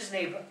against his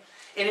neighbor.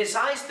 In his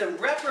eyes the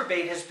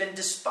reprobate has been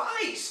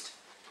despised.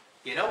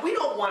 You know, we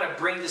don't want to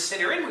bring the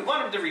sinner in. We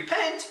want him to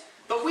repent,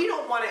 but we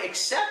don't want to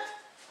accept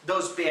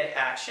those bad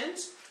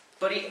actions.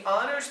 But he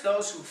honors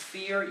those who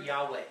fear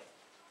Yahweh.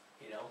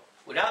 You know,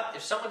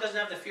 if someone doesn't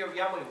have the fear of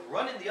Yahweh,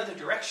 run in the other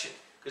direction,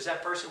 because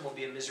that person will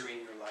be a misery in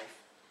your life.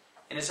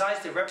 In his eyes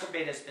the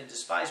reprobate has been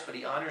despised, but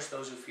he honors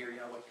those who fear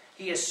Yahweh.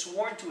 He has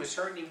sworn to his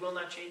hurt, and he will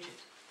not change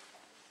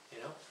it.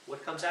 You know,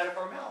 what comes out of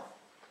our mouth?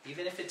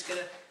 Even if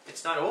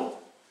it's not, oh,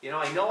 you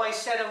know I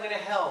said I'm going to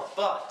hell,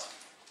 but,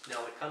 no,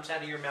 it comes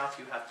out of your mouth,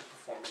 you have to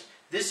perform it.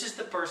 This is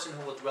the person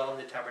who will dwell in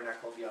the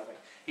tabernacle of Yahweh.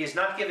 He has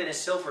not given his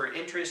silver at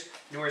interest,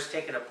 nor has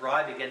taken a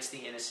bribe against the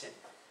innocent.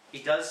 He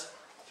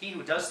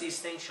who does these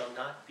things shall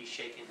not be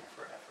shaken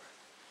forever.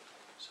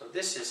 So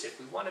this is, if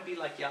we want to be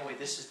like Yahweh,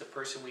 this is the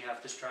person we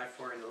have to strive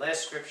for. And the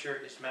last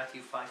scripture is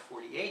Matthew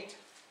 5:48.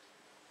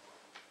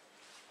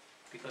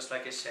 Because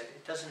like I said,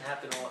 it doesn't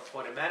happen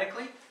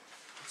automatically.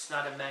 It's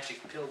not a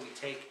magic pill we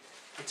take.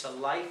 It's a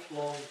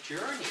lifelong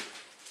journey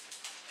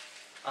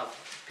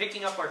of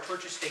picking up our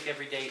torture stake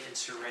every day and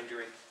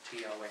surrendering to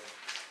Yahweh.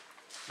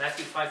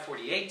 Matthew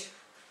 5:48.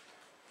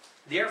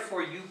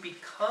 Therefore you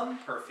become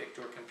perfect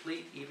or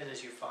complete, even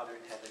as your Father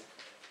in heaven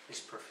is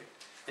perfect.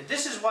 And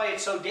this is why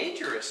it's so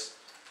dangerous.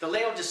 The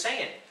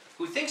Laodicean,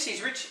 who thinks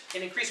he's rich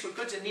and increased with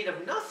goods in need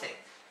of nothing,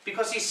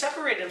 because he's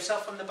separated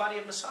himself from the body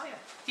of Messiah.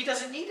 He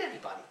doesn't need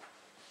anybody.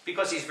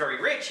 Because he's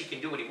very rich, he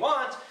can do what he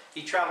wants.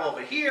 He travel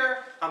over here.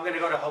 I'm going to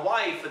go to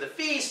Hawaii for the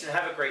feast and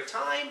have a great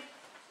time.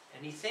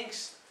 And he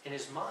thinks in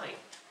his mind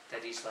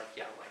that he's like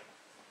Yahweh.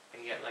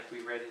 And yet, like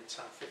we read in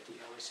Psalm 50,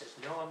 Yahweh says,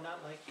 no, I'm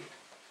not like you.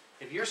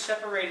 If you're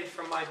separated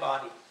from my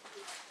body,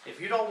 if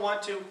you don't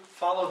want to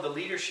follow the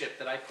leadership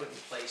that I put in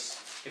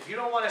place, if you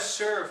don't want to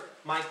serve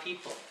my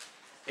people,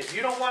 if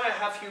you don't want to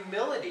have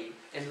humility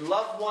and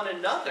love one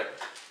another,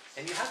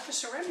 and you have to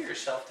surrender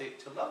yourself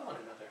to love one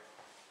another,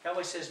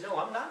 Yahweh says, no,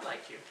 I'm not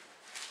like you.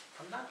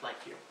 I'm not like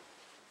you.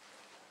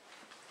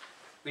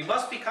 We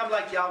must become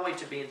like Yahweh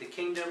to be in the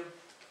kingdom.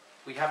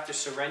 We have to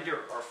surrender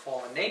our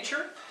fallen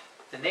nature,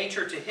 the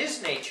nature to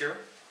his nature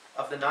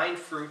of the 9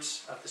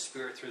 fruits of the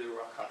Spirit through the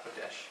Ruach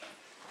HaKodesh.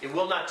 It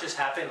will not just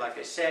happen, like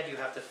I said. You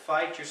have to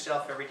fight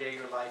yourself every day of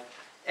your life.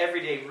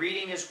 Every day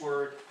reading his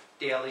word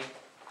daily,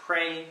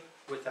 praying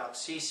without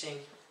ceasing,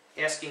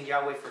 asking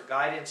Yahweh for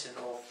guidance in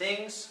all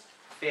things,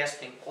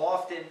 fasting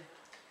often,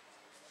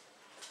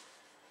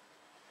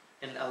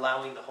 and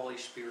allowing the Holy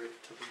Spirit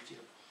to lead you.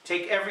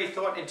 Take every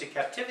thought into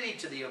captivity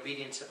to the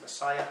obedience of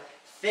Messiah.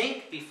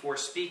 Think before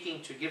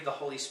speaking to give the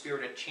Holy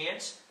Spirit a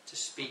chance to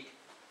speak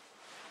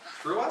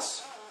through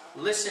us.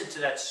 Listen to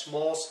that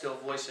small, still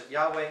voice of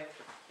Yahweh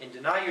and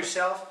deny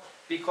yourself,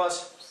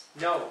 because,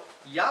 no,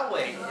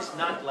 Yahweh is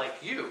not like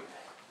you,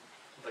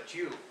 but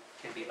you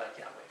can be like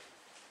Yahweh.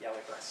 Yahweh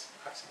bless.